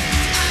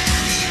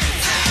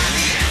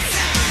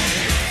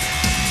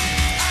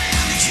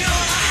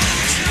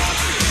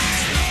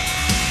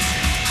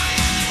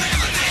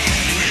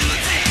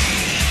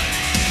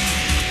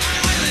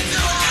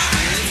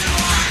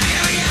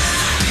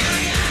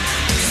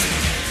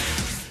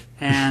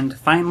 And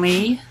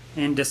finally,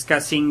 in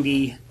discussing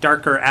the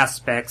darker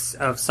aspects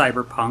of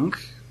cyberpunk,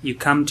 you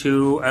come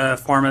to a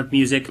form of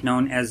music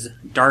known as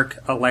dark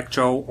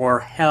electro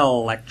or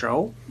hell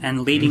electro,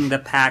 and leading the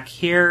pack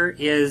here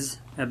is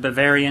a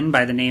Bavarian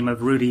by the name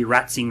of Rudi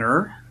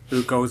Ratzinger,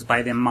 who goes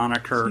by the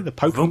moniker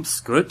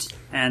Wumpskut,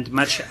 and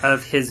much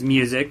of his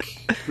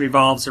music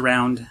revolves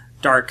around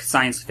dark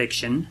science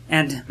fiction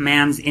and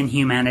man's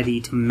inhumanity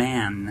to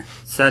man,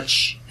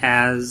 such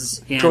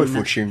as in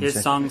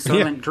his song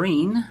Soylent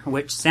Green,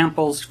 which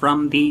samples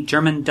from the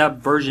German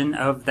dub version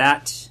of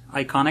that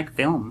iconic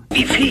film.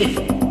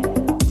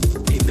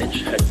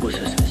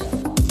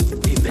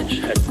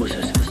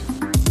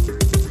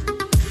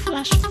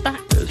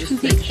 Flashback to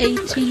the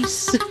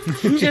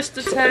 80s. Just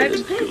a tad.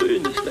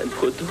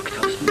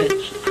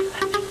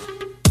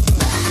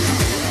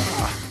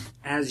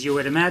 As you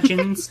would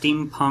imagine,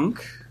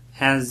 steampunk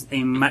has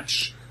a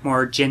much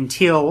more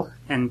genteel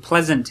and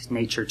pleasant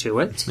nature to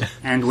it.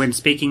 And when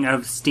speaking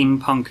of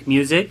steampunk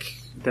music,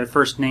 the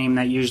first name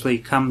that usually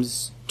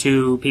comes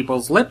to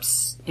people's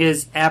lips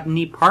is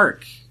Abney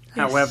Park. Yes.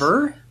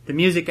 However, the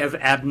music of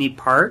Abney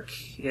Park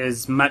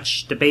is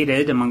much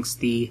debated amongst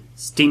the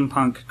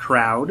steampunk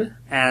crowd,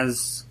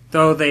 as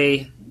though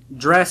they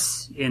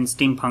dress in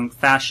steampunk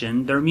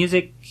fashion, their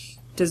music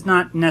does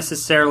not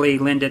necessarily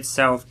lend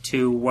itself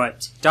to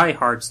what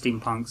diehard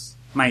steampunks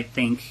might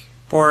think.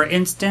 For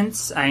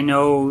instance, I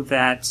know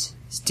that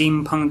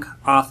steampunk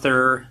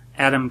author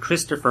Adam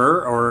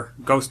Christopher, or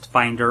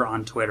Ghostfinder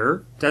on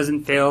Twitter,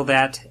 doesn't feel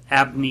that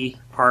Abney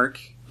Park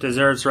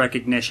deserves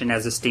recognition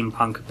as a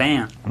steampunk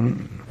band.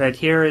 But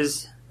here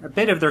is a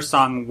bit of their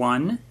song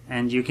One,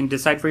 and you can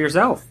decide for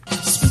yourself.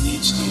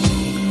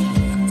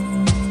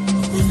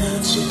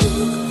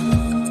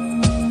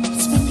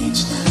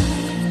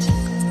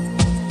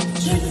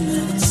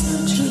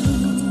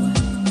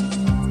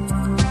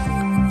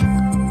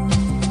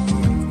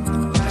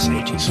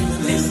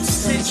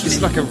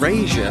 It's like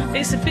Erasure.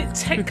 It's a bit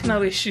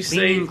techno-ish, you see.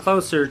 Leaning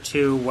closer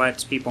to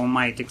what people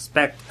might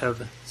expect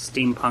of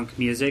steampunk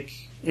music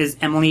is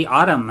Emily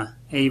Autumn,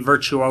 a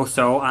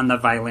virtuoso on the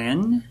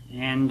violin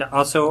and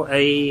also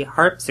a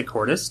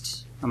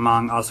harpsichordist,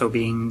 among also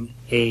being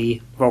a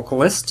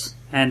vocalist.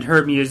 And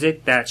her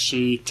music, that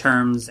she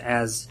terms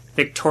as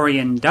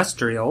Victorian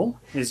industrial,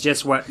 is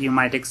just what you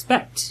might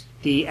expect.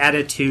 The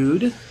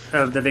attitude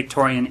of the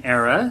Victorian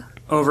era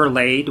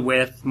overlaid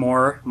with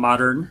more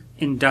modern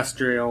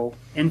industrial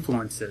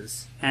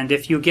influences. And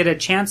if you get a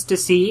chance to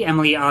see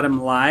Emily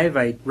Autumn live,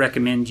 I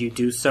recommend you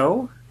do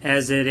so,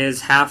 as it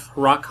is half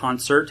rock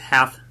concert,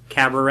 half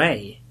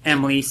cabaret.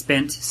 Emily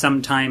spent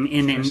some time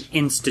in an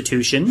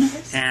institution,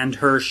 and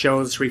her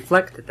shows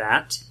reflect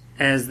that,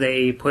 as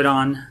they put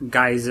on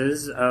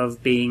guises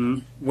of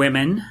being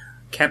women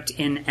kept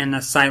in an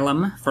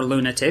asylum for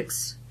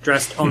lunatics,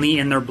 dressed only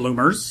in their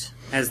bloomers,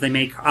 as they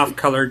make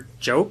off-colored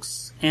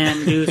jokes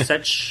and do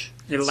such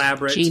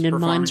elaborate Jean and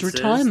mine's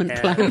retirement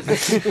plan.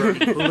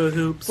 Hula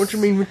hoops. What do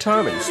you mean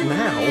retirements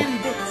now?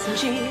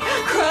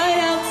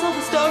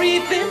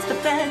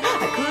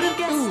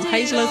 Ooh,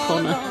 Hazel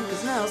O'Connor.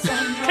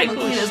 Kate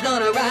Bush. Half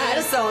an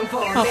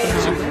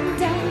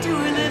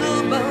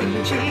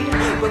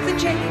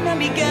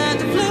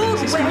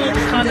It's more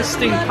the kind of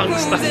steampunk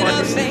stuff I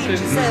listen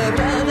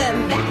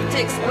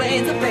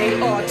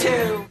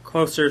to.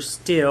 Closer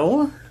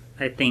still,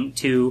 I think,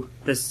 to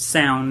the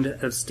sound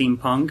of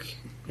steampunk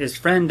is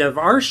friend of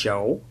our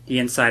show, the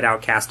Inside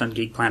Out cast on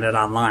Geek Planet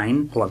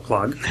Online,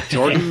 plug,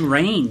 Jordan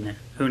Rain,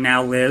 who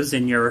now lives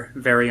in your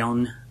very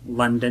own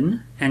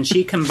London. And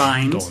she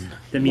combines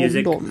the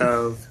music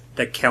of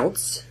the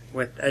Celts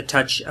with a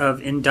touch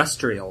of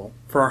industrial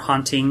for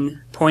haunting,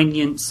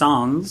 poignant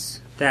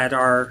songs that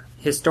are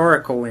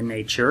historical in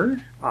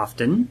nature,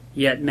 often,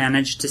 yet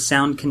manage to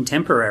sound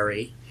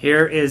contemporary.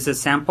 Here is a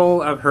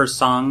sample of her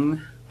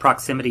song,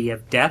 Proximity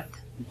of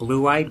Death,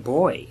 Blue-Eyed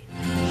Boy.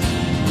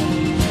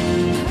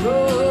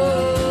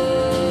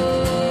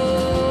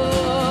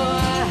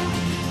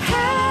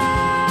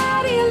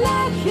 How do you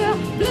like your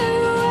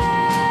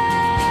blue-eyed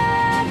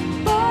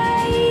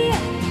boy?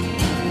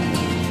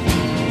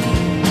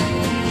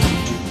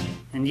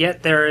 And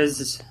yet there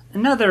is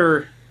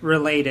another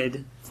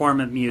related form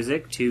of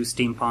music to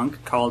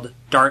steampunk called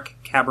dark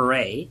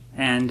cabaret,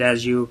 and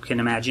as you can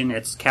imagine,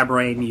 it's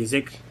cabaret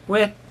music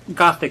with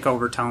gothic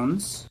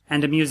overtones.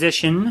 And a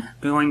musician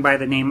going by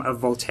the name of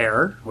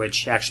Voltaire,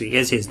 which actually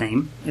is his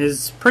name,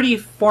 is pretty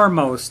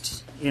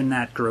foremost in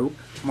that group.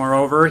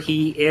 Moreover,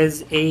 he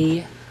is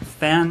a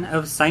fan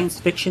of science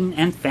fiction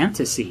and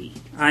fantasy.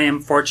 I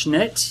am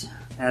fortunate,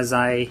 as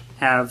I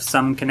have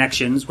some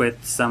connections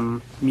with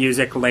some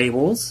music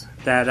labels,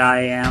 that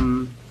I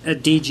am a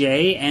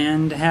DJ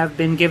and have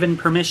been given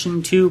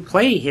permission to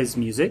play his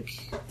music,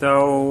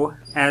 though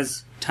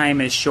as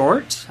time is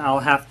short, I'll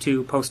have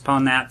to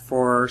postpone that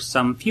for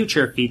some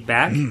future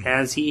feedback,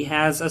 as he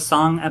has a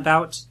song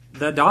about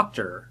the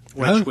Doctor,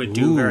 which would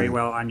do very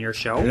well on your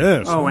show.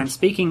 Yes. Oh, and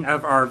speaking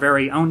of our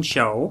very own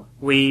show,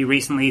 we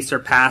recently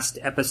surpassed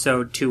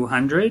episode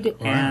 200,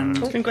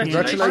 and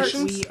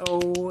Congratulations. we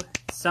owe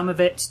some of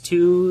it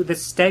to the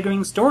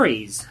Staggering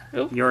Stories.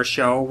 Oh. Your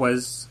show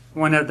was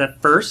one of the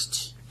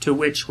first to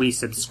which we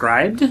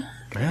subscribed,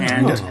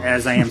 and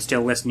as I am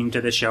still listening to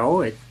the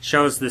show, it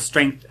shows the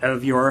strength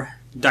of your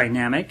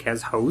dynamic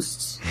as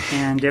hosts.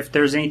 And if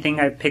there's anything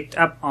I've picked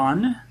up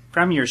on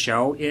from your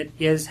show, it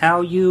is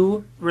how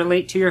you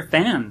relate to your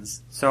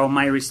fans. So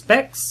my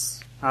respects.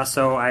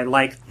 Also, I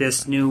like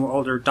this new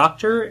older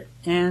Doctor,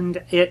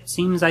 and it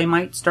seems I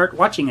might start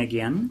watching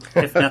again,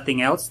 if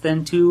nothing else,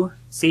 than to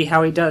see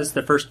how he does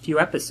the first few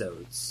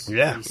episodes.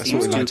 Yeah, he that's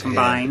seems what we to like to hear.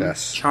 combine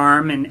Yes.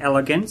 charm and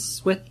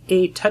elegance with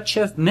a touch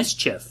of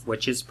mischief,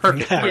 which is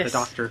perfect for the Yes.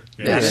 Doctor.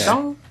 Yes. That's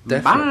all.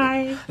 Definitely.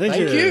 Bye. Thank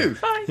you.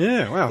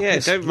 Yeah, wow. Yeah,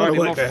 Yes, don't a lot write of him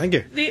work off. there, thank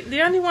you.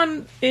 The only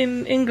one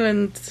in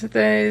England,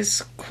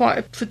 there's quite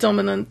a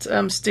predominant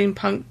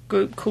steampunk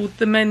group called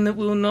The Men That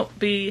Will Not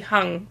Be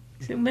Hung.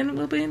 Is it Men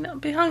That Will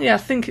Not Be Hung? Yeah, I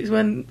think it's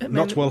when...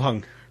 Not well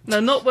hung. No,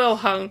 not well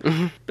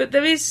hung. But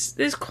there's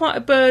quite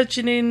a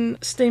burgeoning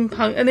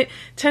steampunk, and it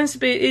tends to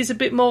be, it is a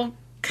bit more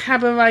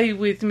cabaret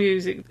with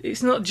music.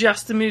 It's not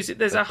just the music,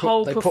 there's a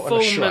whole they put on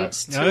a show.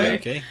 performance to Oh, it.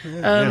 okay.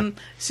 Yeah,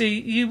 So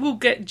you will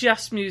get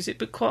just music,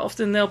 but quite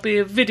often there'll be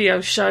a video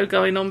show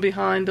going on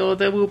behind, or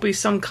there will be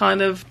some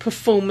kind of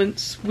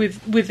performance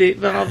with it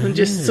rather than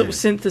just sort of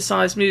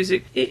synthesised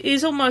music. It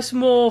is almost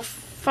more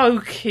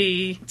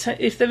folky.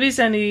 If there is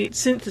any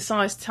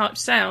synthesised type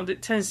sound,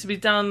 it tends to be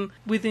done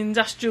with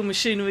industrial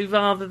machinery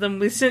rather than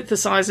with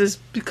synthesizers,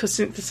 because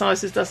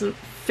synthesizers doesn't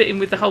fit in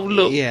with the whole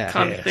look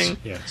kind of thing.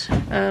 Yes.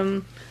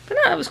 But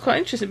no, that was quite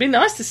interesting. It'd be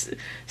nice to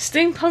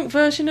steampunk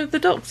version of the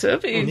Doctor.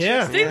 It'd be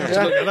Yeah, interesting. have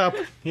to look that up.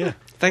 Yeah.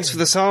 Thanks for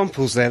the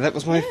samples there. That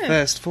was my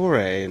first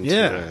foray into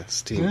Yeah.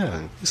 steampunk.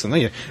 Yeah. Listen,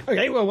 thank you.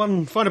 Okay, well,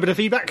 one final bit of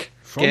feedback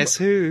from... Guess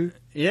who?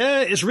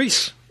 Yeah, it's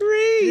Reese.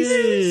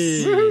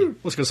 Reese!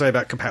 What's going to say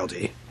about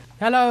Capaldi?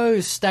 Hello,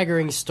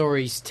 Staggering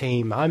Stories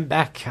team. I'm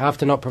back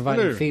after not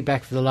providing Hello.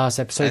 feedback for the last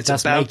episode. It's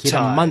Thus about make it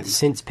time. a month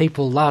since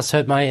people last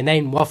heard my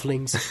inane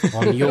wafflings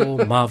on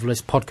your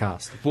marvellous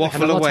podcast.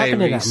 Waffle and what's away,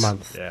 happened in Reese. that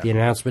month? Yeah. The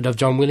announcement of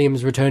John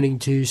Williams returning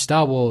to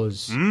Star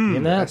Wars. The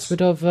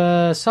announcement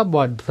of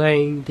someone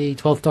playing the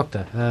 12th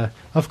Doctor.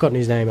 I've forgotten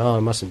his name. Oh,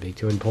 it mustn't be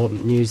too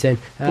important news then.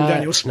 Paul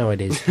Daniels. No,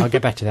 it is. I'll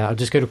get back to that. I'm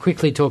just going to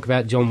quickly talk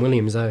about John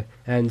Williams, though,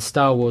 and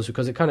Star Wars,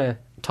 because it kind of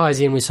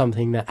ties in with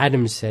something that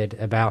Adam said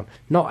about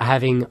not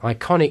having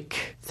iconic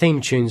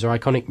theme tunes or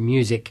iconic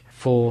music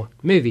for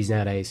movies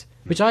nowadays,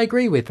 which I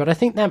agree with, but I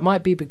think that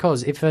might be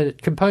because if a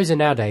composer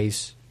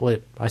nowadays, well,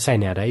 I say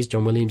nowadays,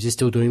 John Williams is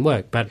still doing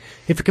work, but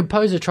if a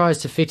composer tries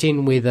to fit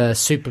in with a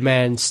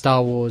Superman,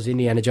 Star Wars,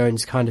 Indiana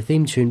Jones kind of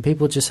theme tune,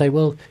 people just say,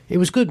 well, it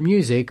was good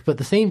music, but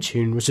the theme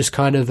tune was just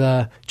kind of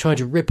trying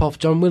to rip off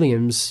John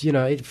Williams. You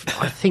know, I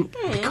think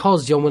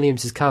because John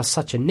Williams has cast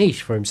such a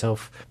niche for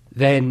himself,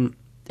 then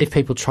if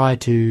people try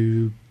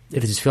to,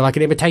 if it just feel like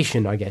an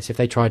imitation, I guess, if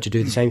they try to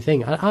do the same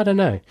thing. I don't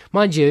know.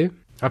 Mind you,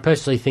 I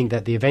personally think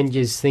that the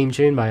Avengers theme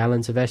tune by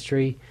Alan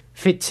Silvestri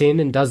fits in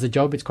and does the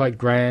job. It's quite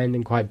grand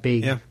and quite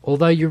big. Yeah.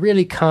 Although you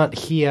really can't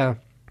hear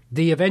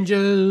the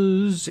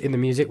Avengers in the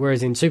music,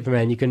 whereas in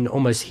Superman you can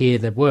almost hear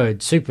the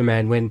word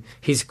Superman when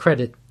his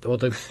credit, or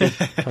the, I'm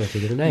trying to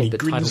think of the name, the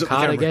grins title at the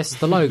card, I camera. guess,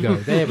 the logo.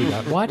 There we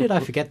go. Why did I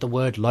forget the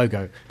word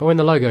logo? But when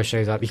the logo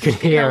shows up, you can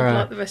hear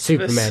like the rest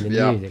of us. Superman in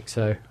the music,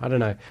 so I don't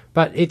know.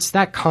 But it's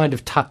that kind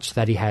of touch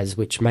that he has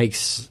which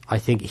makes, I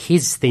think,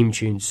 his theme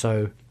tune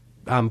so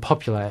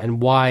popular,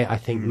 and why I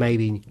think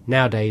maybe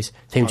nowadays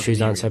theme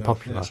tunes aren't so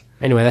popular.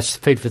 Anyway, that's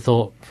food for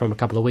thought from a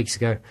couple of weeks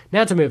ago.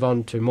 Now to move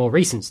on to more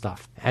recent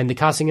stuff, and the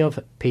casting of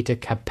Peter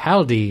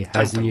Capaldi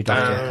as the new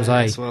Doctor, because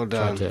I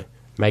tried to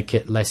make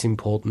it less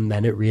important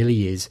than it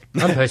really is.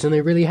 I'm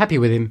personally really happy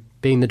with him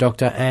being the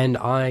Doctor, and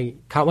I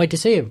can't wait to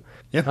see him.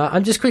 Yeah.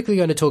 I'm just quickly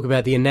going to talk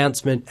about the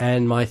announcement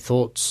and my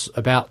thoughts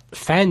about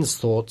fans'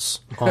 thoughts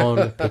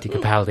on Peter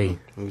Capaldi.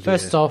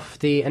 First off,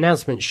 the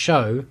announcement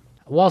show,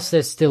 whilst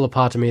there's still a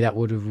part of me that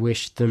would have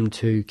wished them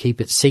to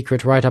keep it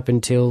secret right up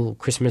until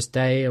Christmas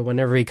Day or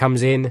whenever he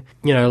comes in,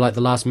 you know, like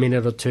the last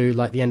minute or two,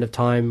 like the end of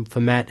time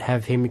for Matt,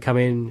 have him come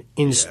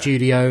in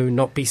studio,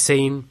 not be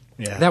seen.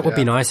 Yeah. That would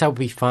be nice, that would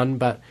be fun,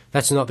 but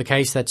that's not the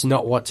case, that's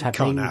not what's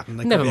happening. Can't happen.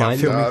 They Never can't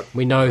be out mind, filming.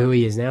 we know who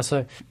he is now,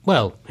 so,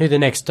 well, who the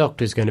next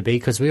Doctor's going to be,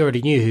 because we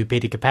already knew who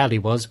Peter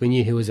Capaldi was. We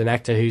knew he was an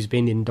actor who's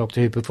been in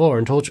Doctor Who before,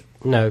 and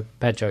no,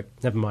 bad joke,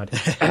 never mind.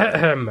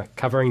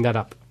 Covering that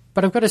up.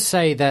 But I've got to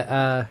say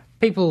that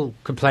people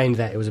complained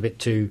that it was a bit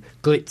too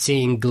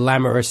glitzy and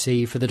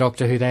glamorousy for the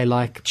Doctor Who they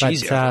like.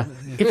 Cheesy, But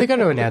if they're going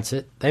to announce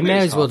it, they may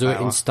as well do it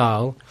in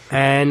style.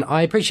 And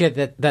I appreciate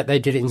that they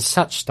did it in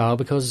such style,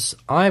 because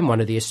I'm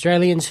one of the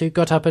Australians who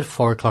got up at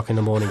 4 o'clock in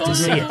the morning to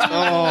see it.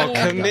 Oh,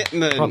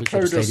 commitment. Probably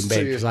should have stayed in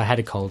bed because I had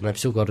a cold and I've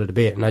still got it a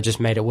bit, and I just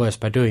made it worse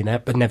by doing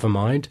that, but never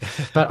mind.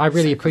 But I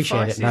really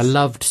appreciate it, and I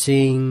loved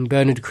seeing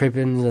Bernard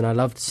Cribbins, and I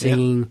loved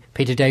seeing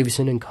Peter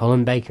Davison and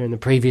Colin Baker and the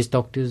previous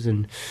Doctors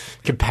and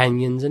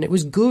companions, and it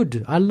was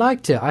good. I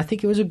liked it. I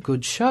think it was a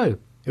good show.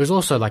 It was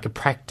also like a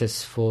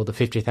practice for the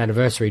 50th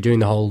anniversary, doing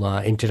the whole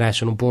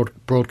international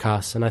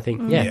broadcast, and I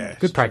think,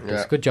 good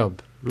practice, good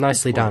job.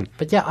 Nicely done.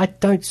 But yeah, I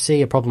don't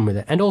see a problem with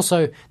it. And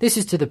also, this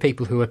is to the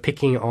people who are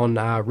picking on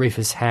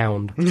Rufus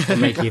Hound for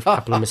making a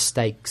couple of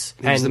mistakes.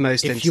 It was and the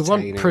most if you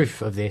want entertaining.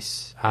 proof of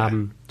this,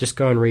 just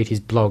go and read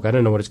his blog. I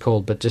don't know what it's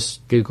called, but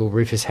just Google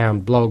Rufus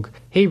Hound blog.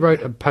 He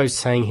wrote a post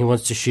saying he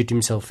wants to shoot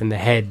himself in the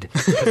head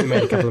because he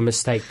made a couple of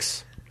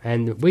mistakes.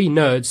 And we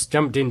nerds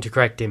jumped in to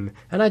correct him.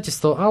 And I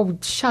just thought, oh,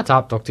 shut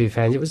up, Doctor Who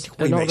fans. It was an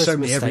make honest so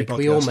many every mistake.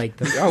 We all podcast. make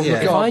them.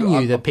 yeah. If I knew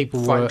I'm that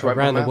people fine were to open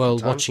around my the mouth world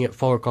at times. watching at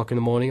 4 o'clock in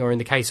the morning, or in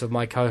the case of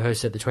my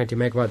co-host at the 20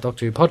 Megabyte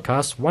Doctor Who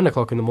podcast, 1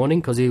 o'clock in the morning,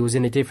 because he was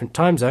in a different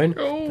time zone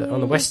on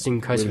the western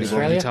coast of Really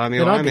Australia, timey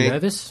then I'd be wimey.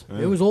 nervous.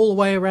 It was all the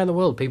way around the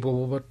world.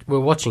 People were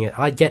watching it.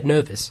 I'd get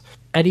nervous.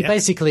 And he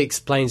basically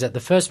explains that the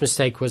first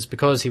mistake was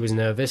because he was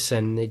nervous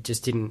and it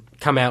just didn't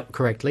come out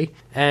correctly.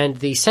 And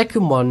the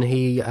second one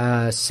he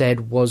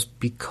said was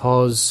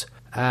because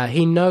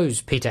he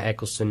knows Peter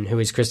Eccleston, who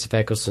is Christopher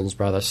Eccleston's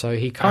brother. So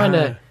he kind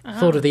of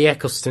thought of the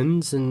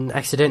Ecclestons and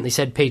accidentally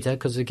said Peter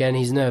because, again,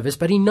 he's nervous.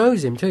 But he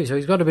knows him too, so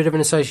he's got a bit of an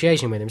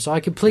association with him. So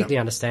I completely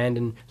understand,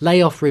 and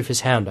lay off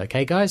Rufus Hound,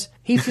 okay, guys?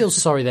 He feels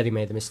sorry that he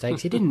made the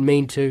mistakes. He didn't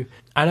mean to.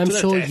 And I'm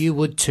sure you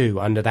would too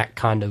under that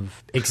kind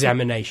of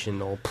examination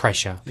or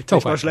pressure. It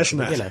takes much less than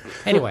that. You know.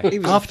 Anyway, He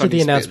was the after the funniest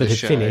bit of announcement the had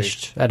show.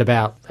 finished at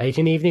about 8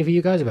 in the evening for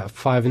you guys, about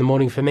 5 in the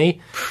morning for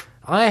me,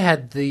 I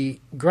had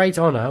the great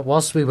honour,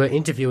 whilst we were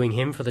interviewing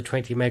him for the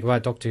 20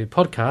 Megabyte Doctor Who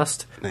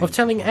podcast, of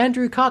telling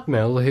Andrew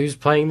Cartmel who's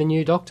playing the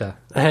new Doctor.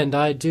 And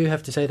I do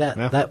have to say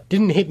that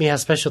didn't hit me how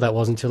special that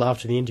was until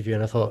after the interview,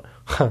 and I thought,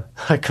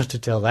 I got to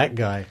tell that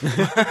guy.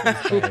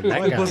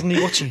 Why wasn't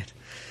he watching it?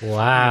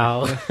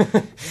 Wow.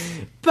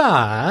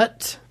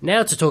 But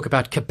now to talk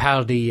about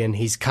Capaldi and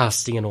his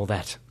casting and all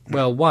that.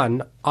 Well,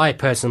 one, I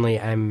personally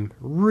am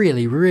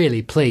really,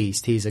 really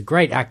pleased. He's a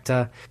great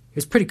actor. He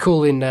was pretty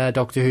cool in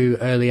Doctor Who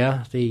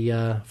earlier, the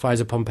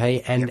Pfizer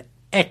Pompeii, and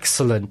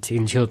excellent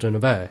in Children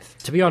of Earth.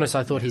 To be honest,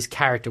 I thought his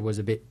character was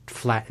a bit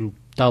flat and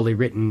dully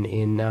written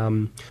in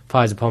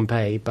Pfizer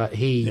Pompeii, but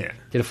he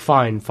did a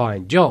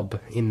fine job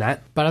in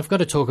that. But I've got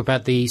to talk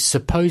about the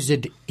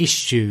supposed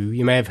issue.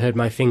 You may have heard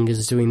my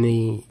fingers doing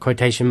the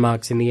quotation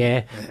marks in the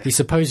air. The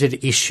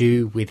supposed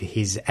issue with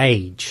his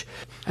age.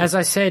 As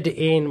I said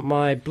in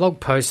my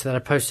blog post that I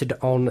posted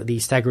on the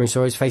Staggering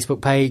Stories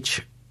Facebook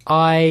page,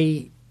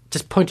 I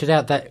just pointed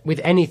out that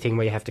with anything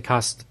where you have to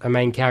cast a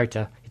main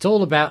character, it's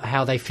all about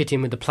how they fit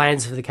in with the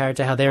plans for the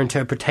character, how their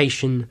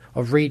interpretation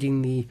of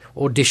reading the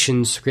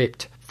audition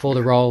script for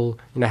the role,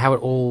 you know, how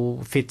it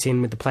all fits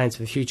in with the plans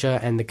for the future,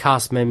 and the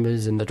cast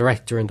members and the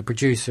director and the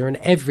producer and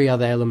every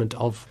other element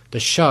of the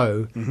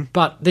show.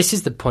 But this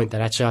is the point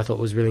that actually I thought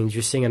was really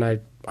interesting,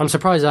 and I'm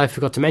surprised I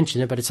forgot to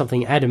mention it, but it's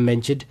something Adam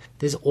mentioned.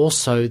 There's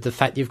also the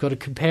fact you've got to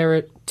compare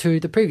it to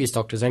the previous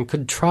Doctors and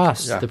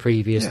contrast the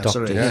previous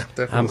Doctors.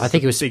 I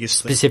think it was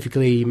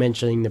specifically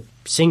mentioning the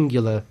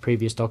singular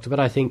previous Doctor, but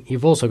I think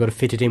you've also got to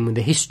fit it in with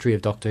the history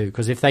of Doctor Who,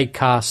 because if they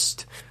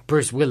cast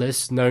Bruce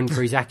Willis, known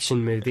for his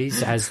action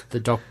movies, as the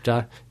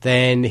Doctor,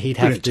 then he'd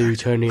have to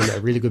turn in a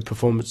really good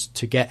performance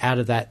to get out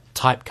of that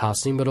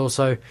typecasting, but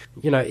also,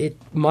 you know, it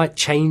might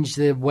change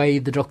the way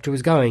the Doctor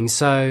was going.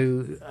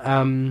 So,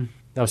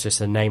 that was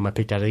just a name I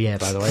picked out of the air,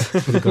 by the way.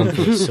 Could have gone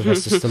for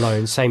Sylvester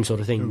Stallone, same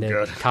sort of thing.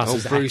 They're cast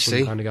as action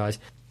Brucey. kind of guys.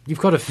 you've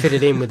got to fit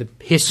it in with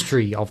the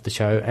history of the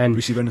show. And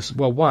Brucey Venison.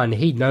 well, one,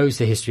 he knows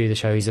the history of the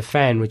show. He's a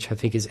fan, which I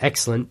think is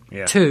excellent.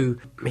 Yeah. Two,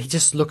 he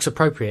just looks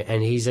appropriate,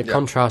 and he's a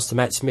contrast to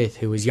Matt Smith,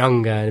 who was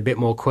younger and a bit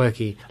more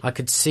quirky. I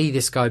could see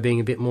this guy being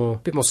a bit more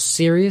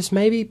serious,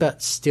 maybe,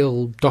 but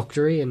still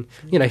doctory, and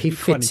he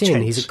fits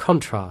in. He's a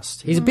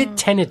contrast. He's a bit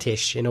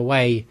Tennant-ish in a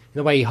way,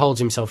 the way he holds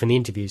himself in the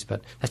interviews,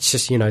 but that's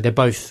just they're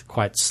both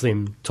quite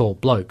slim, tall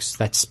blokes.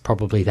 That's all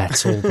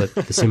that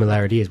the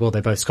similarity is. Well,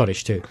 they're both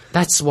Scottish too.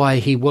 That's why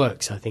he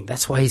works. I think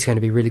that's why he's going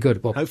to be really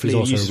good. Well, hopefully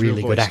he's he also uses a really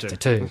real good voice actor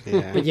too.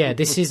 Yeah. But yeah,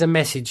 this is a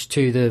message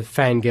to the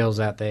fangirls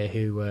out there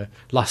who were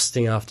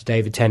lusting after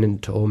David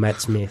Tennant or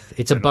Matt Smith.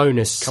 It's a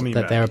bonus coming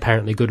that back. they're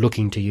apparently good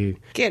looking to you.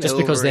 Get Just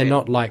because over they're it.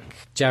 not like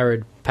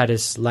Jared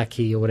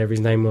Padalecki or whatever his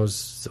name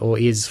was or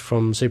is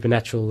from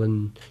Supernatural,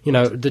 and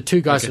the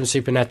two guys from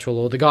Supernatural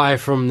or the guy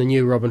from the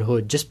new Robin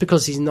Hood. Just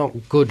because he's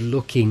not good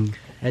looking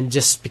and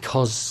just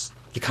because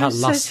you can't Who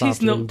lust says he's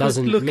after not him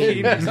doesn't good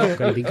mean looking? he's not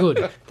going to be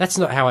good. That's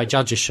not how I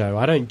judge a show.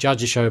 I don't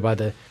judge a show by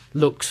the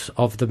looks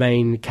of the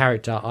main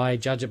character. I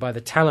judge it by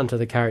the talent of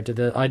the character,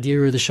 the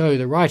idea of the show,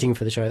 the writing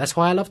for the show. That's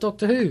why I love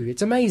Doctor Who.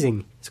 It's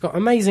amazing. It's got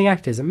amazing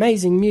actors,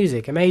 amazing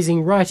music,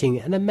 amazing writing,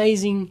 an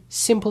amazing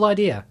simple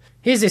idea.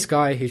 Here's this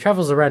guy who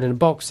travels around in a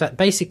box that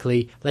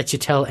basically lets you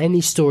tell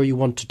any story you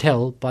want to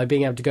tell by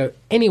being able to go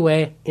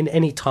anywhere in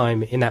any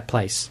time in that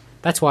place.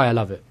 That's why I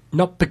love it.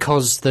 Not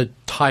because the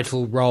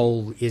title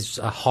role is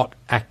a hot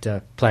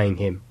actor playing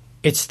him.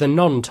 It's the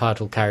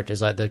non-title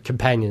characters, like the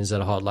companions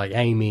that are hot, like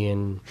Amy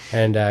and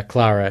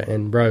Clara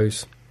and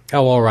Rose.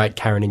 Oh, all right,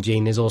 Karen and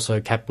Jean. There's also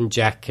Captain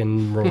Jack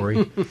and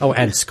Rory. Oh,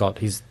 and Scott.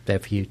 He's there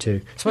for you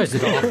too. I suppose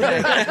they've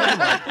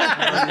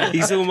got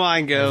He's all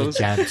mine, girls.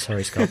 jab.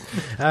 Sorry, Scott.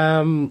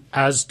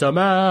 As the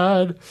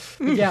man.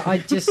 Yeah,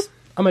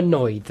 I'm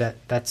annoyed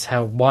that's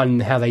how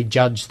they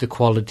judge the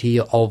quality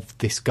of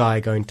this guy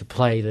going to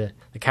play the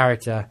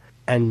character,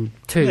 and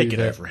two, They get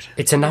that over it.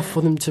 it's enough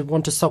for them to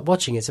want to stop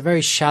watching. It's a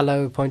very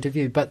shallow point of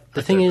view. But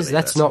the thing is,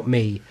 that's not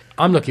me.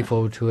 I'm looking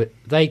forward to it.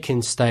 They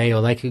can stay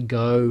or they could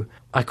go.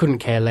 I couldn't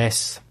care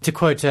less. To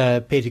quote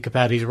Peter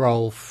Capaldi's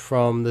role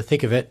from The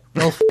Thick of It,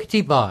 well,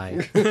 f***y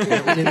bye.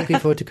 I'm really looking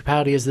forward to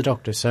Capaldi as the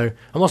Doctor, so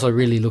I'm also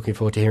really looking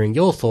forward to hearing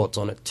your thoughts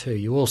on it too.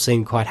 You all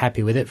seem quite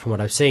happy with it from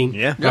what I've seen.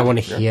 Yeah. I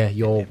want to hear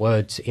your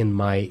words in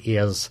my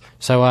ears.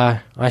 So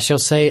I shall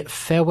say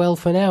farewell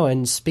for now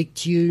and speak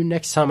to you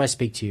next time I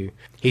speak to you.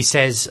 He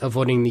says,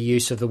 avoiding the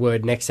use of the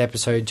word next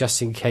episode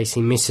just in case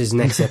he misses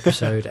next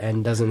episode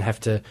and doesn't have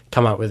to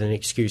come up with an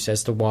excuse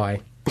as to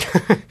why.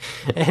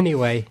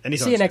 Anyway,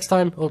 Anytime. see you next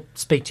time, or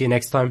speak to you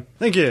next time.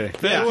 Thank you.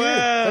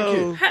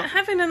 Farewell.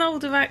 Having an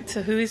older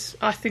actor who is,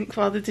 I think,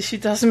 rather dishy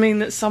does mean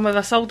that some of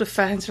us older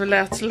fans are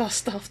allowed to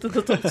lust after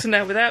the Doctor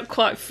now without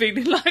quite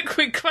feeling like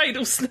we're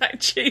cradle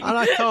snatching.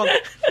 And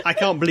I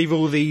can't believe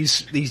all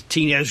these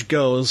teenage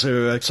girls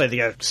who say they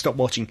go stop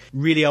watching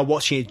really are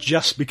watching it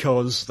just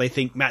because they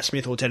think Matt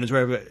Smith or Tennant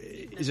or whoever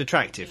is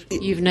attractive.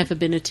 You've never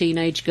been a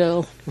teenage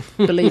girl.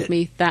 Believe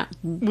me, that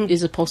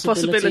is a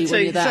possibility when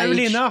Possibility. you're that Is that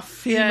really age.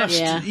 enough?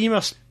 Yeah. You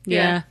must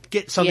Yeah.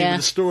 get something Yeah.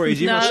 with the stories.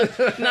 You No, must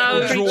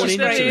no, be drawn it's into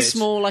very it.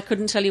 Small. I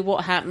couldn't tell you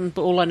what happened,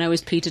 but all I know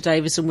is Peter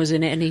Davison was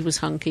in it and he was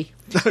hunky.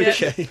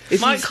 Okay.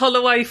 Mike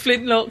Holloway,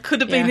 Flintlock,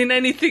 could have been Yeah. in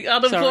anything.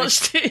 I'd have Sorry.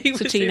 watched it. He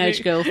It's a was in teenage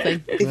it. girl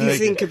thing. If you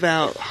think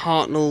about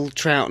Hartnell,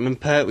 Troughton and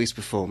Pertwee's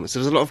performance, there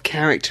was a lot of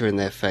character in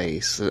their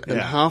face, and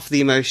Yeah. half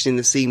the emotion in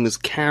the scene was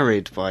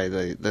carried by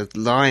the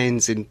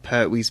lines in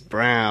Pertwee's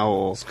brow,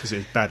 or Because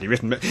it's badly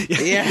written. But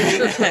yeah,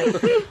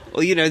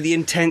 or the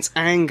intense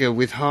anger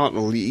with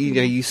Hartnell.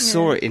 You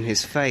saw it in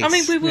his face. I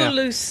mean, we will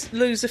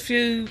lose a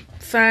few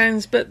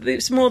fans, but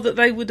it's more that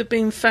they would have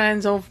been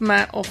fans of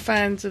Matt or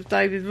fans of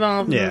David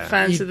rather Yeah. than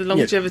fans of the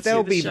longevity they'll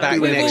of the be show. back We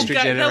will next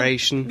get-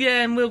 generation.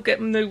 Yeah, and we'll get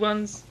them new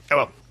ones. Oh,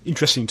 well,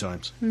 interesting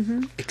times.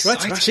 Right,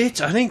 Exciting. that's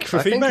it, I think, for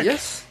I think, feedback.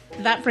 yes.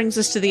 That brings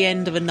us to the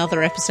end of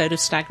another episode of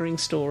Staggering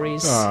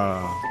Stories.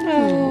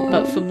 Ah.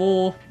 But for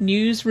more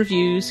news,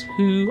 reviews,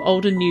 Who,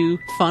 old and new,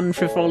 fun,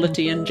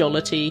 frivolity and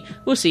jollity,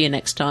 we'll see you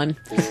next time.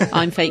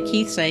 I'm Fake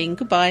Keith saying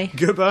goodbye.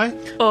 Goodbye.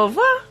 Au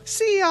revoir.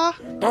 See ya.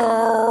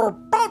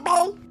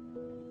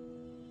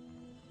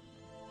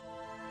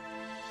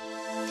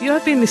 You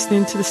have been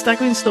listening to the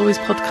Staggering Stories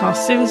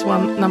podcast, Series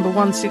 1, number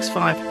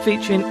 165,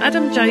 featuring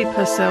Adam J.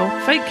 Purcell,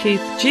 Fake Keith,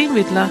 Gene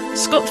Riddler,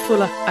 Scott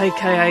Fuller,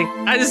 a.k.a.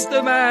 As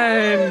the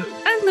Man,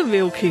 and the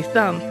real Keith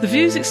Dunn. The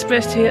views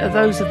expressed here are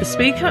those of the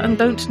speaker and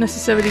don't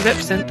necessarily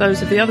represent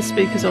those of the other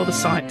speakers or the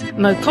site.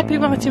 No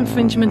copyright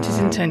infringement is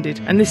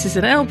intended, and this is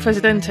an El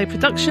Presidente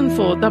production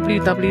for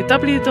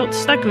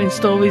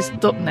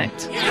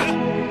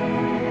www.staggeringstories.net.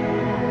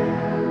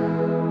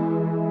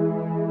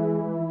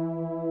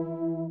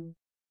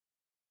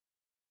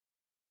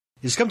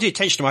 It's come to the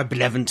attention of my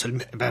benevolent...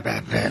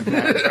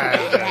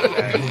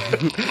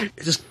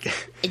 Just...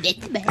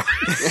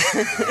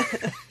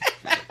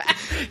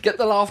 Get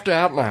the laughter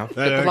out now. Get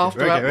the Okay,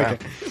 laughter out okay, now.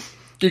 okay.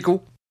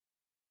 Giggle.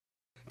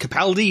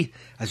 Capaldi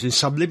has been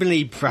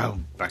subliminally...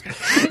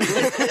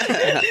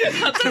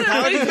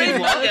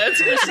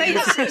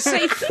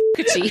 Say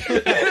Fogarty.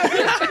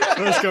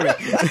 That's coming.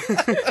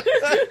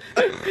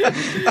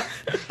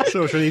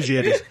 So much for an easy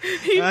edit.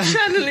 He's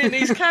channeling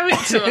his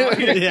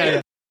character.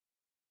 Yeah.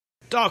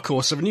 Dark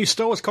Horse have a new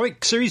Star Wars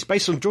comic series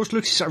based on George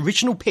Lucas'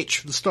 original pitch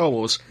for the Star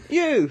Wars.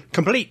 You!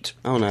 Complete.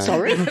 Oh no.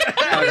 Sorry. You're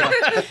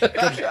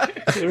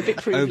a bit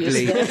previous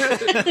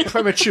there.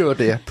 Premature,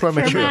 dear. For a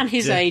Premature. man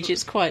his age,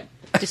 it's quite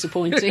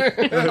disappointing.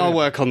 I'll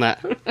work on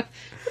that.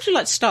 Would you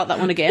like to start that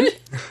one again?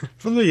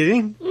 From the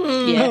beginning?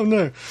 Yeah. Oh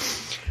no.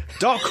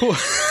 Dark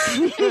Horse.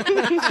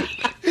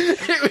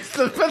 It was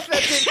the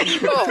pathetic.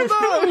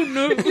 Oh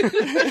no!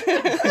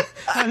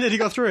 I nearly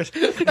got through it.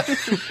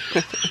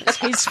 It's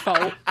his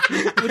fault.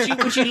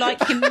 Would you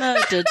like him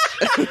murdered?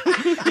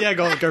 Yeah,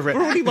 go for it.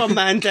 We're already one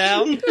man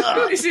down.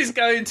 This is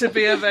going to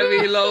be a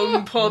very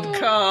long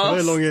podcast.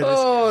 Very long edit.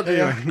 Oh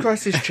dear!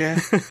 Crisis chair.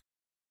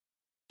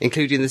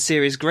 Including the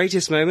series'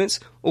 greatest moments,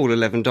 all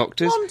 11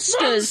 Doctors.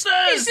 Monsters!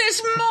 Is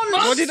this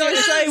monsters? What did I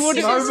say? What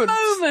did This is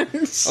Moments.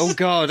 moments. Oh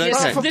God, okay.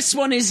 Yes, this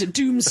one is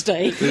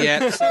Doomsday.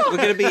 Yeah, so we're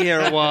going to be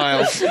here a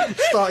while.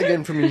 Start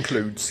again from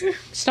includes.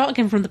 Start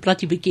again from the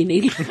bloody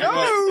beginning.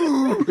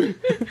 No!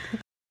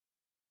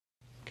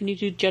 Can you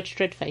do Judge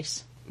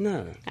Dreadface?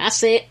 No.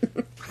 That's it.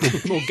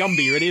 More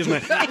Gumby, really, isn't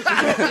it?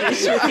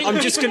 I'm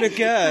just going to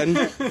gurn.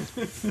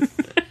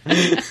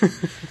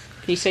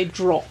 Can you say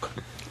Drock?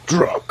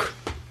 Drock.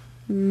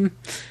 When's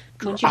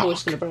your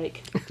voice going to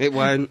break? It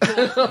won't.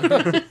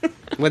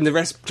 When the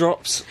rest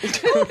drops.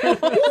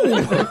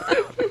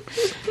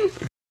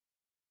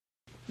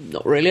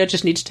 Not really, I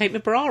just need to take my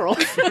bra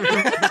off.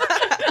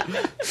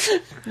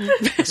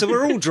 So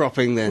we're all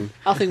dropping then.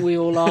 I think we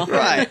all are.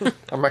 Right.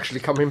 I'm actually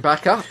coming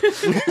back up.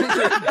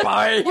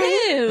 Bye.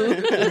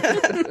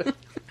 Ew.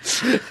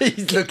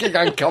 He's looking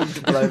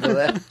uncomfortable over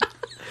there.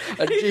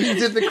 And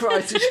Gene's in the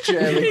crisis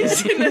chair again.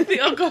 He's in the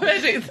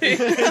algorithm thing.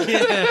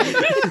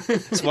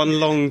 It's one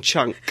long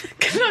chunk.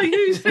 Can I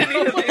use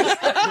any of this?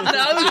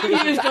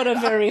 No. You've got a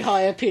very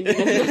high opinion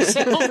of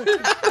yourself.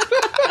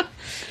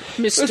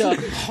 Mr.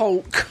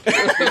 Hulk. Is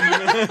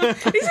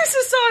this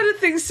a sign of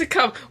things to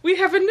come? We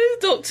have a new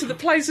Doctor that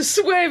plays a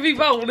sweary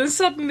role, and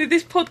suddenly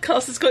this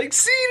podcast has got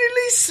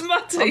exceedingly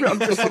smutty. I'm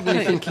just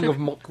suddenly thinking of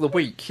Mock the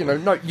Week. You know,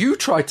 no, you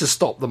tried to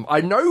stop them.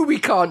 I know we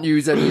can't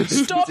use any of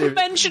this. Stop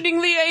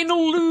mentioning the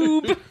anal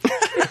lube.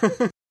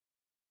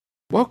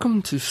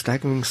 Welcome to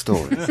Staggering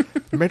Stories.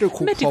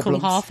 Medical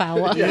problems. half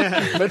hour.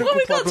 Medical Well,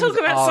 we've got to talk problems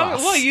about are something.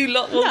 us. What you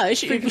lot want No, to it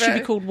should be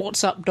about? called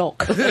What's Up,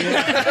 Doc.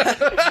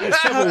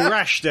 It's terrible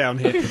rash down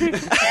here. You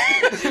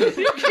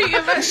keep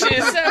your mess to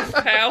yourself,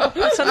 pal.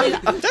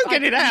 Don't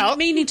get it out.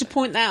 Meaning to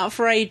point that out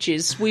for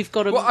ages. We've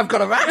got a What, I've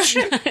got a rash?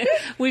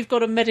 we've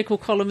got a medical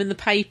column in the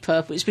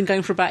paper, but it's been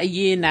going for about a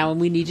year now,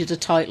 and we needed a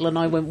title, and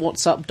I went,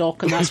 "What's Up,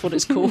 Doc?" and that's what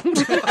it's called.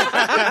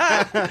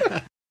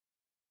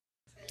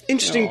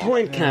 Interesting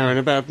point, Karen,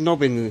 about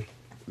knobbing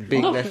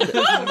being left.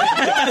 Interesting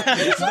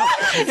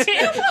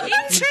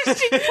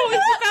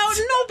point about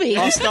Nobby.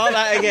 I'll start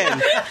that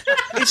again.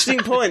 Interesting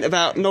point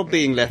about Knob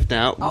being left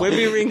out. When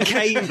we were in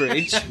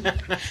Cambridge,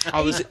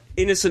 I was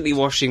innocently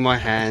washing my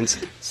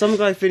hands. Some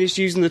guy finished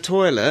using the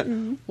toilet,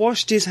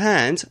 washed his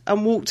hands,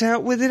 and walked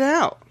out with it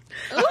out.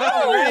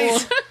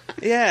 Oh.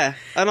 Yeah,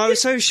 and I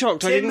was so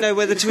shocked I didn't know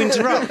whether to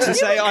interrupt and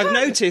say, I've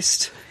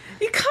noticed.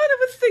 You kind of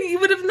would think you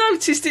would have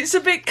noticed it's a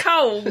bit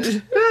cold.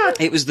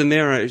 It was the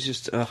mirror, it was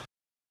just,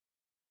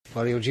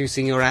 while you're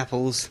juicing your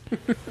apples.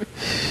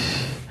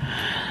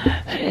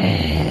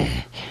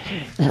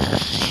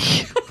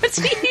 What's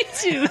he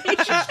doing?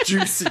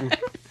 Juicing.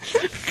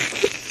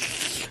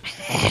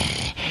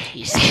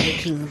 He's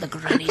taking the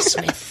Granny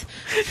Smith.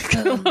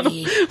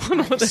 Firmly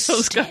What the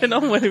hell's going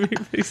on when he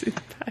moves his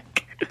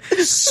back?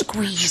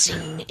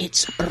 Squeezing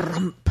its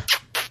rump.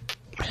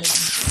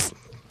 Plump.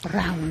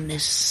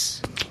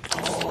 Brownness.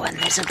 Oh, and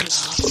there's a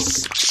glass.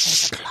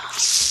 There's a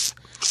glass.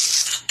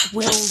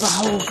 Will the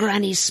whole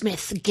Granny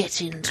Smith get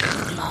into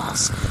the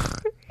glass?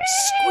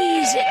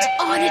 Squeeze it.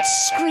 Oh, and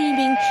it's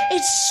screaming.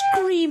 It's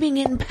screaming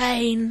in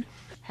pain.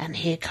 And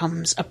here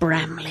comes a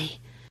Bramley.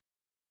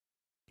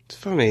 It's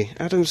funny,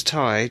 Adam's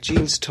tie,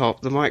 Jean's top,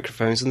 the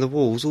microphones and the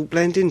walls all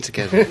blend in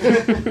together.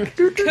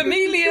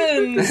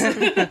 Chameleons!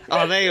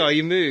 Oh, there you are,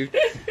 you moved.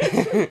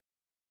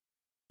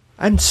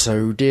 And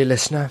so, dear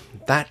listener,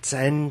 that's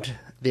end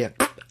the...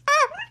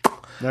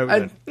 No, we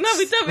And- don't. No,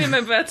 we don't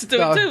remember how to do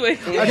No. it, do we?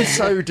 And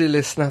so, dear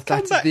listener,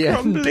 that's the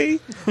Crumbly.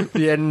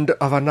 the end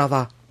of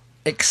another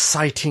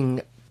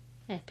exciting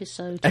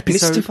Episode.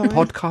 Mystifying.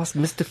 podcast,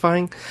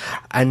 mystifying.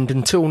 And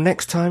until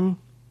next time,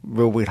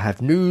 we'll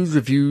have news,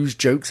 reviews,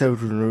 jokes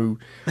over and over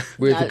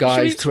with the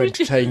guys to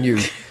entertain you.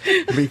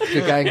 Meet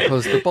the gang,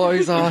 because the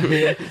boys are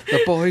here,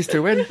 the boys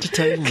to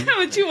entertain you. How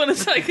would you want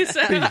to take us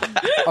out?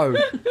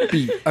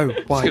 B-O-B-O-Y.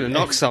 It's gonna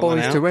knock someone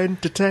boys out. to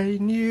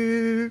entertain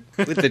you.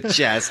 With the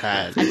jazz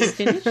hands.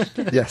 Finished?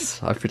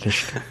 Yes, I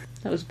finished.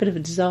 That was a bit of a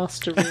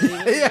disaster, really.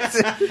 Yes,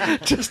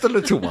 just a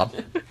little one.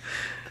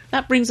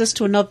 That brings us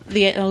to another...